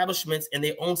own establishments and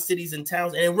their own cities and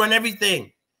towns, and they run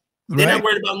everything. They're not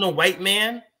worried about no white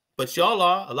man, but y'all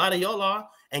are. A lot of y'all are.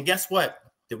 And guess what?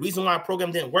 The reason why our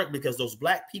program didn't work because those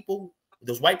white people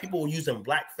were using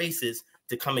Black faces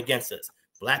to come against us.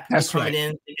 Black people coming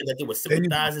in thinking that they were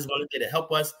sympathizers, wanted to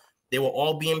help us. they were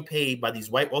all being paid by these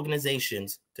white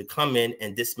organizations to come in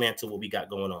and dismantle what we got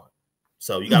going on.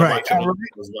 So you got to watch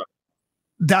it as well.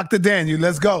 Dr. Daniel,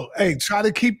 let's go. Hey, try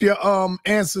to keep your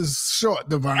answers short,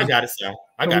 Divine. I got it, sir.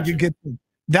 I got you.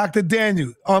 Dr.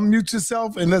 Daniel, unmute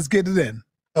yourself and let's get it in.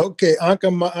 Okay,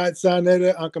 Anka Ma'at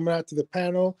Saneda, Anka Ma'at to the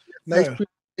panel. Nice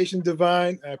presentation,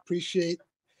 Divine. I appreciate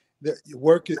the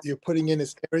work that you're putting in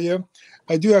this area.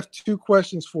 I do have two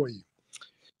questions for you.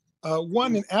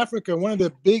 One, in Africa, one of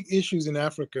the big issues in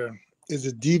Africa is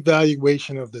the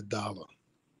devaluation of the dollar.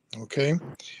 Okay,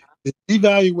 the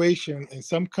devaluation in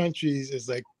some countries is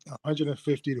like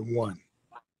 150 to 1,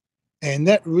 and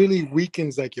that really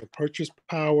weakens like your purchase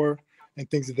power and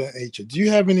things of that nature. Do you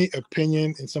have any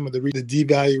opinion in some of the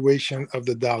devaluation of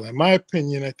the dollar? In my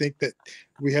opinion, I think that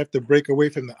we have to break away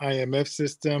from the IMF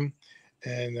system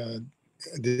and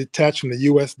detach from the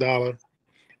US dollar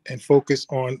and focus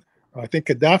on, I think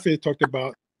Gaddafi talked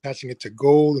about attaching it to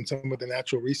gold and some of the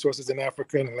natural resources in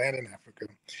Africa and land in Africa.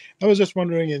 I was just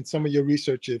wondering in some of your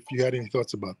research if you had any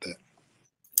thoughts about that.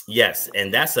 Yes,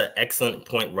 and that's an excellent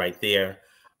point right there.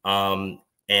 And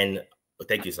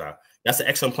thank you, sir. That's an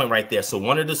excellent point right there. So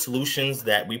one of the solutions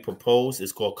that we propose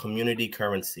is called community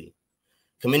currency.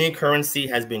 Community currency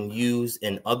has been used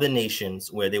in other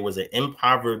nations where there was an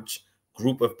impoverished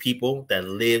group of people that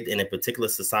lived in a particular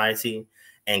society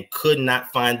and could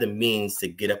not find the means to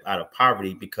get up out of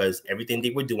poverty because everything they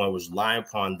were doing was relying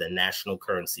upon the national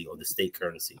currency or the state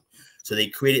currency. So they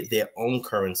created their own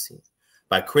currency.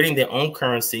 By creating their own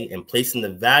currency and placing the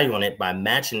value on it by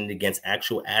matching it against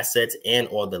actual assets and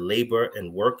or the labor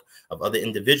and work of other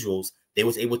individuals, they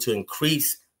was able to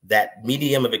increase that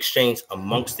medium of exchange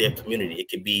amongst their community. It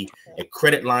could be a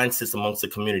credit line system amongst the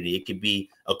community. It could be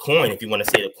a coin, if you want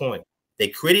to say a coin. They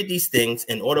created these things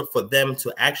in order for them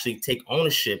to actually take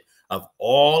ownership of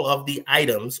all of the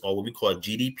items, or what we call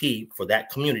GDP, for that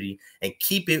community and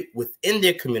keep it within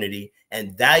their community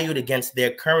and value it against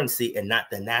their currency and not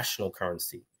the national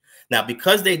currency. Now,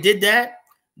 because they did that,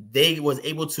 they was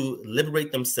able to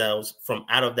liberate themselves from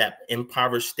out of that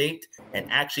impoverished state and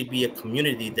actually be a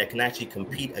community that can actually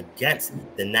compete against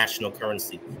the national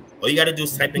currency. All you got to do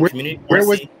is type in community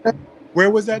currency. Where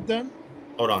was that done?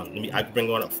 Hold on, I can bring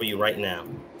one up for you right now.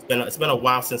 It's been a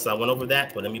while since I went over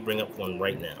that, but let me bring up one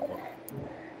right now.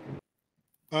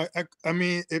 I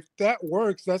mean, if that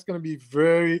works, that's going to be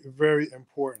very, very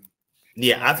important.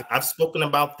 Yeah, I've spoken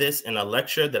about this in a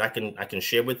lecture that I can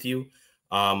share with you.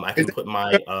 I can put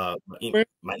my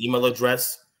email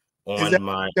address on is that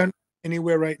my. Done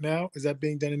anywhere right now? Is that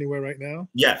being done anywhere right now?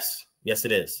 Yes,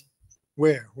 it is.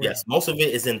 Where? Yes, most of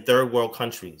it is in third world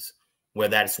countries where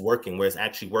that's working, where it's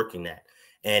actually working at.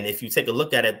 And if you take a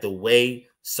look at it, the way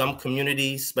some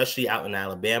communities, especially out in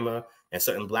Alabama and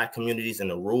certain Black communities in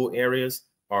the rural areas,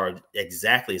 are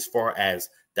exactly as far as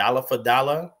dollar for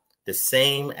dollar, the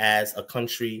same as a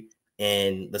country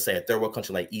in, let's say, a third world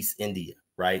country like East India,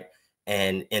 right?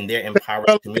 And in their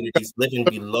impoverished communities living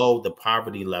below the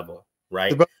poverty level,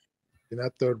 right?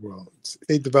 Not third world. It's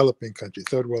a developing country.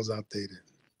 Third world's outdated.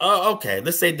 Oh, okay.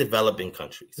 Let's say developing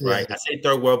countries, right? I say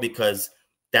third world because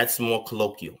that's more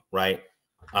colloquial, right?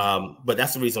 But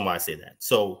that's the reason why I say that.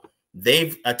 So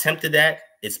they've attempted that.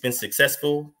 It's been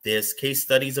successful. There's case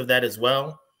studies of that as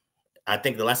well. I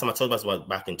think the last time I told about was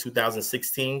back in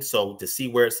 2016. So to see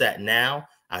where it's at now,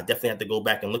 I definitely have to go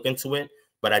back and look into it.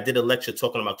 But I did a lecture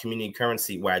talking about community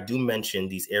currency where I do mention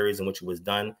these areas in which it was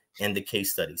done and the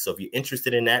case study. So if you're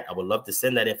interested in that, I would love to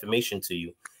send that information to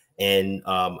you. And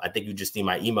I think you just need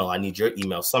my email. I need your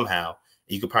email somehow.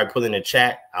 You could probably put it in the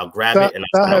chat. I'll grab it and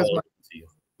I'll send it to you.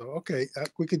 Okay,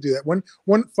 we could do that.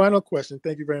 One final question.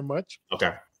 Thank you very much.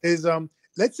 Okay. Is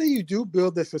let's say you do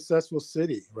build a successful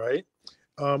city, right?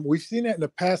 We've seen that in the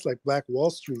past, like Black Wall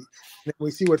Street. And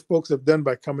we see what folks have done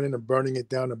by coming in and burning it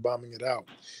down and bombing it out.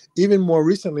 Even more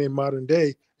recently, in modern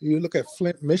day, you look at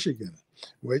Flint, Michigan,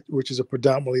 which is a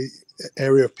predominantly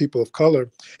area of people of color,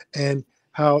 and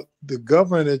how the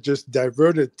government had just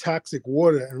diverted toxic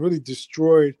water and really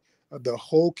destroyed the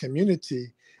whole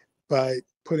community by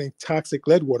putting toxic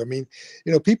lead water. I mean,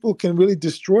 people can really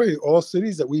destroy all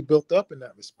cities that we built up in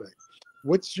that respect.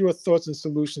 What's your thoughts and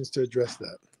solutions to address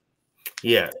that?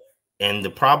 Yeah. And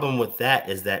the problem with that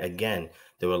is that, again,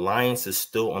 the reliance is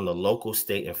still on the local,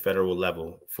 state, and federal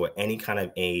level for any kind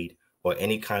of aid or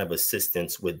any kind of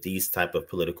assistance with these type of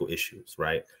political issues,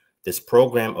 right? This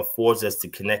program affords us to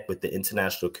connect with the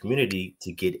international community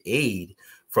to get aid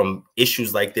from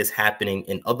issues like this happening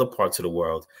in other parts of the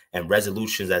world and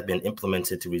resolutions that have been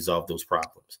implemented to resolve those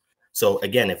problems. So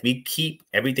again, if we keep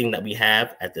everything that we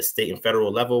have at the state and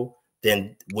federal level,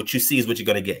 then what you see is what you're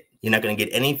going to get. You're not going to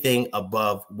get anything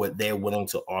above what they're willing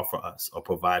to offer us or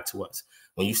provide to us.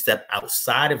 When you step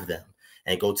outside of them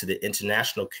and go to the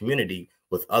international community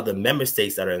with other member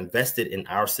states that are invested in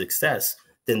our success,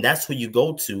 then that's who you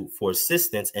go to for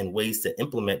assistance and ways to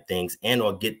implement things and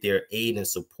or get their aid and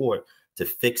support to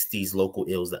fix these local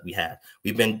ills that we have.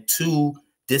 We've been too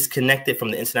disconnected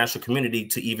from the international community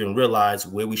to even realize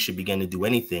where we should begin to do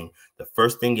anything. The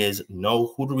first thing is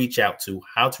know who to reach out to,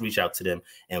 how to reach out to them,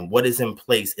 and what is in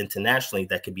place internationally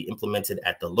that can be implemented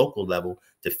at the local level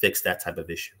to fix that type of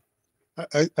issue.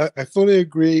 I fully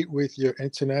agree with your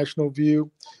international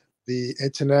view. The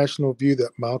international view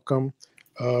that Malcolm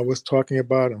was talking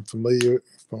about, I'm familiar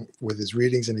with his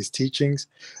readings and his teachings.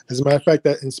 As a matter of fact,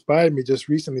 that inspired me just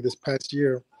recently, this past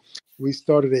year, we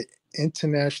started an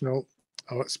international,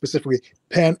 specifically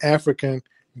Pan-African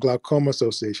Glaucoma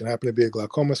Association. I happen to be a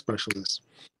glaucoma specialist.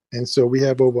 And so we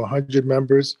have over 100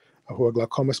 members who are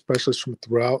glaucoma specialists from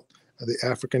throughout the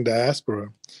African diaspora.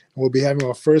 And we'll be having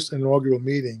our first inaugural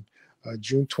meeting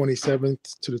June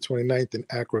 27th to the 29th in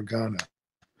Accra, Ghana.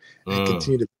 And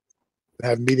continue to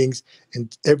have meetings in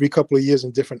every couple of years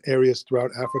in different areas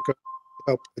throughout Africa to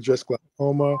help address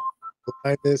glaucoma,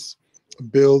 blindness,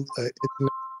 build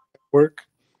internet network,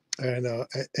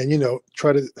 and you know,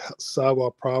 try to solve our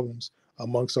problems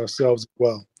amongst ourselves as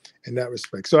well in that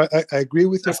respect. So I agree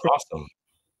with you. That's awesome.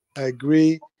 I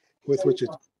agree with what you're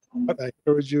talking about. I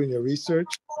encourage you in your research,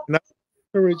 and I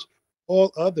encourage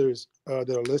all others that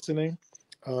are listening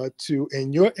to,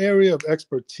 in your area of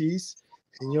expertise,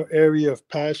 in your area of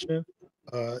passion,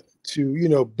 to, you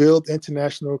know, build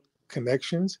international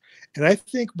connections. And I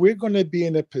think we're going to be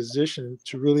in a position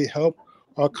to really help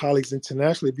our colleagues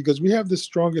internationally because we have the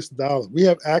strongest dollar. We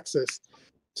have access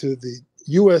to the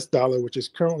US dollar, which is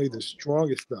currently the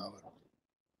strongest dollar.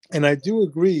 And I do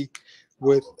agree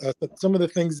with some of the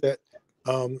things that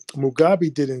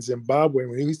Mugabe did in Zimbabwe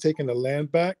when he was taking the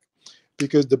land back,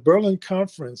 because the Berlin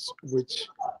Conference, which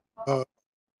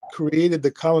created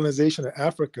the colonization of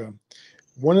Africa,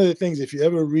 one of the things, if you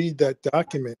ever read that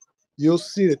document, you'll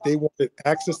see that they wanted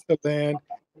access to land,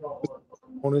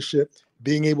 ownership,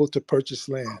 being able to purchase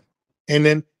land. And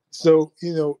then, so,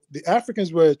 you know, the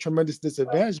Africans were at a tremendous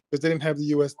disadvantage because they didn't have the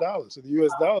US dollar. So the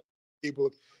US dollar was able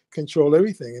to control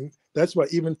everything. And that's why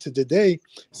even to today,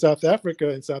 South Africa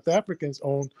and South Africans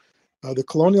own, the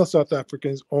colonial South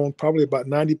Africans own probably about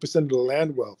 90% of the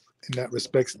land wealth in that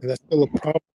respect. And that's still a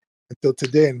problem until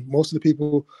today. And most of the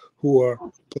people who are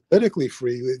politically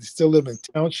free, they still live in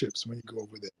townships when you go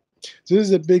over there. So this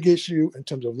is a big issue in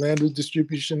terms of land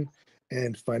redistribution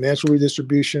and financial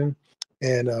redistribution,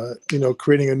 and you know,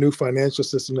 creating a new financial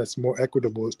system that's more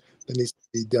equitable that needs to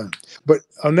be done. But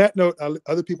on that note,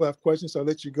 other people have questions, so I'll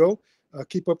let you go.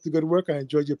 Keep up the good work. I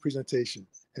enjoyed your presentation.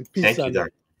 And peace. Thank you, Doc.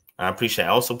 I appreciate it.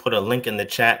 I also put a link in the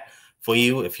chat for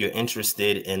you if you're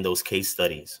interested in those case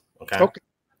studies. Okay. Okay.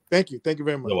 Thank you. Thank you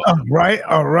very much. All right.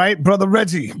 All right. Brother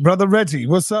Reggie. Brother Reggie,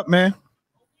 what's up, man?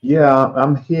 Yeah,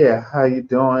 I'm here. How you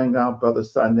doing, Brother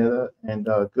Sanetta? And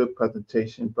good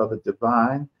presentation, Brother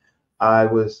Divine. I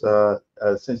was,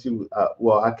 since you,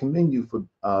 well, I commend you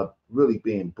for really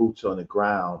being boots on the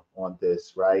ground on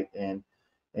this, right? And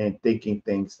thinking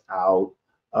things out.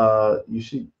 You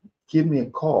should give me a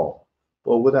call.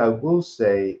 But what I will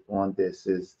say on this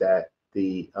is that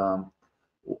the,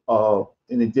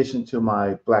 in addition to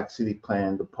my Black City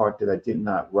plan, the part that I did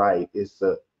not write is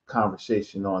the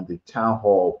conversation on the town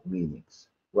hall meetings,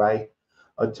 right?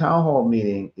 A town hall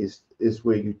meeting is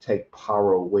where you take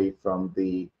power away from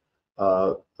the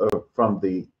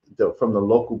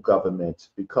local government,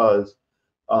 because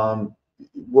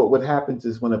what happens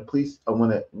is when a police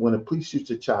shoots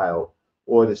a child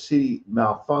or the city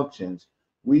malfunctions,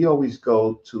 we always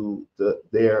go to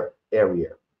their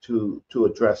area to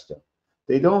address them.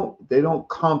 They don't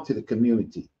come to the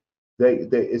community.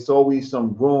 It's always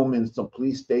some room in some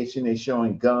police station. They're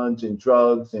showing guns and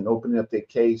drugs and opening up their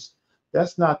case.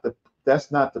 That's not the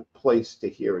place to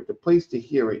hear it. The place to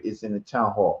hear it is in the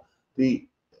town hall.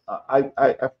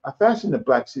 I fashioned the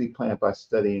Black City plan by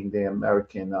studying the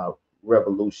American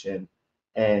Revolution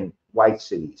and white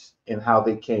cities and how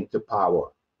they came to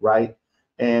power, right?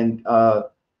 And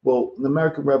well, the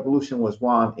American Revolution was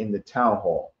won in the town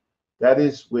hall. That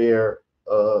is where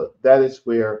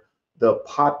the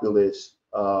populace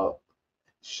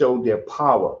showed their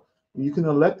power. You can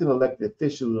elect an elected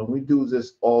officials, and we do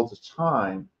this all the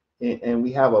time. And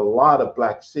we have a lot of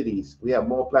Black cities. We have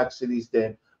more Black cities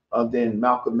than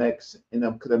Malcolm X and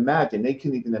them could imagine. They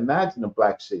couldn't even imagine a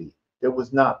Black city. There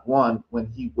was not one when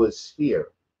he was here,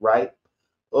 right?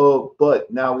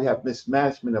 But now we have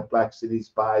mismanagement of Black cities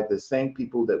by the same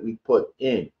people that we put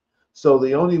in. So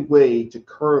the only way to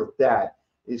curb that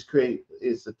is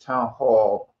the town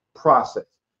hall process.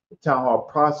 The town hall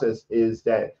process is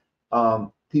that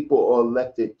people are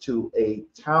elected to a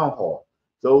town hall.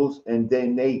 And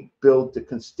then they build the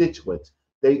constituents.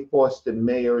 They force the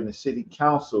mayor and the city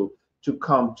council to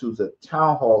come to the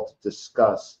town hall to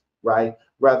discuss, right?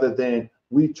 Rather than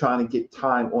we trying to get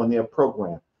time on their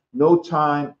program. No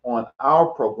time on our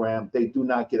program, they do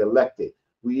not get elected.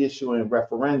 We issue in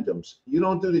referendums. You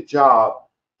don't do the job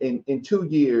in 2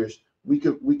 years, we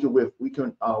could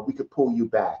pull you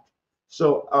back.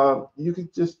 So you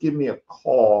could just give me a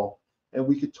call and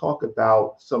we could talk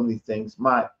about some of these things.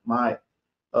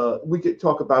 We could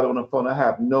talk about it on the phone. I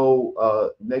have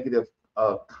no negative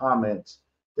comments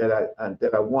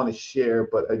that I want to share,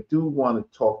 but I do want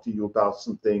to talk to you about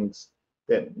some things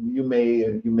that you may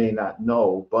and you may not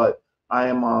know. But I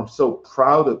am so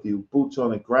proud of you, boots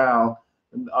on the ground.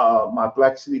 My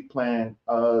Black City Plan,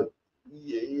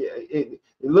 it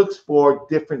looks for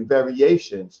different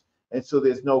variations, and so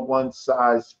there's no one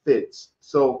size fits.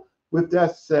 So with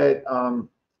that said,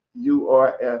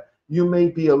 you may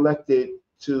be elected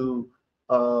to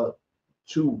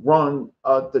run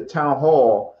the town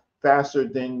hall faster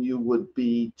than you would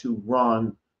be to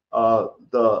run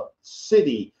the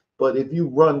city. But if you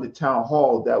run the town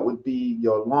hall, that would be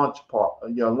your launch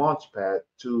pad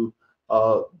to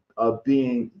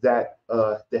being that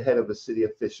the head of a city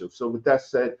official. So with that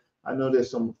said, I know there's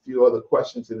some few other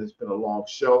questions and it's been a long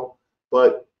show,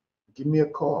 but give me a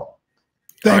call.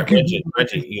 Thank you,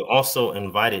 Reggie. You also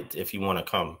invited if you want to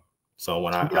come. So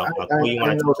when I'll call you when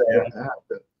I know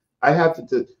that. I have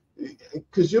to,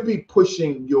 because you'll be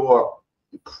pushing your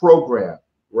program,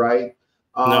 right?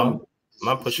 No, I'm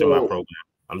not pushing my program.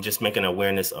 I'm just making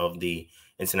awareness of the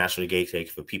International Gay Day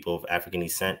for people of African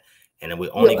descent, and we're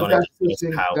only going to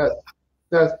discuss how.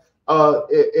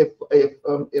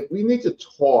 If we need to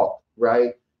talk,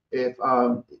 right?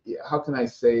 How can I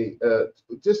say?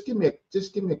 Just give me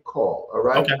a call, all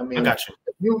right? Okay, I got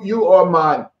you. You are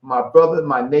my brother,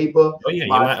 my neighbor. Oh yeah, you're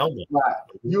my elder.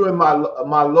 You in my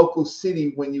local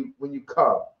city when you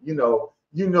come. You know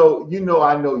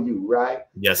I know you, right?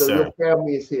 Yes, so sir. Your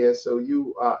family is here, so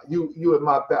you in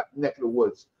my back neck of the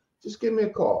woods. Just give me a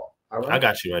call. All right. I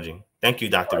got you, Reggie. Thank you,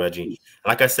 Dr. Reggie.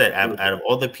 Like I said, out of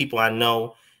all the people I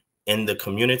know in the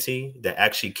community that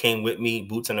actually came with me,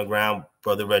 boots on the ground,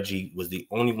 Brother Reggie was the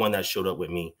only one that showed up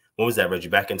with me. When was that, Reggie?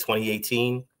 Back in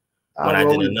 2018, when I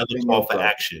did another call for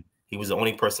action. He was the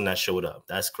only person that showed up.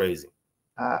 That's crazy.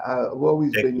 I've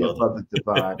always been your brother,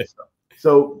 Divine.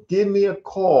 So give me a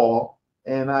call,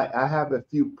 and I have a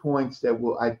few points that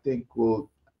I think will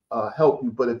help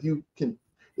you. But if you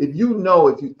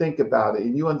think about it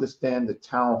and you understand the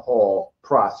town hall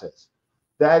process,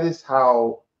 that is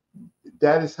how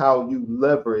you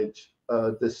leverage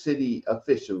the city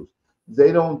officials.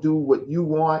 They don't do what you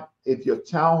want. If your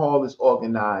town hall is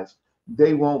organized,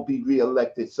 they won't be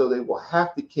reelected, so they will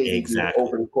have to cater you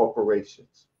over the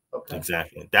corporations. Okay.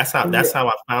 Exactly. That's how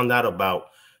I found out about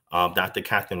Dr.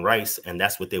 Catherine Rice, and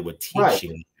that's what they were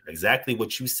teaching. Right. Exactly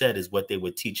what you said is what they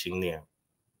were teaching there.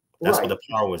 That's where the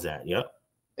power was at. Yep.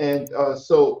 And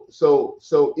so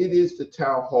it is the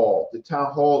town hall. The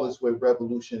town hall is where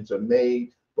revolutions are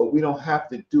made, but we don't have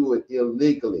to do it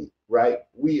illegally, right?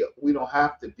 We don't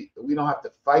have to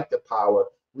fight the power.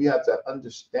 We have to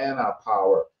understand our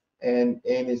power, and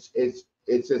it's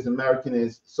as American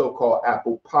as so-called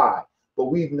apple pie, but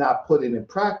we've not put it in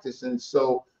practice. And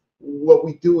so what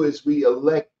we do is we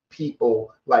elect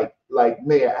people like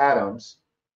Mayor Adams,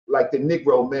 like the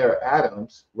Negro Mayor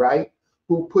Adams, right?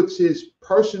 Who puts his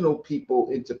personal people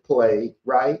into play,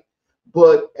 right?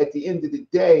 But at the end of the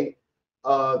day,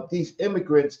 these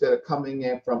immigrants that are coming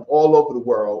in from all over the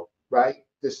world, right?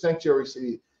 The sanctuary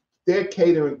cities, they're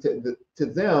catering to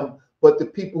them, but the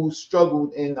people who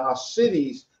struggled in our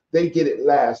cities, they get it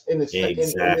last. And this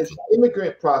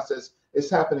immigrant process is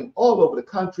happening all over the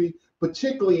country,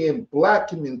 particularly in Black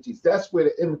communities. That's where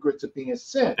the immigrants are being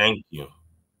sent. Thank you.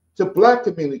 To Black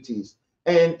communities.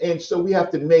 And so we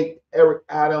have to make Eric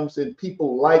Adams and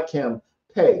people like him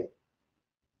pay.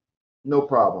 No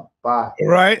problem. Bye.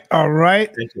 All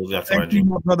right. Thank you,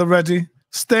 my brother Reggie.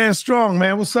 Stand strong,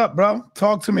 man. What's up, bro?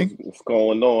 Talk to me. What's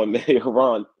going on, man?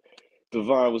 Ron,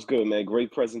 Divine was good, man.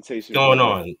 Great presentation. What's going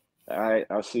on? All right.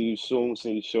 I'll see you soon.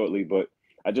 See you shortly. But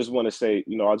I just want to say,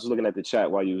 I was just looking at the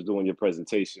chat while you was doing your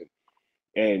presentation.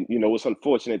 And, it's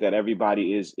unfortunate that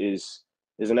everybody is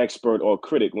an expert or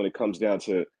critic when it comes down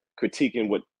to critiquing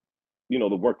what,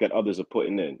 the work that others are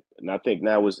putting in. And I think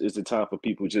now is the time for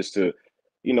people just to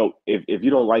you know, if you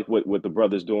don't like what the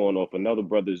brother's doing or if another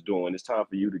brother's doing, it's time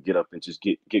for you to get up and just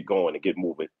get going and get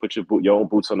moving. Put your own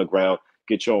boots on the ground,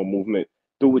 get your own movement,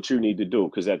 do what you need to do.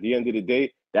 Because at the end of the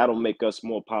day, that'll make us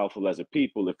more powerful as a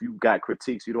people. If you got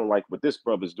critiques, you don't like what this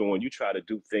brother's doing, you try to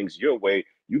do things your way,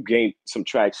 you gain some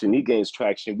traction, he gains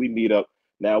traction, we meet up.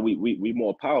 Now we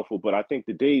more powerful. But I think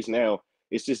the days now,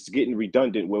 it's just getting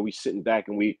redundant where we sitting back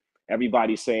and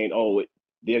everybody's saying, oh,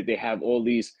 they have all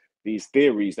these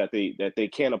theories that they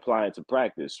can't apply into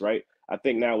practice, right? I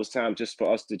think now it's time just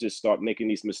for us to just start making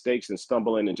these mistakes and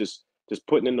stumbling and just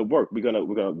putting in the work. We're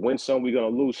gonna win some, we're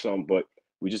gonna lose some, but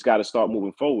we just got to start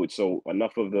moving forward. So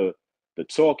enough of the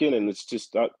talking, and let's just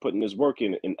start putting this work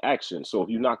in action. So if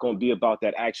you're not going to be about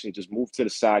that action, just move to the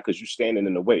side because you're standing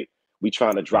in the way. We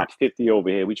trying to drop 50 over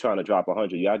here. We trying to drop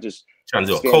 100. Y'all just trying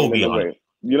to do a standing in the Kobe way.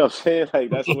 You know what I'm saying? Like,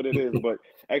 that's what it is. But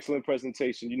excellent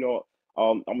presentation. You know,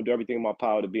 I'm gonna do everything in my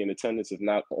power to be in attendance. If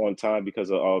not on time because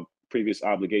of previous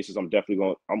obligations, I'm definitely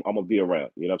going. I'm gonna be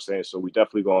around. You know what I'm saying? So we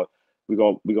definitely going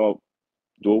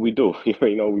do what we do. You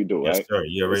already know what we do, yes, right? sir.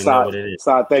 You already know what it is.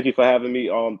 Sai, thank you for having me.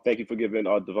 Thank you for giving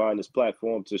Divine this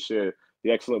platform to share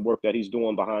the excellent work that he's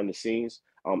doing behind the scenes.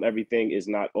 Everything is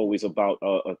not always about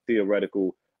a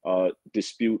theoretical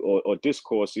dispute or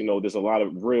discourse. You know, there's a lot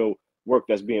of real work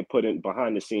that's being put in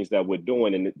behind the scenes that we're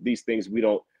doing, and these things we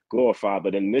don't glorify.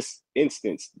 But in this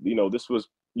instance, you know, this was,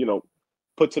 you know,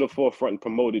 put to the forefront and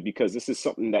promoted because this is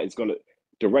something that is going to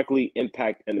directly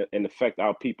impact and affect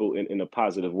our people in a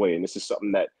positive way. And this is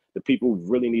something that the people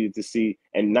really needed to see,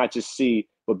 and not just see,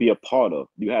 but be a part of.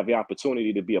 You have the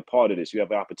opportunity to be a part of this. You have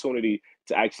the opportunity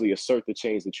to actually assert the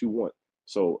change that you want.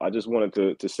 So I just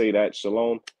wanted to say that.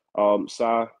 Shalom,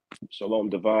 Sai. Shalom,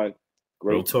 Divine.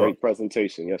 Great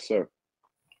presentation. Yes, sir.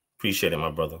 Appreciate it, my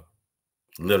brother.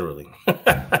 Literally.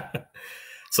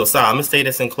 So, Sai, I'm gonna say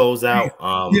this and close out.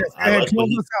 Yes, close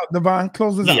this out, Divine.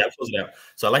 Close this out. Yeah, close it out.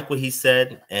 So I like what he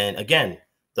said. And again,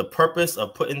 the purpose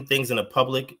of putting things in the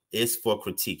public is for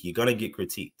critique. You're gonna get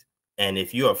critiqued. And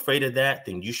if you're afraid of that,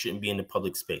 then you shouldn't be in the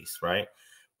public space, right?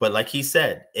 But like he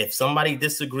said, if somebody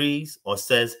disagrees or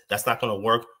says that's not gonna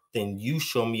work, then you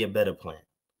show me a better plan.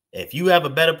 If you have a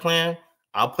better plan,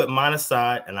 I'll put mine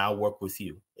aside and I'll work with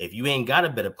you. If you ain't got a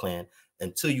better plan,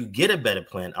 until you get a better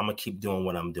plan, I'm gonna keep doing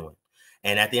what I'm doing.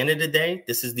 And at the end of the day,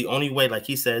 this is the only way, like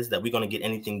he says, that we're going to get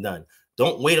anything done.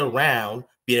 Don't wait around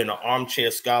being an armchair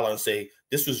scholar and say,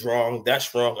 this was wrong,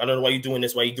 that's wrong. I don't know why you're doing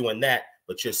this, why you're doing that.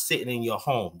 But you're sitting in your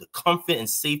home, the comfort and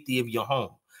safety of your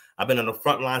home. I've been on the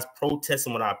front lines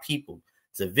protesting with our people.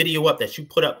 It's a video up that you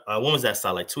put up, when was that,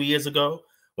 Sal? Like 2 years ago,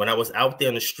 when I was out there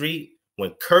on the street,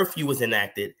 when curfew was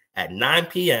enacted at 9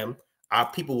 p.m., our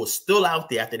people were still out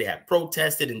there after they had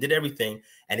protested and did everything,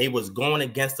 and they was going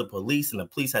against the police, and the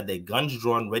police had their guns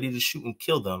drawn, ready to shoot and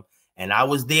kill them. And I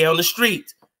was there on the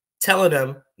street telling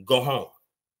them, go home.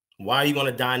 Why are you going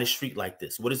to die in the street like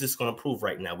this? What is this going to prove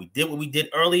right now? We did what we did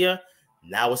earlier.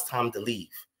 Now it's time to leave.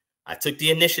 I took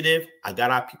the initiative. I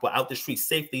got our people out the street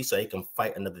safely so they can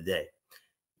fight another day.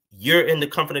 You're in the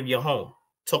comfort of your home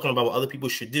talking about what other people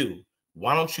should do.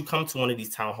 Why don't you come to one of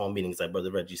these town hall meetings like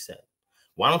Brother Reggie said?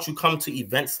 Why don't you come to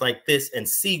events like this and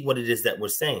see what it is that we're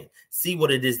saying, see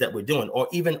what it is that we're doing, or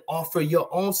even offer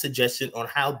your own suggestion on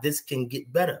how this can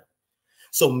get better?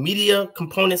 So media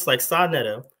components like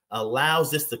Sarnetta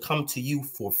allows this to come to you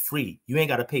for free. You ain't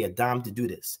got to pay a dime to do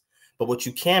this. But what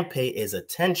you can pay is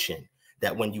attention,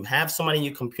 that when you have somebody in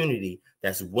your community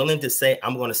that's willing to say,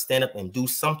 I'm going to stand up and do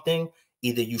something,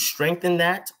 either you strengthen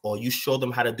that or you show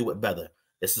them how to do it better.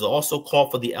 This is also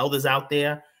called for the elders out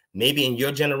there. Maybe in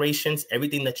your generations,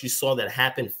 everything that you saw that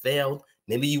happened failed.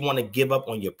 Maybe you want to give up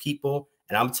on your people.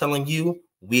 And I'm telling you,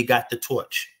 we got the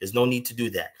torch. There's no need to do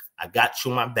that. I got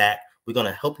you on my back. We're going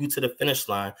to help you to the finish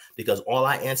line because all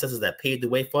our ancestors that paved the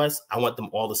way for us, I want them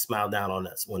all to smile down on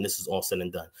us when this is all said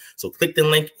and done. So click the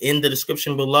link in the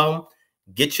description below.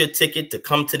 Get your ticket to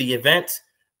come to the event.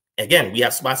 Again, we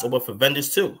have spots open for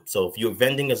vendors too. So if you're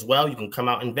vending as well, you can come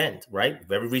out and vend, right?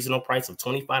 Very reasonable price of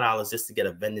 $25 just to get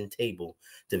a vending table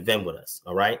to vend with us,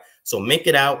 all right? So make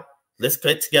it out. Let's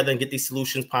get together and get these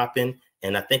solutions popping.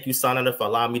 And I thank you, Sarnetta, for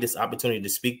allowing me this opportunity to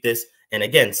speak this. And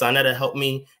again, Sarnetta helped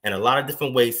me in a lot of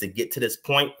different ways to get to this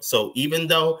point. So even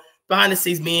though behind the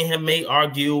scenes, me and him may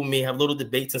argue, may have little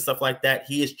debates and stuff like that,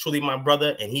 he is truly my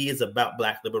brother, and he is about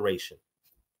Black liberation.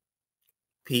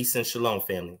 Peace and shalom,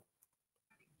 family.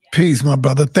 Peace, my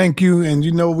brother. Thank you. And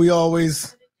you know, we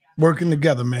always working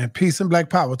together, man. Peace and Black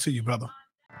power to you, brother.